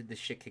got the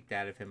shit kicked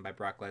out of him by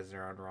Brock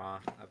Lesnar on Raw.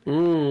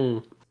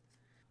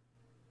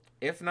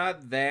 If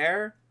not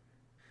there,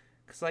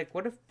 because, like,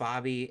 what if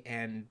Bobby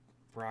and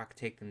Brock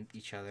take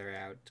each other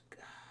out?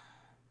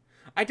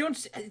 I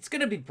don't... It's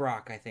going to be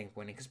Brock, I think,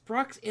 winning, because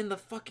Brock's in the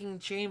fucking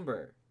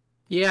chamber.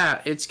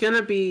 Yeah, it's going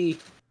to be...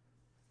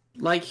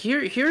 Like,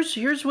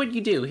 here's what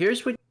you do.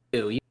 Here's what you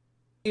do. You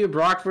do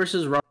Brock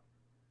versus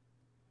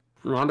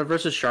Ronda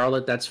versus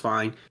Charlotte, that's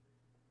fine.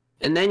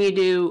 And then you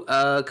do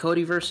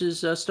Cody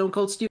versus Stone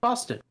Cold Steve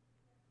Austin.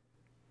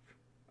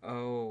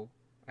 Oh,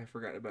 I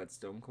forgot about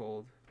Stone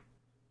Cold.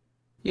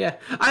 Yeah,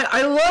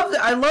 I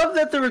love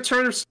that the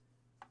return of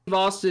Steve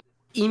Austin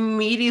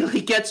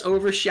immediately gets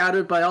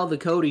overshadowed by all the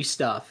Cody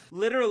stuff.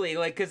 Literally,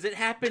 like, because it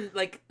happened,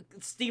 like,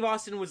 Steve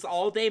Austin was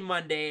all day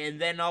Monday,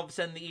 and then all of a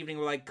sudden in the evening,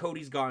 we're like,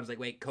 Cody's gone. It's like,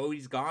 wait,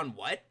 Cody's gone?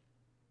 What?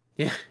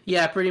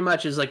 Yeah, pretty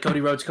much. It's like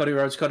Cody Rhodes,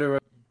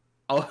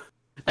 oh,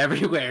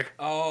 everywhere.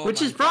 Oh,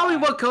 which is probably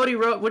what Cody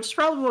wrote. Which is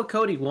probably what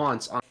Cody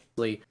wants.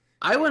 Honestly,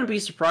 I wouldn't be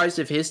surprised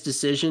if his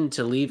decision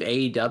to leave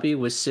AEW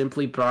was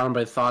simply brought on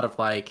by the thought of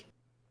like,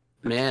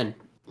 man,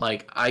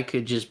 like I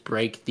could just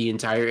break the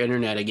entire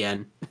internet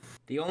again.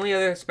 The only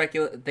other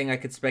thing I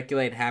could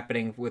speculate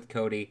happening with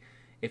Cody,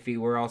 if he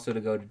were also to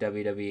go to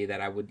WWE,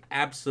 that I would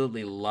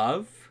absolutely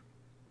love,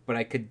 but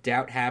I could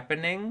doubt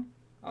happening,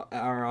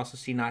 or also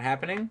see not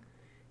happening,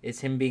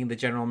 is him being the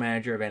general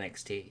manager of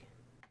NXT.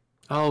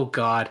 Oh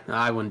God,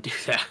 I wouldn't do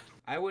that.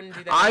 I wouldn't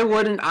do that.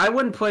 I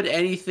wouldn't put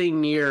anything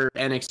near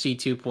NXT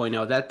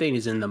 2.0. That thing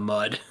is in the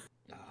mud.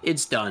 Oh.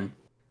 It's done.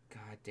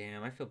 God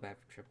damn, I feel bad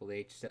for Triple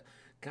H.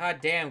 God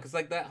damn, because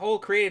like that whole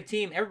creative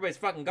team, everybody's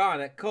fucking gone.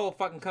 That whole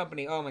fucking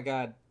company. Oh my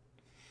God.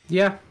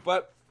 Yeah.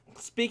 But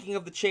speaking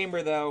of the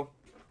chamber, though,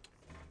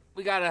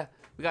 we gotta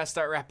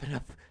start wrapping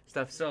up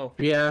stuff. So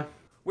yeah,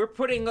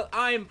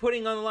 I am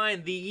putting on the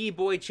line the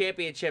E-Boy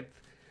Championship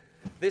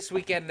this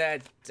weekend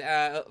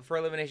for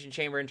Elimination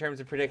Chamber in terms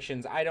of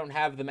predictions. I don't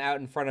have them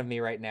out in front of me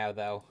right now,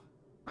 though.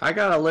 I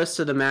got a list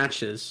of the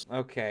matches.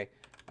 Okay.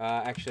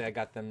 Actually, I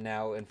got them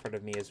now in front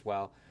of me as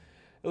well.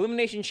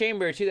 Elimination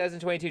Chamber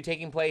 2022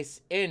 taking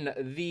place in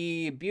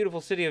the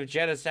beautiful city of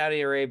Jeddah,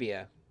 Saudi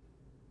Arabia.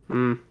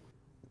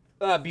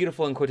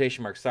 Beautiful in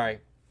quotation marks, sorry.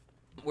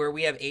 Where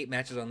we have 8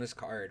 matches on this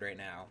card right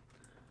now.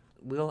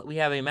 We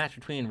have a match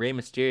between Rey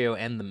Mysterio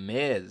and The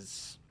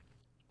Miz.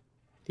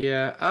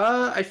 Yeah,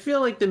 I feel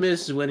like The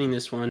Miz is winning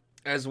this one.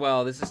 As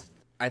well, this is,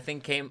 I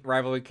think,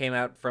 rivalry came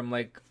out from,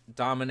 like,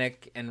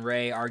 Dominic and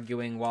Rey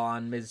arguing while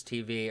on Miz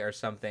TV or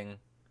something.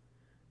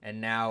 And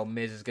now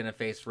Miz is going to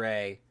face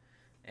Rey.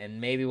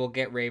 And maybe we'll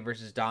get Rey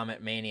versus Dom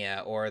at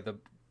Mania, or the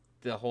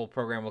whole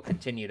program will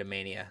continue to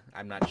Mania.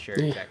 I'm not sure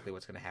exactly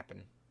what's going to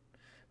happen.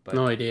 But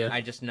no idea.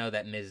 I just know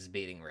that Miz is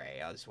beating Rey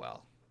as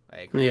well. I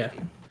agree with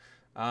you.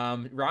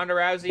 Ronda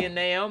Rousey and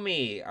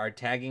Naomi are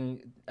tag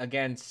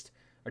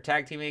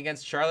teaming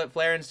against Charlotte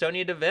Flair and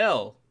Sonya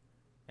Deville.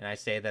 And I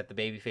say that the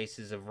baby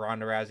faces of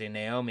Ronda Rousey and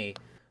Naomi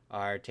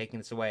are taking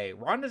this away.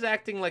 Ronda's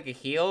acting like a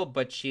heel,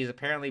 but she's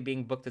apparently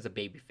being booked as a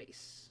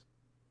babyface.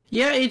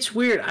 Yeah, it's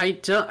weird.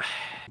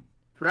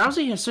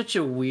 Rousey has such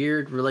a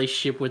weird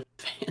relationship with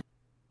fans.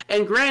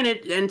 And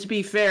granted, and to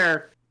be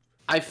fair,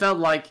 I felt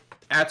like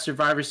at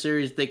Survivor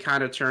Series they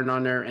kind of turned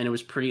on her and it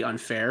was pretty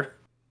unfair.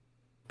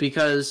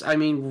 Because, I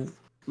mean,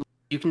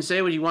 you can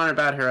say what you want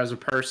about her as a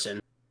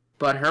person,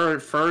 but her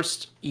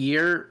first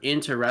year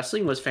into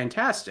wrestling was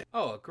fantastic.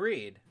 Oh,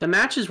 agreed. The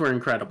matches were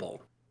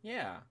incredible.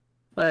 Yeah.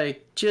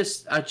 Like,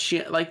 just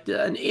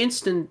an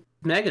instant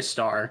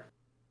megastar.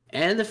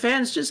 And the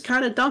fans just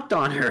kind of dunked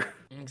on her.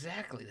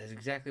 Exactly. That's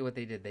exactly what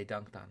they did. They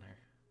dunked on her.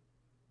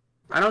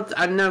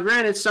 Now,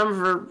 granted, some of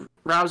her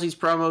Rousey's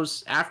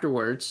promos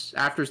afterwards,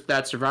 after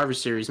that Survivor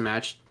Series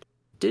match,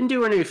 didn't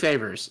do her any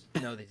favors.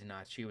 No, they did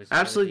not. She was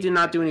absolutely did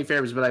not do any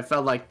favors, but I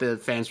felt like the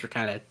fans were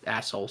kind of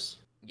assholes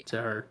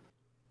to her.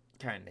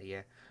 Kind of,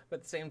 yeah. But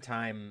at the same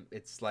time,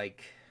 it's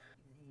like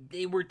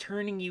they were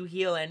turning you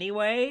heel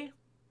anyway.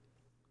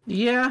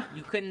 Yeah.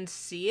 You couldn't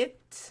see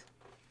it.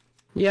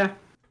 Yeah.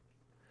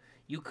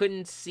 You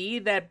couldn't see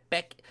that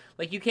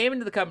like, you came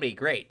into the company,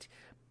 great.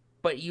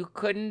 But you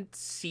couldn't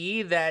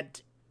see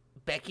that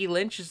Becky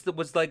Lynch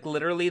was like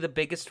literally the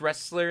biggest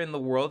wrestler in the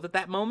world at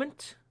that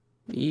moment?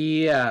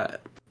 Yeah.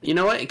 You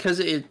know what? Because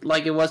it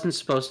wasn't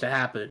supposed to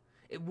happen.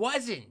 It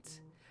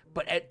wasn't.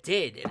 But it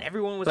did. And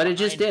everyone was But it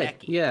just did.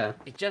 Becky. Yeah.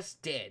 It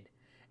just did.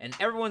 And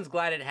everyone's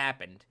glad it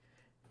happened.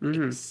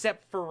 Mm-hmm.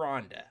 Except for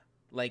Ronda.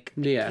 Like,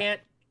 you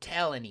can't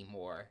tell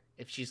anymore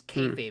if she's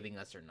kayfabing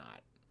us or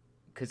not.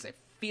 Because it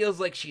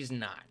feels like she's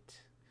not.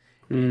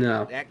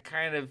 No. That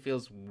kind of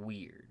feels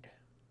weird.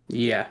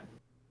 Yeah.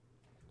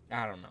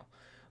 I don't know.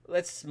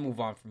 Let's move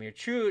on from here.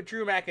 Drew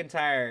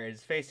McIntyre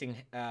is facing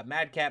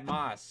Madcap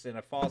Moss in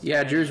a false...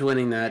 Yeah, Drew's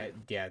winning that.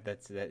 Yeah,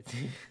 that's that.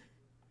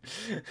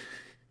 Just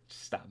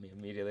stop me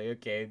immediately.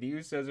 Okay, the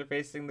Usos are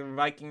facing the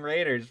Viking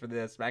Raiders for the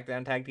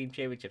SmackDown Tag Team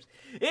Championships.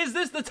 Is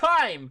this the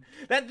time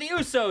that the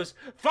Usos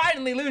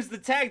finally lose the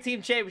Tag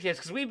Team Championships?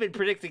 Because we've been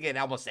predicting it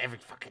almost every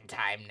fucking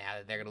time now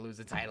that they're going to lose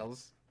the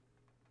titles.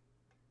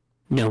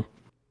 No.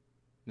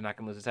 They're not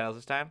gonna lose the titles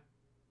this time.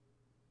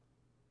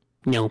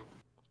 No.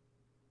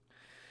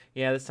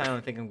 Yeah, this time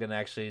I think I'm gonna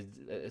actually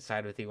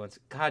side with you once.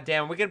 God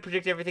damn, we're gonna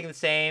predict everything the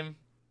same.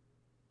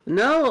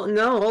 No,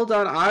 hold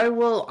on. I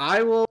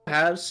will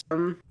have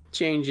some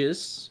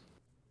changes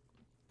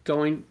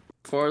going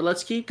forward.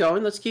 Let's keep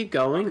going.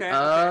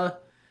 Okay.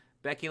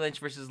 Becky Lynch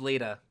versus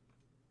Lita.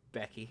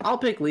 Becky. I'll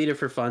pick Lita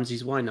for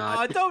funsies. Why not?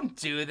 Oh, don't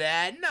do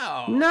that.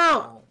 No.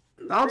 No.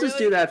 I'll just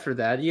do that for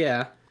that.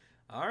 Yeah.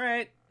 All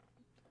right.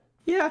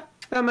 Yeah,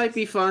 that might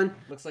be fun.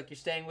 Looks like you're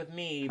staying with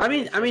me. I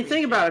mean,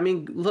 think about it. I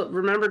mean, look,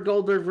 remember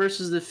Goldberg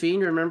versus The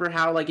Fiend? Remember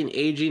how, like, an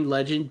aging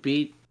legend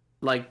beat,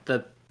 like,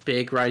 the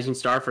big rising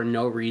star for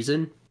no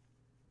reason?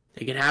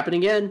 It could happen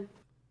again.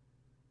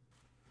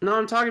 No,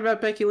 I'm talking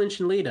about Becky Lynch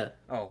and Lita.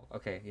 Oh,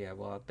 okay. Yeah,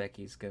 well,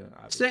 Becky's gonna...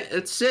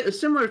 It's a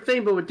similar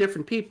thing, but with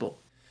different people.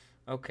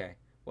 Okay.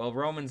 Well,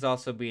 Roman's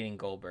also beating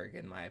Goldberg,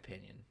 in my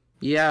opinion.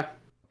 Yeah.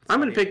 I'm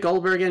going to pick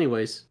Goldberg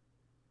anyways.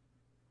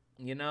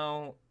 You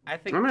know, I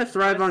think... I'm going to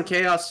thrive on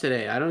chaos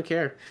today. I don't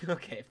care.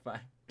 Okay,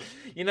 fine.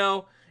 You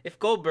know, if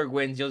Goldberg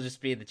wins, you'll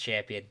just be the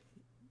champion.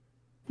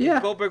 Yeah.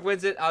 If Goldberg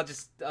wins it,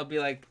 I'll be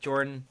like,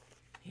 Jordan,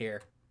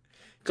 here.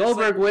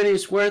 Goldberg winning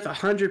is worth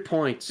 100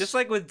 points. Just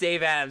like with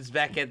Dave Adams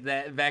back at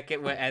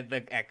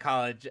our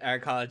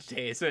college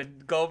days,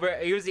 when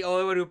Goldberg, he was the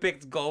only one who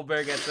picked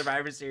Goldberg at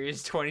Survivor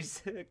Series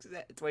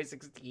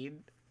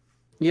 2016.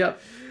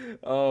 Yep.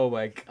 Oh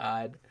my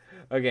god.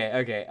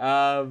 Okay.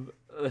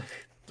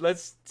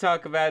 Let's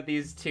talk about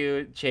these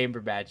two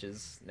chamber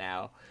matches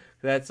now.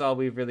 That's all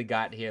we've really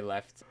got here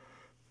left.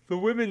 The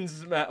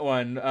women's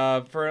one,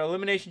 for an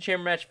Elimination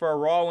Chamber match for a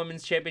Raw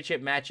Women's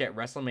Championship match at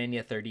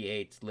WrestleMania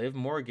 38. Liv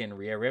Morgan,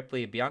 Rhea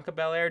Ripley, Bianca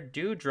Belair,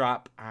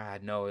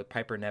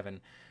 Piper Niven,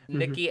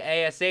 Nikki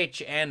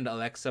ASH, and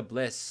Alexa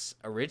Bliss.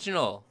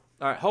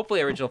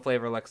 Hopefully original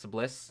flavor Alexa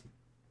Bliss.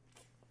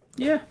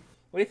 Yeah.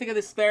 What do you think of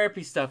this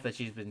therapy stuff that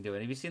she's been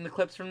doing? Have you seen the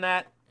clips from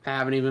that? I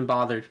haven't even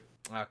bothered.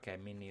 Okay,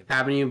 me neither.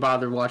 Haven't even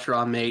bothered watch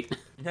Raw, mate.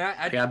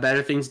 I got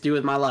better things to do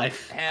with my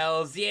life.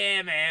 Hells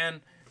yeah, man.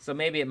 So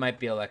maybe it might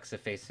be Alexa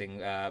facing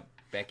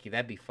Becky.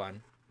 That'd be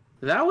fun.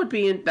 That would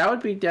be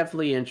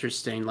definitely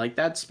interesting. Like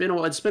it's been a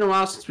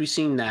while since we've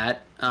seen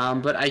that.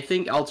 But I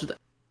think ultimately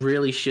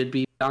really should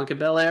be Bianca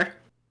Belair.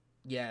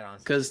 Yeah,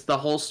 honestly. Because the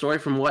whole story,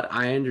 from what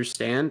I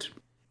understand,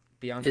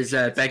 is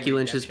that Becky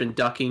Lynch has been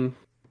ducking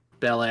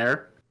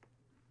Belair.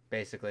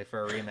 Basically,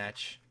 for a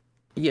rematch.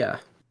 Yeah,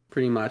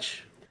 pretty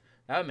much.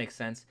 That would make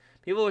sense.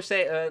 People were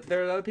saying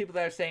there are other people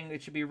that are saying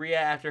it should be Rhea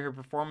after her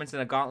performance in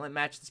a gauntlet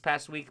match this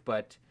past week,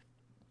 but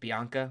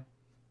Bianca.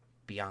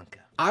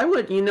 I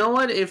would, you know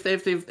what? If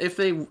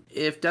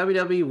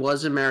WWE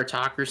was a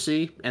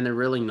meritocracy, and they're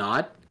really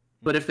not,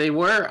 but if they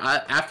were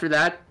after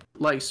that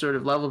like sort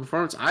of level of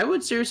performance, I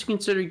would seriously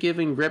consider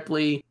giving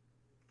Ripley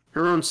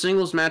her own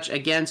singles match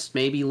against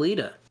maybe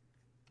Lita.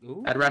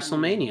 Ooh. At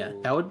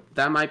WrestleMania.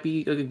 That might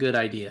be a good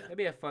idea. That'd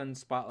be a fun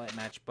spotlight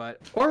match,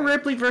 or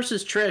Ripley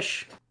versus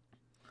Trish,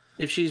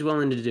 if she's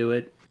willing to do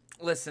it.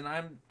 Listen,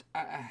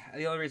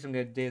 the only reason I'm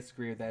going to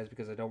disagree with that is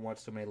because I don't watch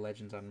so many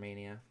legends on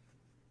Mania.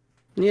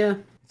 Yeah.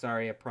 It's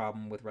already a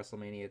problem with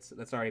WrestleMania.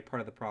 That's already part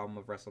of the problem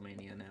of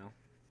WrestleMania now.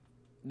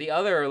 The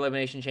other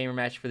Elimination Chamber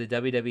match for the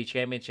WWE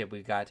Championship,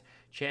 we've got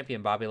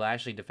champion Bobby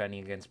Lashley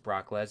defending against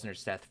Brock Lesnar,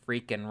 Seth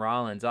freaking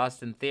Rollins,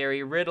 Austin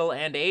Theory, Riddle,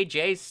 and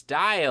AJ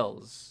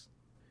Styles.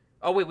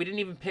 Oh, wait, we didn't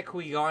even pick who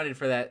we wanted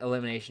for that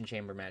Elimination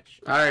Chamber match.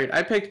 All right,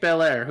 I picked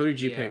Belair. Who did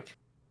you pick?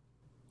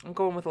 I'm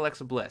going with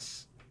Alexa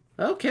Bliss.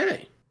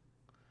 Okay.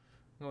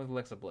 I'm going with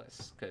Alexa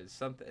Bliss, because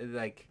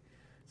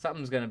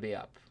something's going to be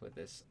up with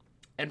this.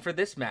 And for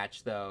this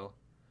match, though,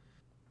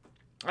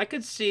 I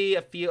could see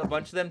a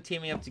bunch of them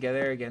teaming up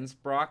together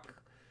against Brock,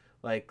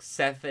 like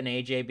Seth and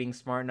AJ being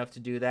smart enough to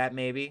do that,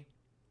 maybe.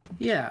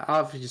 Yeah,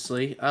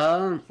 obviously.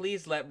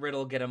 Please let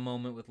Riddle get a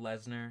moment with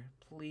Lesnar.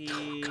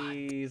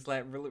 Please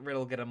let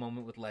Riddle get a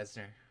moment with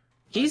Lesnar.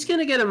 He's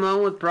going to get a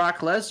moment with Brock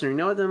Lesnar. You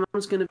know what the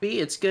moment's going to be?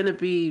 It's going to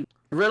be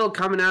Riddle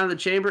coming out of the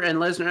chamber and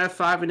Lesnar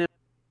F5 and him.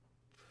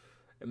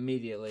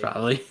 Immediately.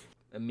 Probably.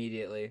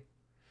 Immediately.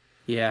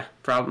 Yeah,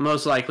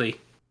 most likely.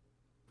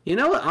 You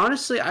know what?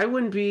 Honestly, I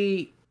wouldn't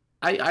be...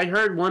 I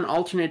heard one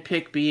alternate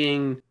pick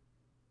being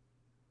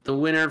the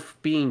winner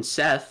being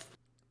Seth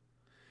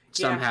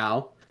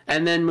somehow. Yeah.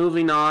 And then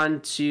moving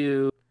on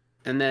to...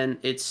 And then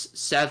it's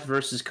Seth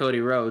versus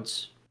Cody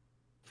Rhodes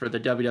for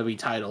the WWE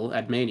title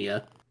at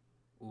Mania.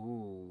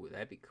 Ooh,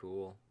 that'd be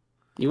cool.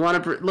 You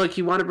want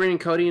to bring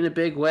Cody in a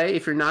big way?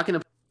 If you're not going to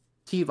put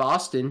Steve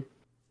Austin,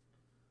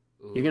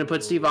 you're going to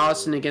put Steve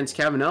Austin against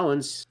Kevin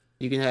Owens.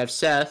 You can have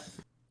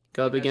Seth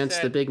go up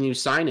against the big new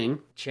signing.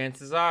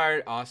 Chances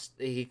are,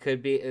 Cody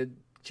could be in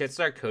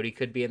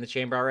the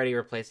chamber already,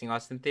 replacing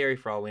Austin Theory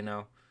for all we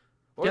know.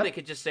 Or they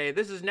could just say,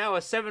 this is now a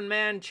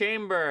 7-man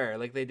chamber,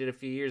 like they did a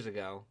few years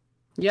ago.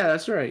 Yeah,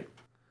 that's right.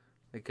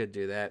 They could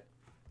do that.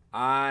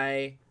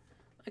 I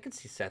could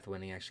see Seth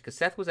winning, actually, because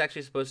Seth was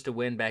actually supposed to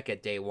win back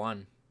at day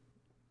one.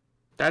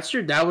 That's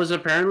true. That was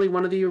apparently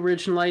one of the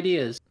original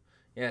ideas.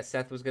 Yeah,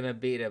 Seth was going to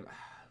beat him.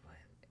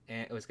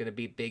 It was going to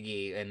beat Big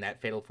E in that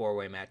Fatal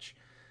 4-Way match.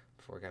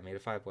 before it got made a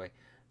 5-way.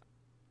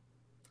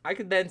 I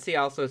could then see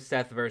also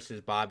Seth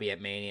versus Bobby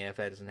at Mania if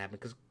that doesn't happen,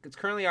 because it's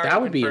currently already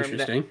That would be confirmed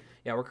interesting.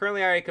 we're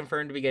currently already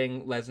confirmed to be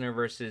getting Lesnar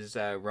versus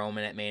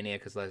Roman at Mania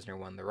because Lesnar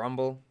won the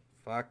Rumble.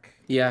 Fuck.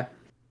 Yeah.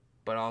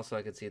 But also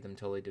I could see them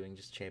totally doing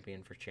just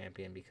champion for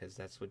champion, because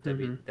that's what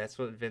that's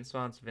what Vince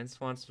wants. Vince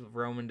wants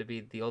Roman to be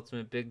the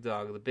ultimate big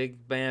dog, the big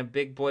man,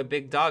 big boy,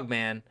 big dog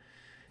man,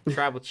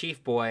 tribal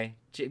chief boy,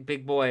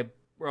 big boy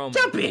Roman.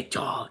 The big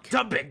dog.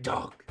 The big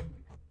dog.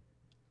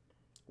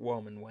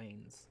 Roman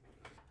Waynes.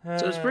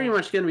 So it's pretty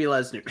much gonna be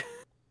Lesnar.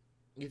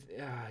 Yeah.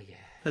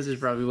 Lesnar's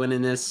probably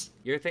winning this.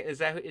 Your thing is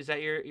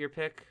that your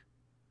pick?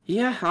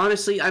 Yeah,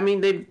 honestly, I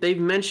mean they've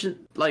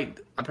mentioned, like,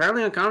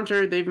 apparently on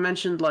commentary they've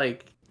mentioned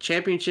like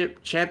champion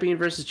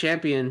versus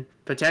champion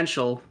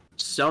potential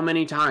so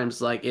many times.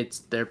 Like that's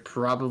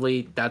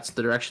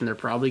the direction they're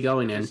probably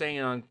going in. You're saying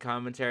it on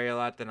commentary a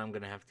lot, then I'm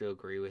gonna have to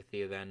agree with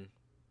you then.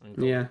 I'm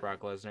going with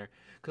Brock Lesnar,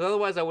 because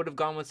otherwise I would have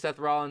gone with Seth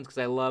Rollins, because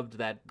I loved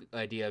that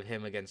idea of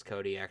him against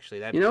Cody.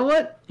 Actually, You know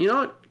what?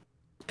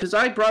 Because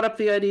I brought up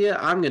the idea,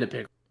 I'm gonna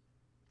pick.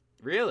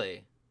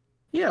 Really?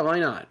 Yeah, why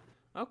not?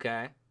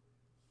 Okay.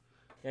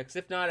 Yeah, because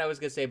if not, I was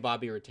gonna say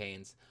Bobby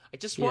retains. I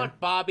just want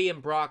Bobby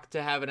and Brock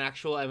to have an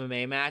actual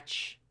MMA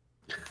match.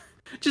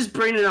 Just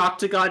bring an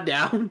octagon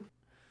down.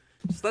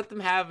 Just let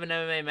them have an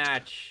MMA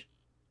match.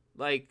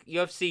 Like,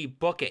 UFC,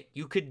 book it.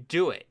 You could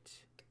do it.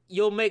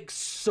 You'll make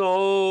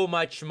so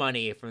much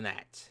money from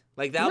that.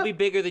 Like, that'll be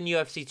bigger than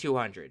UFC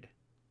 200.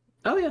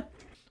 Oh, yeah.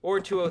 Or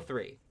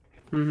 203.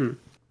 Mm-hmm.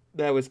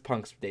 That was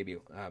Punk's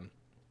debut.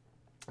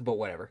 But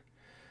whatever.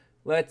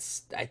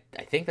 I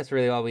think that's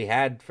really all we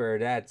had for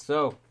that.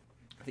 So,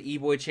 the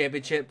E-Boy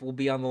Championship will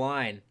be on the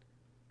line.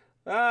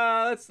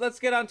 Let's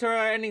get on to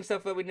our ending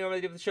stuff that we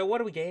normally do for the show.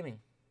 What are we gaming?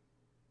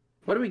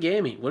 Well,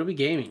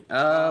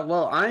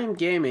 I'm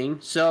gaming.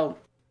 So,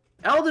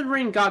 Elden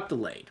Ring got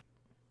delayed.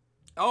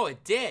 Oh,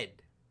 it did?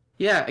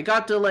 Yeah, it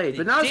got delayed.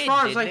 But not as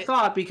far as I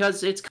thought,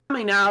 because it's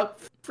coming out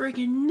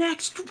friggin'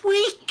 next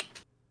week.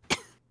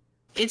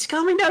 It's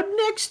coming out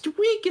next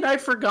week, and I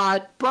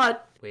forgot,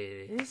 but...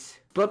 Wait, it is?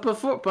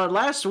 But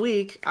last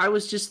week, I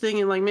was just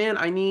thinking, like, man,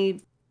 I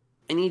need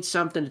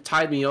something to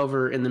tide me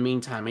over in the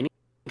meantime. I need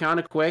kind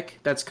of quick,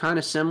 that's kind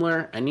of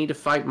similar. I need to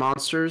fight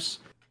monsters.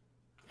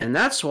 And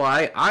that's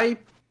why I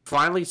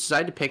finally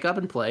decided to pick up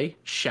and play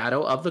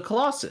Shadow of the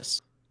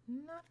Colossus.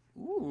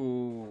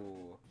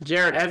 Ooh.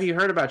 Jared, have you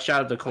heard about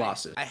Shadow of the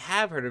Colossus? I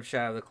have heard of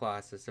Shadow of the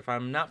Colossus. If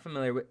I'm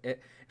familiar with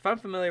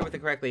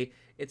it correctly,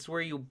 it's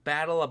where you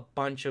battle a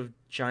bunch of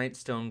giant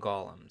stone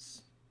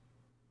golems.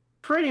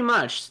 Pretty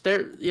much.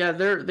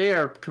 They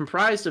are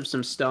comprised of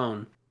some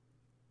stone,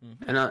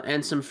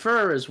 and some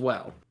fur as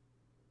well.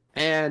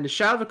 And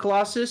Shadow of the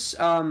Colossus,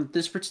 I'm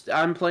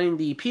playing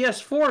the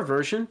PS4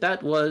 version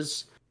that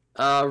was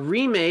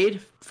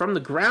remade from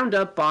the ground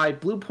up by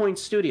Blue Point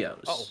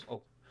Studios.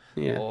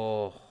 Yeah.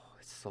 Oh,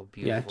 it's so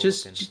beautiful.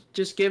 Yeah,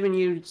 just giving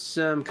you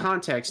some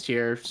context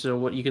here, so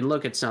what you can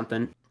look at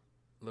something.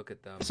 Look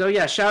at them. So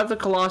yeah, Shadow of the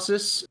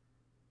Colossus.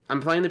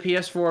 I'm playing the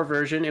PS4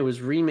 version. It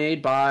was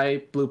remade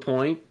by Blue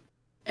Point,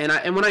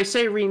 and when I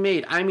say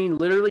remade, I mean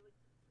literally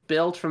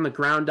built from the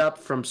ground up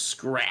from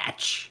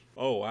scratch.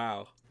 Oh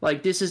wow!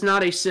 Like, this is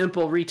not a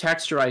simple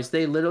retexturized.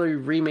 They literally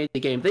remade the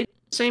game. They did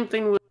the same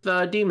thing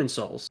with Demon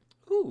Souls.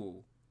 Ooh.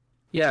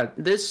 Yeah,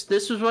 this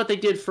was what they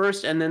did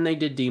first, and then they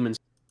did Demon Souls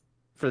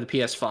for the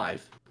PS5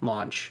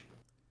 launch.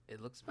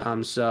 It looks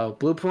so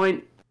Blue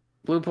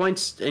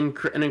Point's an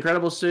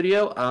incredible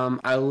studio.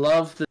 I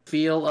love the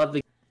feel of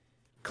the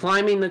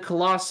climbing the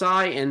colossi,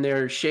 and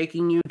they're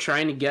shaking you,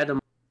 trying to get them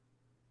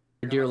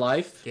for dear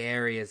life.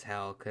 Scary as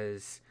hell,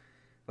 because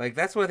like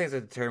that's one of the things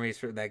that deter me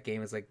for that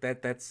game is like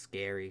that's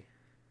scary.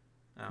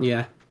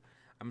 Yeah.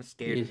 I'm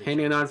scared. You're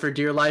hanging on for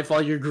dear life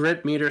while your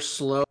grip meter's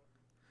slow.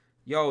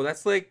 Yo,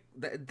 that's like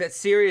that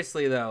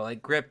seriously though,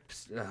 like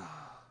grips.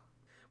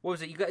 What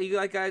was it?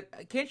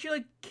 Can't you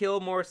like kill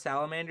more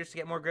salamanders to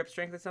get more grip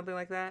strength or something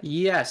like that?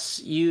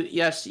 Yes, you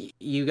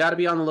got to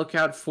be on the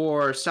lookout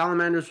for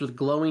salamanders with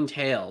glowing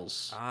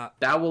tails.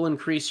 That will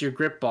increase your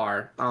grip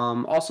bar.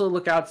 Also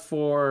look out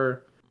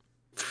for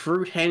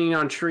fruit hanging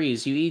on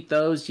trees. You eat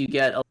those, you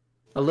get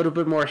a little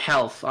bit more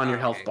health on your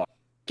health bar.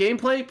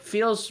 Gameplay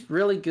feels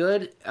really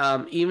good.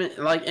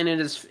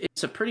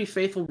 It's a pretty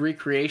faithful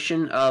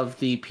recreation of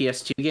the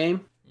PS2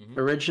 game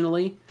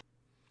originally.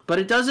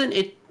 But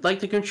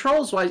the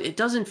controls wise, it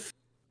doesn't feel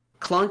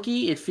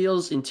clunky. It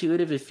feels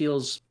intuitive. It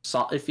feels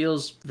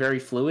very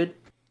fluid.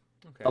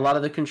 Okay. A lot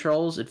of the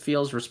controls, it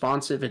feels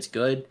responsive. It's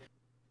good.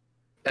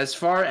 As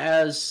far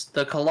as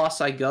the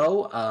Colossi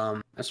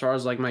go, as far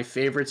as like my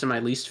favorites and my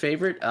least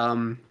favorite,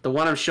 the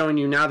one I'm showing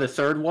you now, the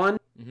third one,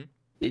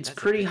 it's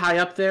pretty high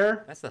up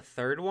there. That's the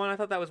third one? I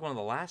thought that was one of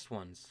the last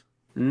ones.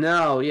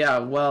 No, yeah,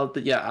 well,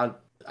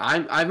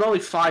 I'm only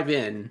 5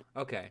 in.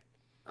 Okay.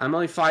 I'm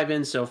only 5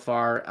 in so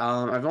far.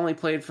 I've only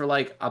played for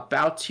like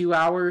about 2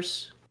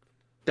 hours.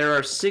 There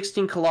are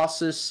 16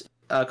 colossi,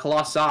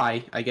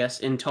 I guess,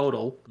 in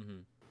total. Mm-hmm.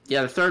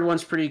 Yeah, the third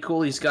one's pretty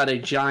cool. He's got a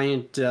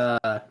giant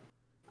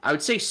I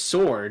would say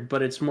sword,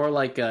 but it's more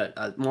like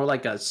a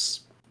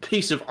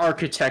piece of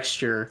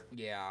architecture.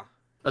 Yeah.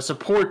 A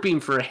support beam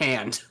for a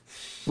hand,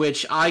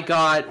 which I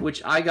got.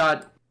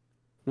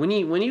 When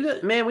you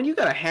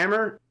got a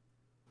hammer,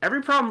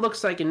 every problem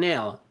looks like a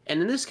nail,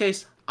 and in this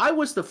case, I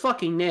was the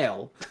fucking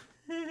nail.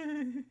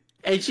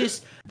 It's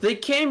just they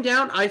came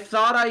down. I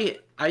thought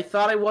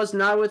I was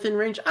not within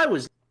range. I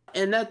was,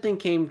 and that thing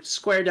came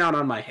square down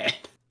on my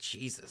head.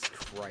 Jesus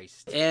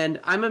Christ. And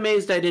I'm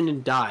amazed I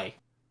didn't die.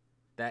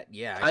 That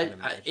I can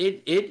imagine.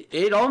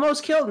 It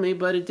almost killed me,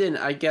 but it didn't.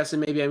 I guess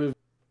maybe I moved.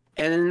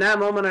 And in that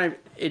moment,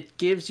 it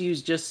gives you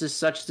just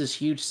such this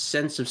huge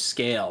sense of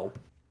scale.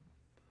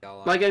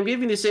 Like I'm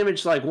giving this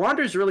image, like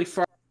Wander's really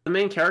far. The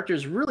main character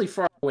is really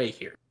far away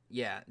here.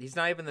 Yeah, he's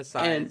not even the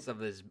size of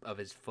his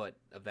foot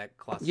of that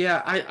Colossus.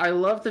 Yeah, I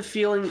love the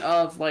feeling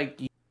of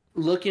like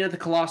looking at the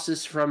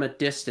Colossus from a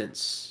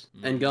distance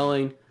and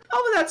going,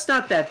 oh, that's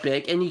not that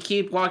big, and you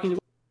keep walking.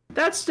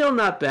 That's still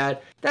not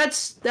bad.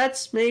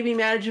 That's maybe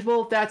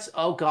manageable. That's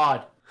oh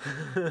god,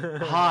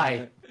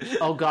 hi,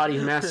 oh god,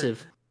 he's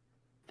massive.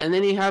 And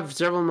then you have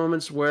several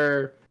moments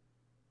where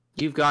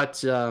you've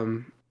got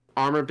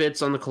armor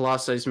bits on the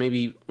Colossus,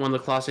 maybe one of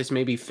the Colossus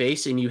maybe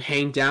face, and you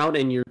hang down,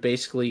 and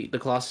the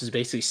Colossus is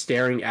basically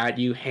staring at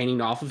you,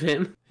 hanging off of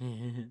him.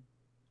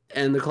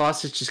 And the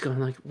Colossus just going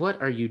like, "What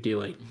are you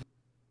doing?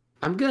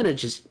 I'm gonna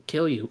just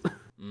kill you."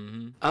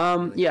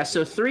 Yeah.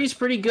 So 3's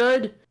pretty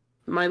good.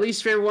 My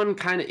least favorite one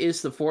kind of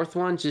is the 4th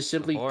one, just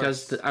simply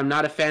because I'm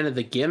not a fan of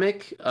the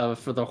gimmick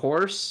for the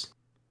horse.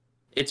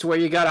 It's where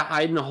you gotta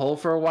hide in a hole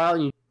for a while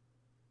and you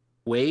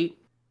wait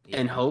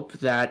and hope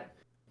that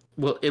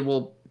it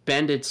will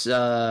bend its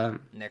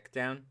neck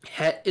down.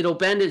 It'll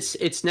bend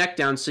its neck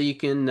down so you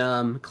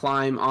can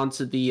climb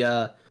onto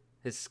the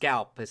his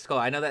skull.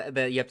 I know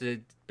that you have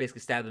to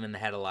basically stab them in the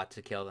head a lot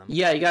to kill them.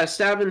 Yeah, you gotta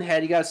stab in the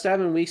head. You gotta stab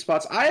in weak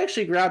spots. I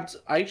actually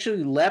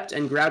leapt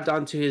and grabbed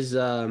onto his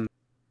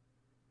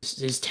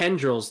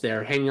tendrils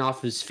there, hanging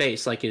off his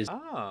face like his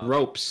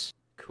ropes.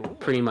 Cool.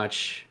 Pretty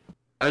much.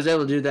 I was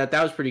able to do that.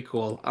 That was pretty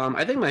cool.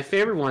 I think my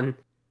favorite one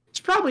is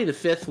probably the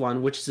 5th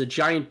one, which is a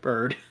giant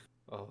bird.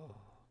 Oh.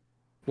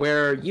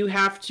 Where you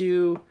have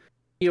to,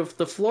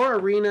 the floor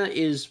arena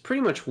is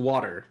pretty much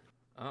water.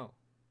 Oh.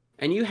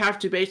 And you have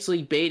to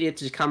basically bait it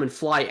to come and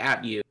fly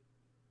at you.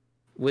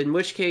 In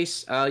which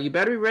case, you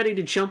better be ready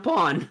to jump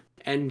on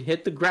and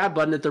hit the grab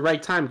button at the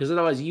right time, because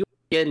otherwise you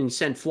are getting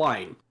sent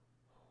flying.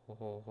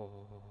 Oh.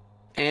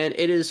 And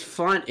it is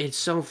fun. It's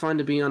so fun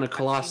to be on a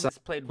Colossus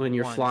when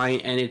you're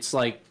flying, and it's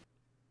like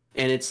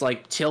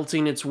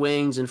tilting its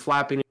wings and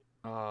flapping.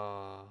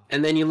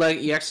 And then you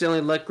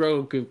accidentally let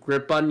go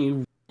grip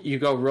button. You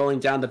go rolling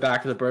down the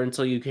back of the bird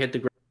until you hit the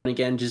ground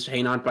again, just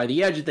hang on by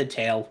the edge of the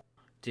tail.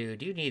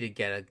 Dude, you need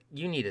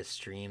to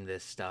stream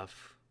this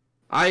stuff.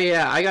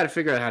 I got to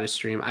figure out how to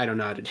stream. I don't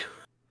know how to do.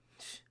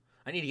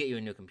 I need to get you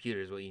a new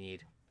computer. Is what you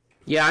need.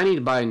 Yeah, I need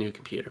to buy a new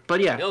computer. But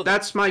yeah,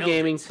 that's my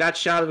gaming. That's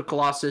Shadow of the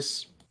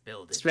Colossus.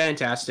 Build it. It's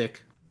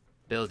fantastic.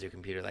 Build your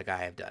computer like I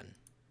have done.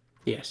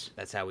 Yes.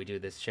 That's how we do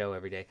this show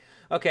every day.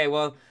 Okay,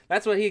 well,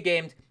 that's what he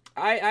gamed.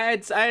 I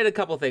had a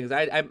couple things.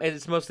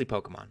 It's mostly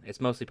Pokemon.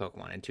 It's mostly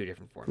Pokemon in 2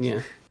 different forms.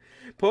 Yeah.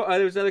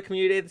 There was another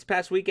community day this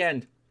past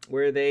weekend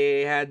where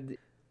they had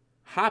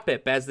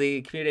Hoppip as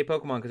the community day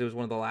Pokemon because it was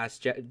one of the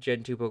last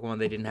Gen 2 Pokemon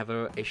they didn't have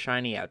a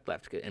shiny out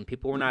left, and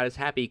people were not as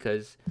happy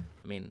because,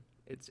 I mean,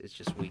 it's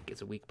just weak.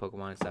 It's a weak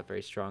Pokemon. It's not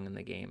very strong in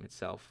the game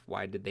itself.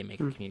 Why did they make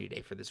a community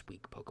day for this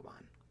weak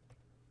Pokemon?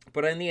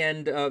 But in the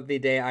end of the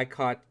day, I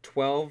caught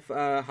 12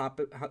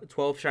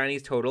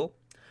 shinies total.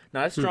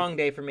 Not a strong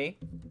day for me.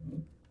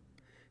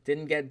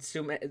 Didn't get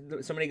so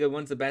many good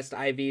ones. The best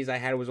IVs I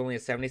had was only a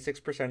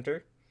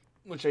 76%er,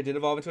 which I did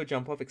evolve into a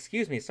jump off.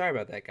 Excuse me. Sorry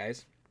about that,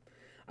 guys.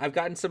 I've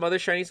gotten some other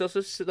shinies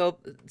also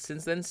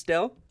since then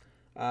still.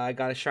 I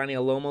got a shiny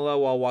Alomalo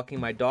while walking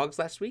my dogs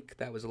last week.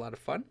 That was a lot of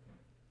fun.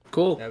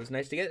 Cool. That was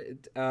nice to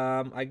get.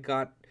 I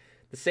got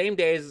the same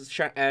day as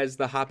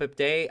the Hoppip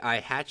day. I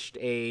hatched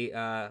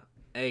a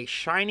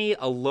shiny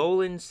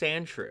Alolan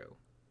Sandshrew.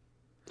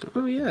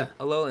 Oh yeah,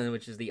 Alolan,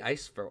 which is the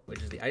ice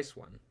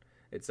one.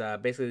 It's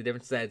basically the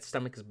difference is that its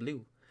stomach is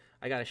blue.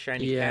 I got a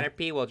shiny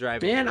Caterpie while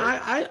driving. Man,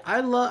 I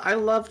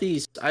love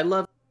these. I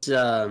love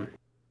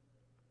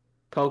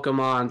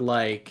Pokemon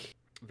like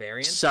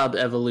variants, sub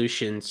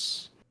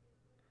evolutions.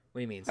 What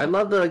do you mean? I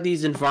love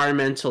these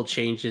environmental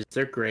changes.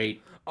 They're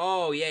great.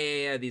 Oh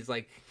yeah. These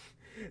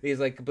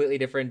completely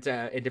different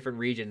in different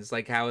regions,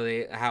 like how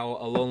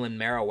Alolan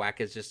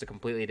Marowak is just a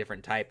completely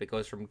different type. It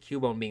goes from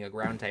Cubone being a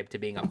ground type to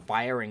being a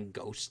fire and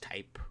ghost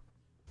type.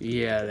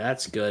 Yeah,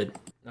 that's good.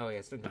 Oh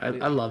yeah,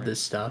 I love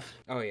this stuff.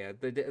 Oh yeah,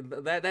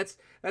 that's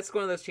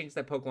one of those changes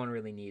that Pokemon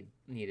really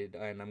needed,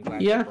 and I'm glad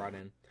they brought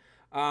in.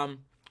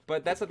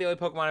 But that's not the only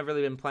Pokemon I've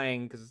really been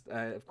playing, because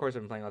of course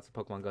I've been playing lots of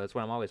Pokemon Go. That's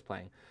what I'm always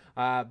playing.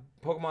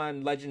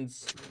 Pokemon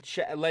Legends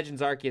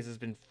Arceus has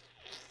been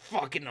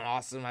fucking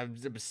awesome. I'm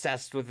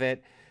obsessed with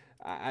it.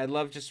 I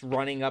love just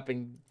running up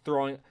and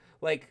throwing,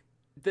 like,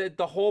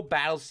 the whole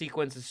battle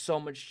sequence is so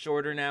much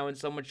shorter now and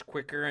so much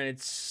quicker, and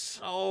it's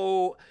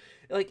so,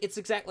 like, it's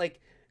exact,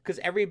 like, because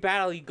every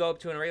battle you go up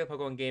to in a regular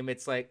Pokemon game,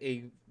 it's like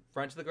a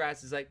run to the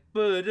grass is like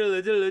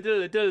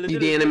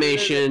The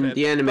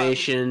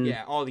animation.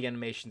 Yeah, all the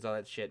animations, all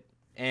that shit.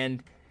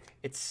 And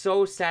it's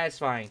so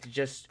satisfying to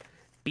just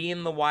be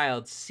in the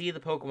wild, see the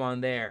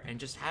Pokemon there, and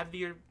just have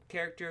your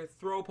character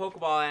throw a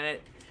Pokeball at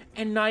it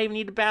and not even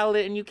need to battle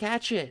it and you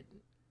catch it.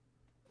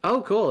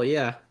 Oh, cool,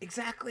 yeah.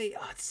 Exactly.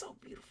 Oh, it's so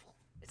beautiful.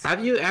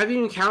 Have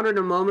you encountered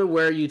a moment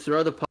where you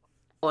throw the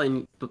Pokeball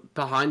and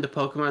behind the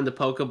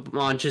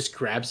Pokemon just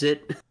grabs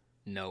it?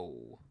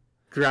 No.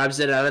 Grabs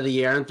it out of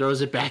the air and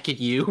throws it back at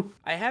you?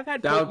 I have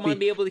had Pokemon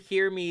be able to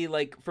hear me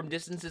like from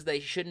distances they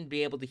shouldn't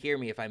be able to hear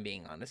me, if I'm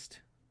being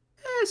honest.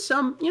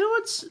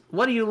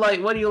 What do you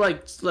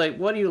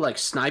like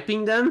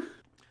sniping them?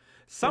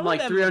 Some from,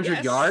 like, 300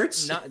 yes.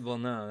 yards? No,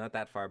 not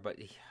that far, but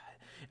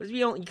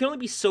you can only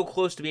be so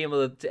close to being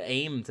able to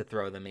aim to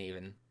throw them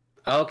even.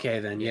 Okay,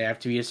 then you have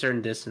to be a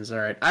certain distance. All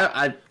right,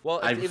 I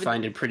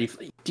find it pretty.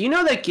 Do you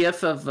know that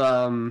GIF of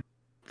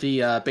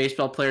the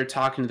baseball player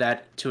talking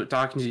to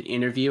the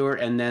interviewer,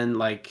 and then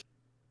like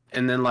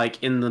in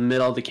the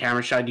middle of the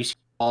camera shot, you see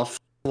the ball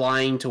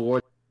flying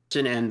towards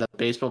it, and the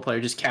baseball player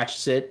just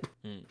catches it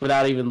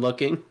without even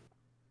looking.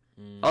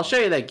 I'll show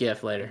you that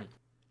GIF later.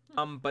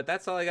 But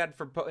that's all I got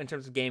in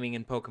terms of gaming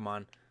and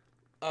Pokemon.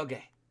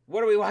 Okay,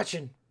 what are we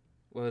watching?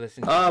 What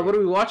are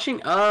we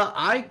watching?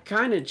 I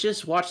kind of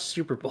just watched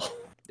Super Bowl.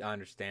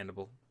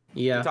 Understandable.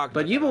 Yeah,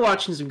 but you've been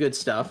watching some good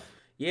stuff.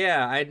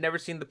 Yeah, I'd never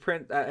seen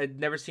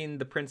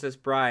the Princess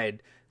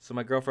Bride, so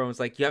my girlfriend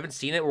was like, "You haven't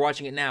seen it? We're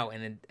watching it now."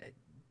 And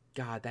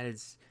God, that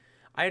is,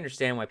 I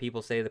understand why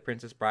people say the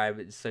Princess Bride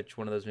is such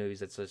one of those movies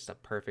that's just a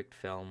perfect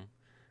film.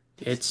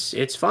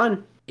 It's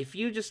fun.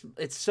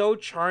 It's so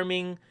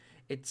charming.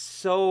 It's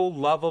so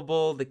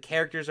lovable. The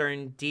characters are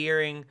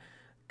endearing.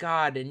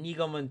 God,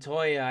 Inigo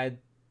Montoya, I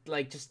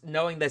like just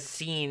knowing the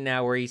scene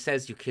now where he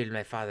says, "You killed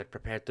my father,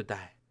 prepare to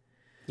die."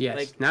 Yes,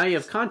 like, now you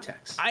have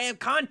context. I have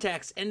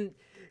context, and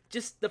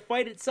just the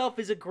fight itself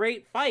is a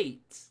great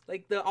fight.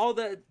 Like the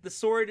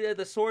sword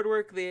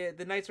work,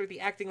 the knights work, the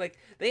acting, like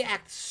they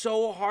act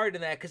so hard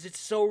in that because it's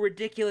so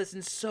ridiculous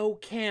and so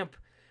camp.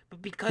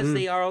 But because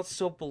they are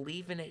also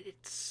believe in it,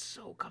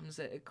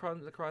 it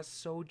comes across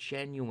so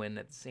genuine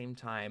at the same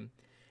time,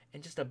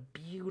 and just a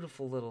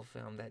beautiful little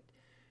film that,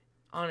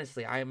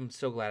 honestly, I'm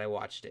so glad I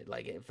watched it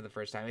for the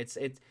first time. It's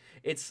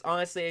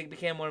honestly, it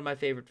became one of my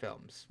favorite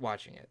films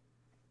watching it.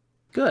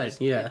 Good,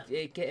 yeah.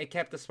 It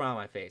kept a smile on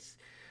my face.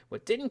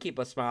 What didn't keep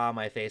a smile on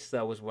my face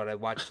though was what I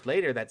watched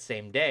later that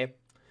same day,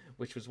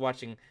 which was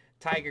watching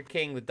Tiger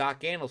King: The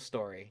Doc Antle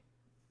Story.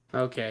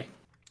 Okay.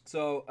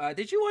 So,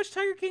 did you watch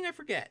Tiger King? I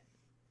forget.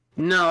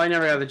 No, I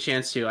never had the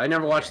chance to. I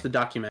never watched the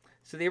documentary.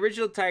 So the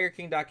original Tiger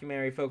King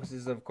documentary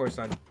focuses, of course,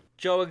 on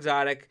Joe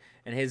Exotic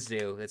and his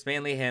zoo. It's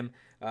mainly him.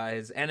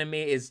 His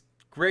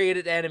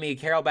great enemy,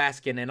 Carol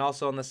Baskin, and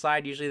also on the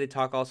side, usually they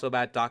talk also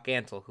about Doc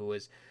Antle, who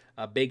was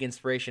a big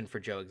inspiration for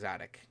Joe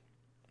Exotic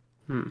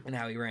and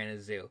how he ran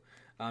his zoo.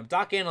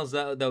 Doc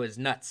Antle, though, is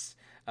nuts.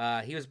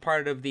 He was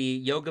part of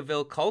the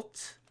Yogaville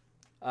cult,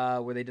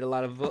 where they did a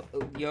lot of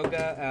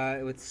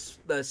yoga with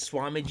the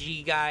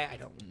Swamiji guy. I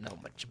don't know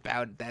much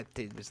about that.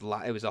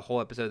 It was a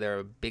whole episode. They're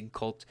a big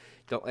cult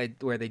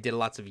where they did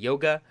lots of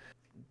yoga.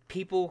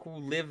 People who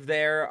live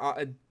there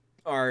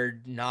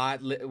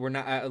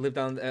lived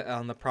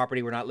on the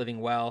property were not living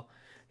well.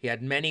 He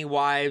had many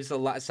wives,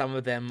 some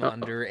of them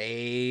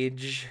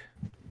underage,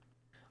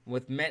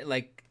 with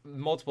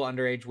multiple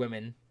underage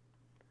women.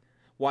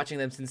 Watching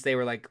them since they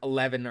were like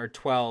 11 or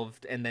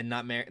 12, and then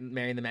not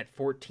marrying them at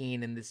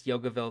 14 in this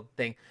Yogaville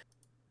thing.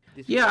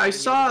 I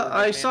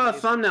saw a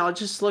thumbnail. I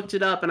just looked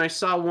it up, and I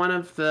saw one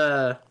of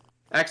the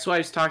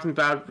ex-wives talking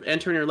about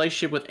entering a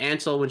relationship with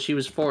Ansel when she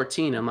was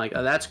 14. I'm like,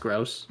 oh, that's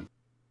gross.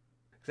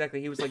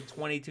 Exactly. He was like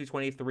 22,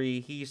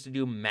 23. He used to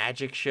do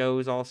magic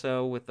shows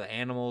also with the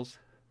animals.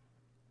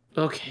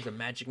 Okay. He was a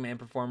Magic Man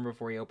performer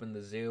before he opened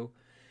the zoo.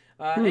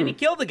 And he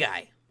killed the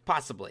guy,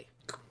 possibly.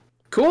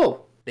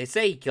 Cool. They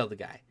say he killed the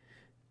guy.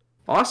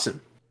 Awesome.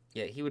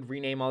 Yeah, he would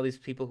rename all these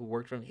people who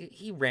worked for him.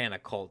 He ran a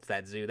cult,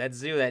 that zoo. That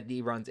zoo that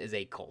he runs is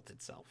a cult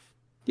itself.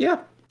 Yeah.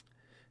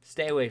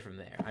 Stay away from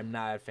there. I'm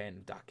not a fan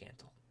of Doc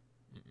Antle.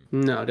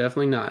 No,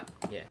 definitely not.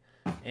 Yeah.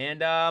 And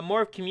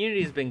more of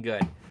Community has been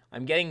good.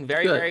 I'm getting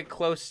very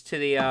close to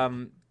the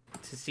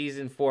to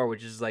season 4,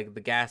 which is like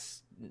the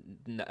gas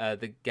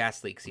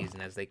leak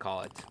season, as they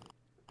call it.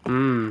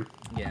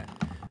 Yeah.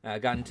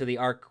 Gotten to the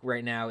arc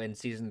right now in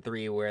season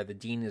 3 where the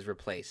dean is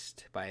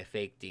replaced by a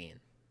fake dean.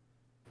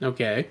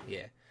 Okay.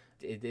 Yeah.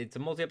 It's a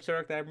multi-episode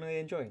arc that I'm really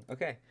enjoying.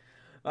 Okay.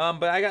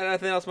 But I got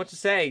nothing else much to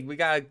say. We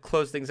gotta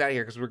close things out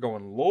here because we're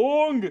going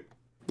long.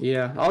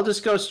 Yeah, I'll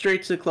just go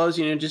straight to the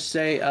closing and just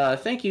say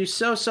thank you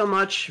so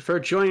much for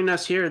joining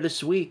us here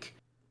this week.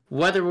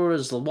 Whether it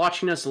was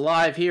watching us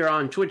live here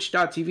on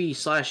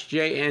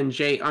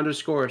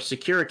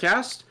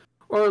twitch.tv/JNJ_SecuriCast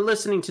or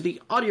listening to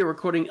the audio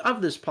recording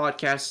of this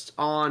podcast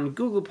on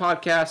Google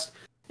Podcast,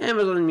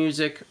 Amazon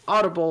Music,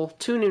 Audible,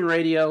 TuneIn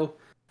Radio,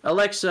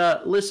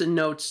 Alexa, Listen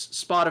Notes,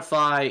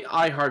 Spotify,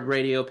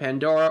 iHeartRadio,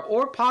 Pandora,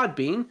 or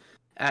Podbean,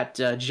 at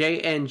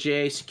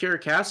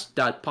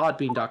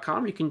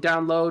jnjsecurecast.podbean.com. You can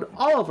download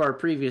all of our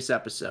previous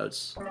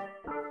episodes.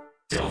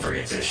 Don't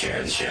forget to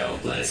share the show.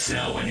 Let us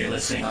know when you're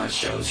listening on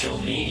social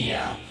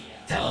media.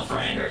 Tell a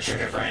friend or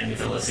trick a friend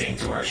into listening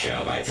to our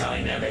show by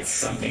telling them it's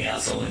something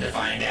else only to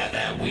find out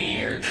that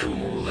we're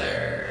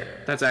cooler.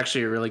 That's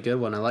actually a really good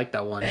one. I like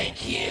that one.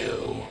 Thank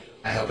you.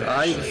 I hope it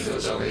actually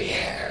goes over the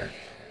air.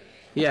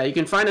 Yeah, you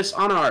can find us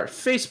on our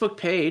Facebook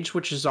page,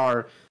 which is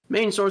our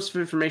main source of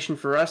information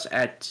for us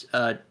at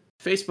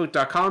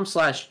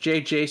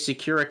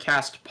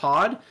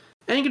facebook.com/JJSecuriCastPod.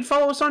 And you can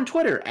follow us on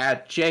Twitter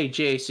at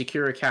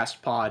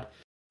JJSecuriCastPod.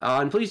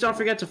 And please don't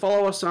forget to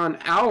follow us on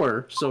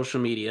our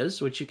social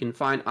medias, which you can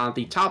find on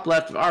the top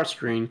left of our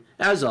screen,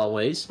 as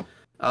always.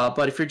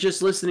 But if you're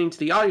just listening to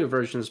the audio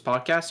version of this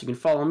podcast, you can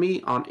follow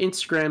me on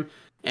Instagram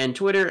and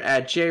Twitter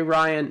at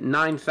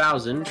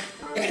JRyan9000.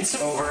 It's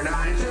over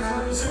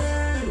 9,000!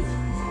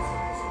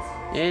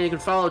 And you can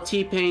follow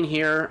T-Pain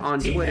here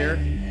on Twitter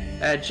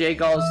at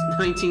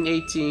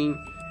JGulls1918,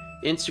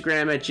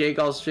 Instagram at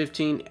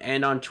JGulls15,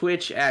 and on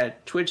Twitch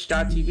at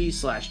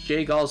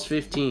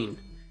twitch.tv/JGulls15.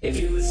 If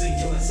you're listening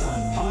to us on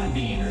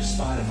Podbean or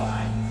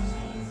Spotify...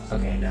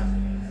 Okay, no.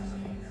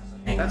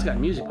 That's got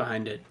music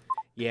behind it.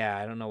 Yeah,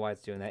 I don't know why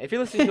it's doing that. If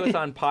you're listening to us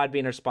on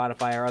Podbean or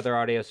Spotify or other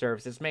audio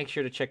services, make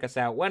sure to check us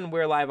out when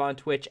we're live on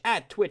Twitch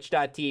at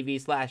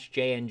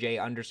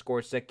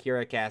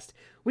twitch.tv/JNJ_SecuriCast.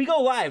 We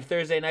go live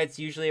Thursday nights,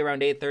 usually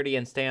around 8:30,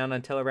 and stay on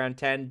until around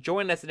 10.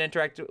 Join us and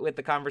interact with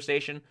the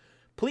conversation.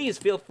 Please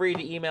feel free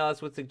to email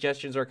us with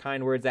suggestions or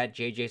kind words at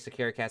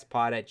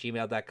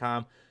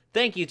jjsecurecastpod@gmail.com.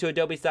 Thank you to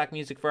Adobe Stock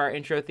Music for our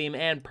intro theme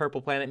and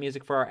Purple Planet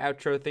Music for our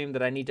outro theme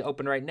that I need to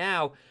open right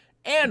now.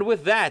 And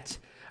with that,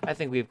 I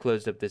think we've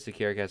closed up the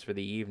SecuriCast for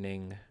the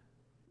evening.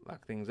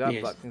 Lock things up,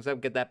 Yes. lock things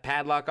up, get that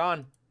padlock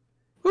on.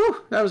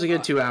 Whew, that was a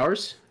good 2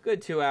 hours.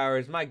 Good 2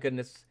 hours, my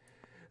goodness.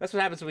 That's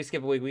what happens when we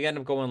skip a week. We end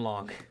up going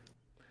long.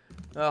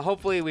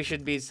 Hopefully we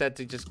should be set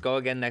to just go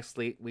again next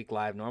week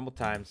live, normal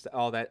times,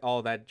 all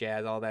that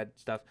jazz, all that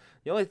stuff.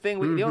 The only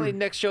thing, the only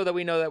next show that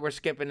we know that we're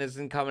skipping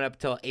isn't coming up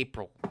till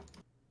April.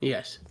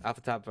 Yes. Off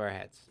the top of our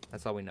heads.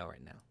 That's all we know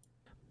right now.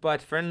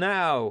 But for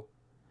now,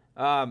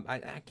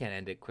 I can't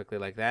end it quickly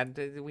like that.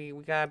 We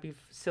gotta be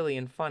silly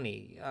and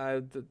funny.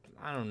 I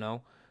don't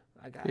know.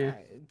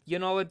 You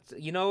know what?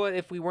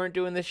 If we weren't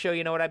doing this show,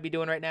 you know what I'd be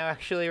doing right now?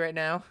 Actually, right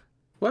now,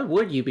 What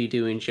would you be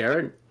doing,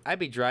 Jared? I'd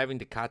be driving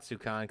to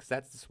KatsuCon because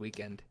that's this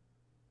weekend.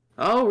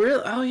 Oh,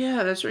 really? Oh,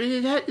 yeah, that's right.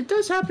 It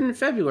does happen in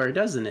February,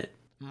 doesn't it?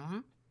 Mm-hmm.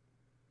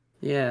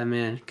 Yeah,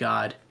 man.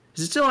 God.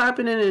 Is it still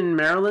happening in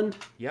Maryland?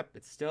 Yep,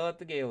 it's still at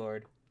the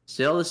Gaylord.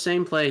 Still the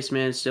same place,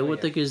 man. Still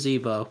with the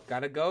gazebo.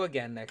 Gotta go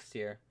again next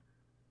year.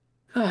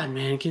 God,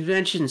 man.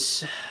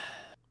 Conventions.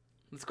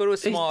 Let's go to a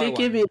smaller they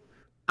give one. me...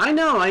 I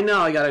know. I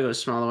gotta go to a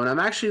smaller one. I'm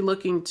actually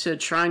looking to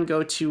try and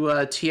go to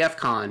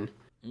TFCon.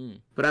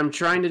 But I'm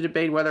trying to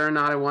debate whether or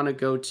not I want to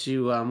go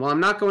to... well, I'm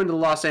not going to the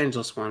Los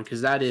Angeles one,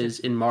 because that is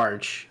in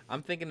March.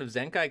 I'm thinking of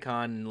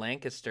ZenkaiCon in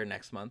Lancaster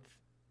next month.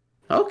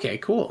 Okay,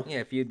 cool. Yeah,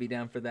 if you'd be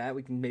down for that,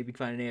 we can maybe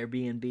find an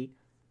Airbnb.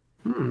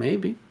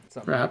 Maybe.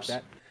 Something Perhaps.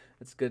 like that.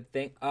 That's a good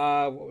thing.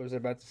 What was I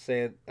about to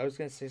say? I was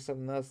going to say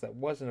something else that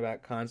wasn't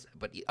about cons.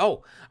 But,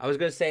 I was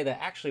going to say that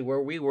actually where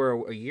we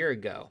were a year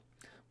ago,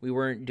 we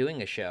weren't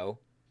doing a show,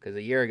 because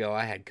a year ago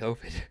I had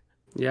COVID.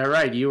 Yeah,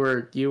 right. You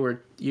were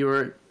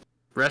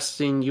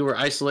resting, you were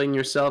isolating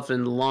yourself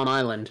in Long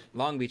Island.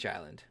 Long Beach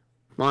Island.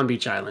 Long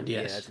Beach Island,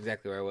 yes. Yeah, that's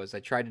exactly where I was.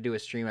 I tried to do a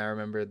stream, I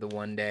remember, the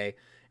one day,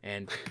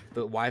 and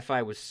the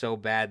Wi-Fi was so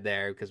bad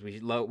there because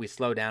we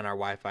slowed down our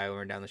Wi-Fi when we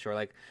were down the shore.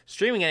 Like,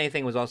 streaming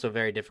anything was also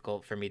very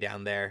difficult for me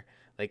down there.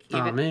 Like,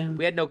 even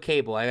we had no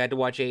cable. I had to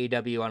watch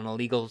AEW on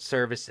illegal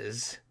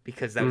services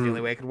because that was the only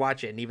way I could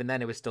watch it, and even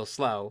then it was still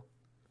slow.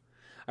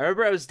 I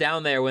remember I was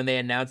down there when they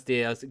announced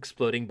the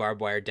exploding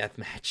barbed wire death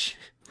match.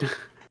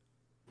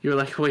 You were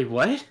like, wait,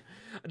 what?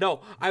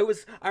 No, I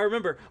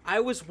remember I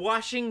was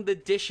washing the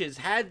dishes,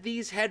 had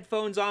these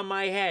headphones on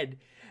my head,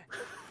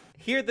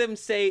 hear them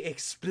say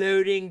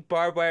exploding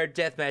barbed wire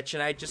deathmatch,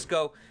 and I just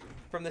go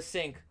from the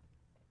sink,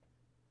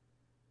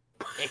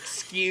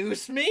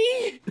 excuse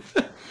me?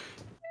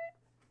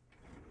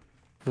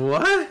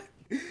 What?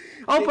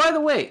 Oh, by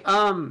the way,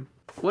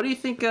 what do you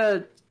think,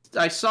 the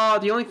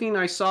only thing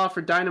I saw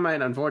for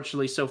Dynamite,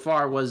 unfortunately, so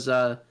far was,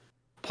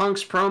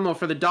 Punk's promo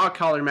for the dog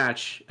collar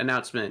match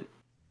announcement.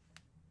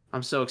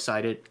 I'm so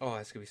excited. Oh,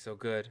 that's gonna be so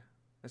good.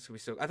 I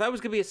thought it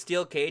was gonna be a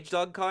steel cage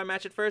dog collar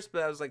match at first,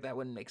 but I was like, that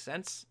wouldn't make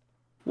sense.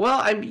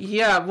 Well,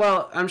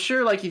 I'm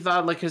sure, like, you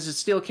thought, like, because it's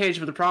steel cage,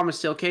 but the problem with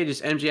steel cage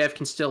is MJF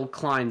can still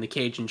climb the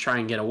cage and try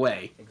and get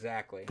away.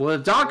 Exactly. Well,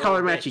 the dog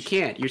collar match, you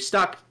can't. You're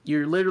stuck.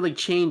 You're literally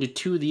chained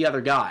to the other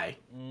guy.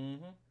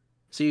 Mm-hmm.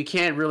 So you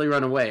can't really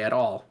run away at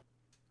all.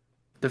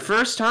 The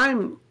first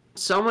time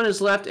someone has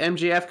left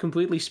MJF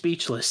completely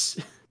speechless.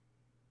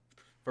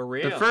 For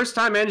real. The first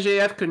time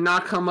MJF could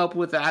not come up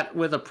with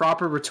a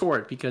proper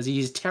retort because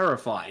he's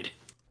terrified.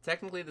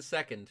 Technically the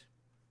second.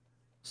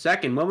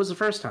 Second, when was the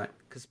first time?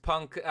 Because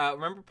Punk,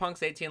 remember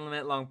Punk's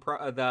 18-minute long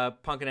the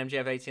Punk and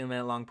MJF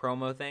 18-minute long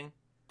promo thing?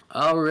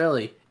 Oh,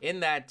 really?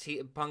 In that,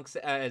 Punk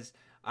says,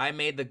 I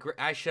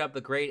shut up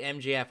the great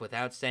MJF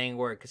without saying a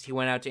word, because he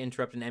went out to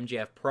interrupt an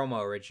MJF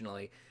promo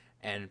originally,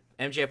 and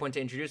MJF went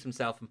to introduce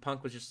himself, and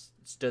Punk was just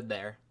stood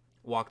there,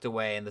 walked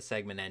away, and the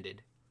segment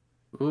ended.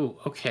 Ooh,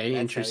 okay,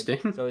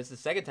 interesting. So it's the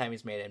second time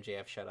he's made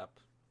MJF shut up.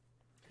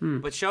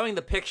 But showing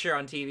the picture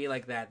on TV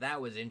like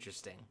that was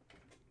interesting.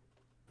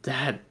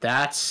 That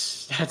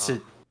hurts.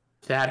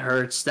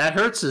 That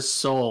hurts his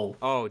soul.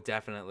 Oh,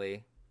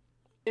 definitely.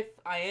 If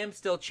I am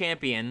still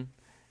champion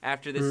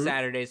after this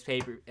Saturday's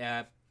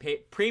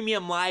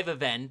premium live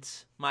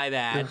event, my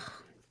bad,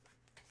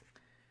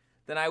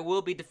 then I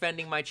will be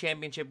defending my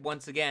championship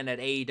once again at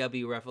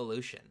AEW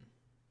Revolution.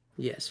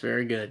 Yes,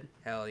 very good.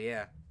 Hell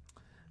yeah.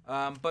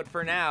 But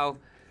for now,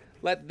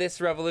 let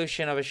this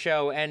revolution of a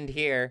show end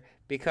here,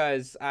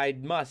 because I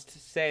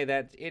must say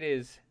that it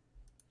is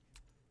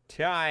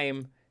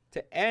time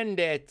to end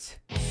it.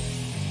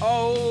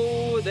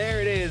 Oh,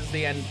 there it is,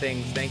 the end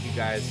things. Thank you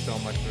guys so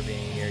much for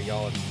being here,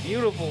 y'all. It's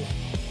beautiful,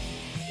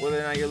 whether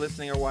or not you're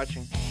listening or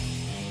watching.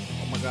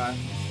 Oh my God,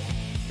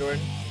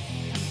 Jordan.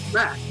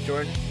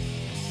 Jordan.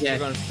 Yeah.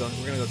 We're gonna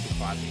go see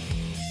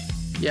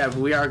Fozzy. Yeah,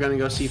 we are gonna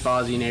go see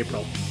Fozzy in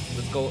April.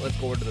 Let's go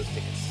order those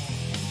tickets.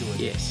 Let's do it.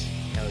 Yes.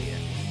 Hell yeah.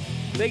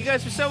 Thank you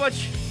guys for so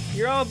much.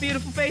 You're all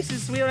beautiful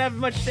faces. We don't have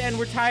much to end.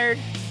 We're tired.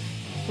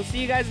 We'll see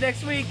you guys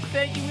next week.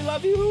 Thank you. We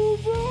love you.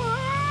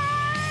 Bye.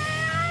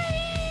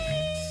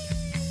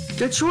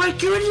 Detroit,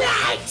 good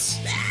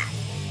night!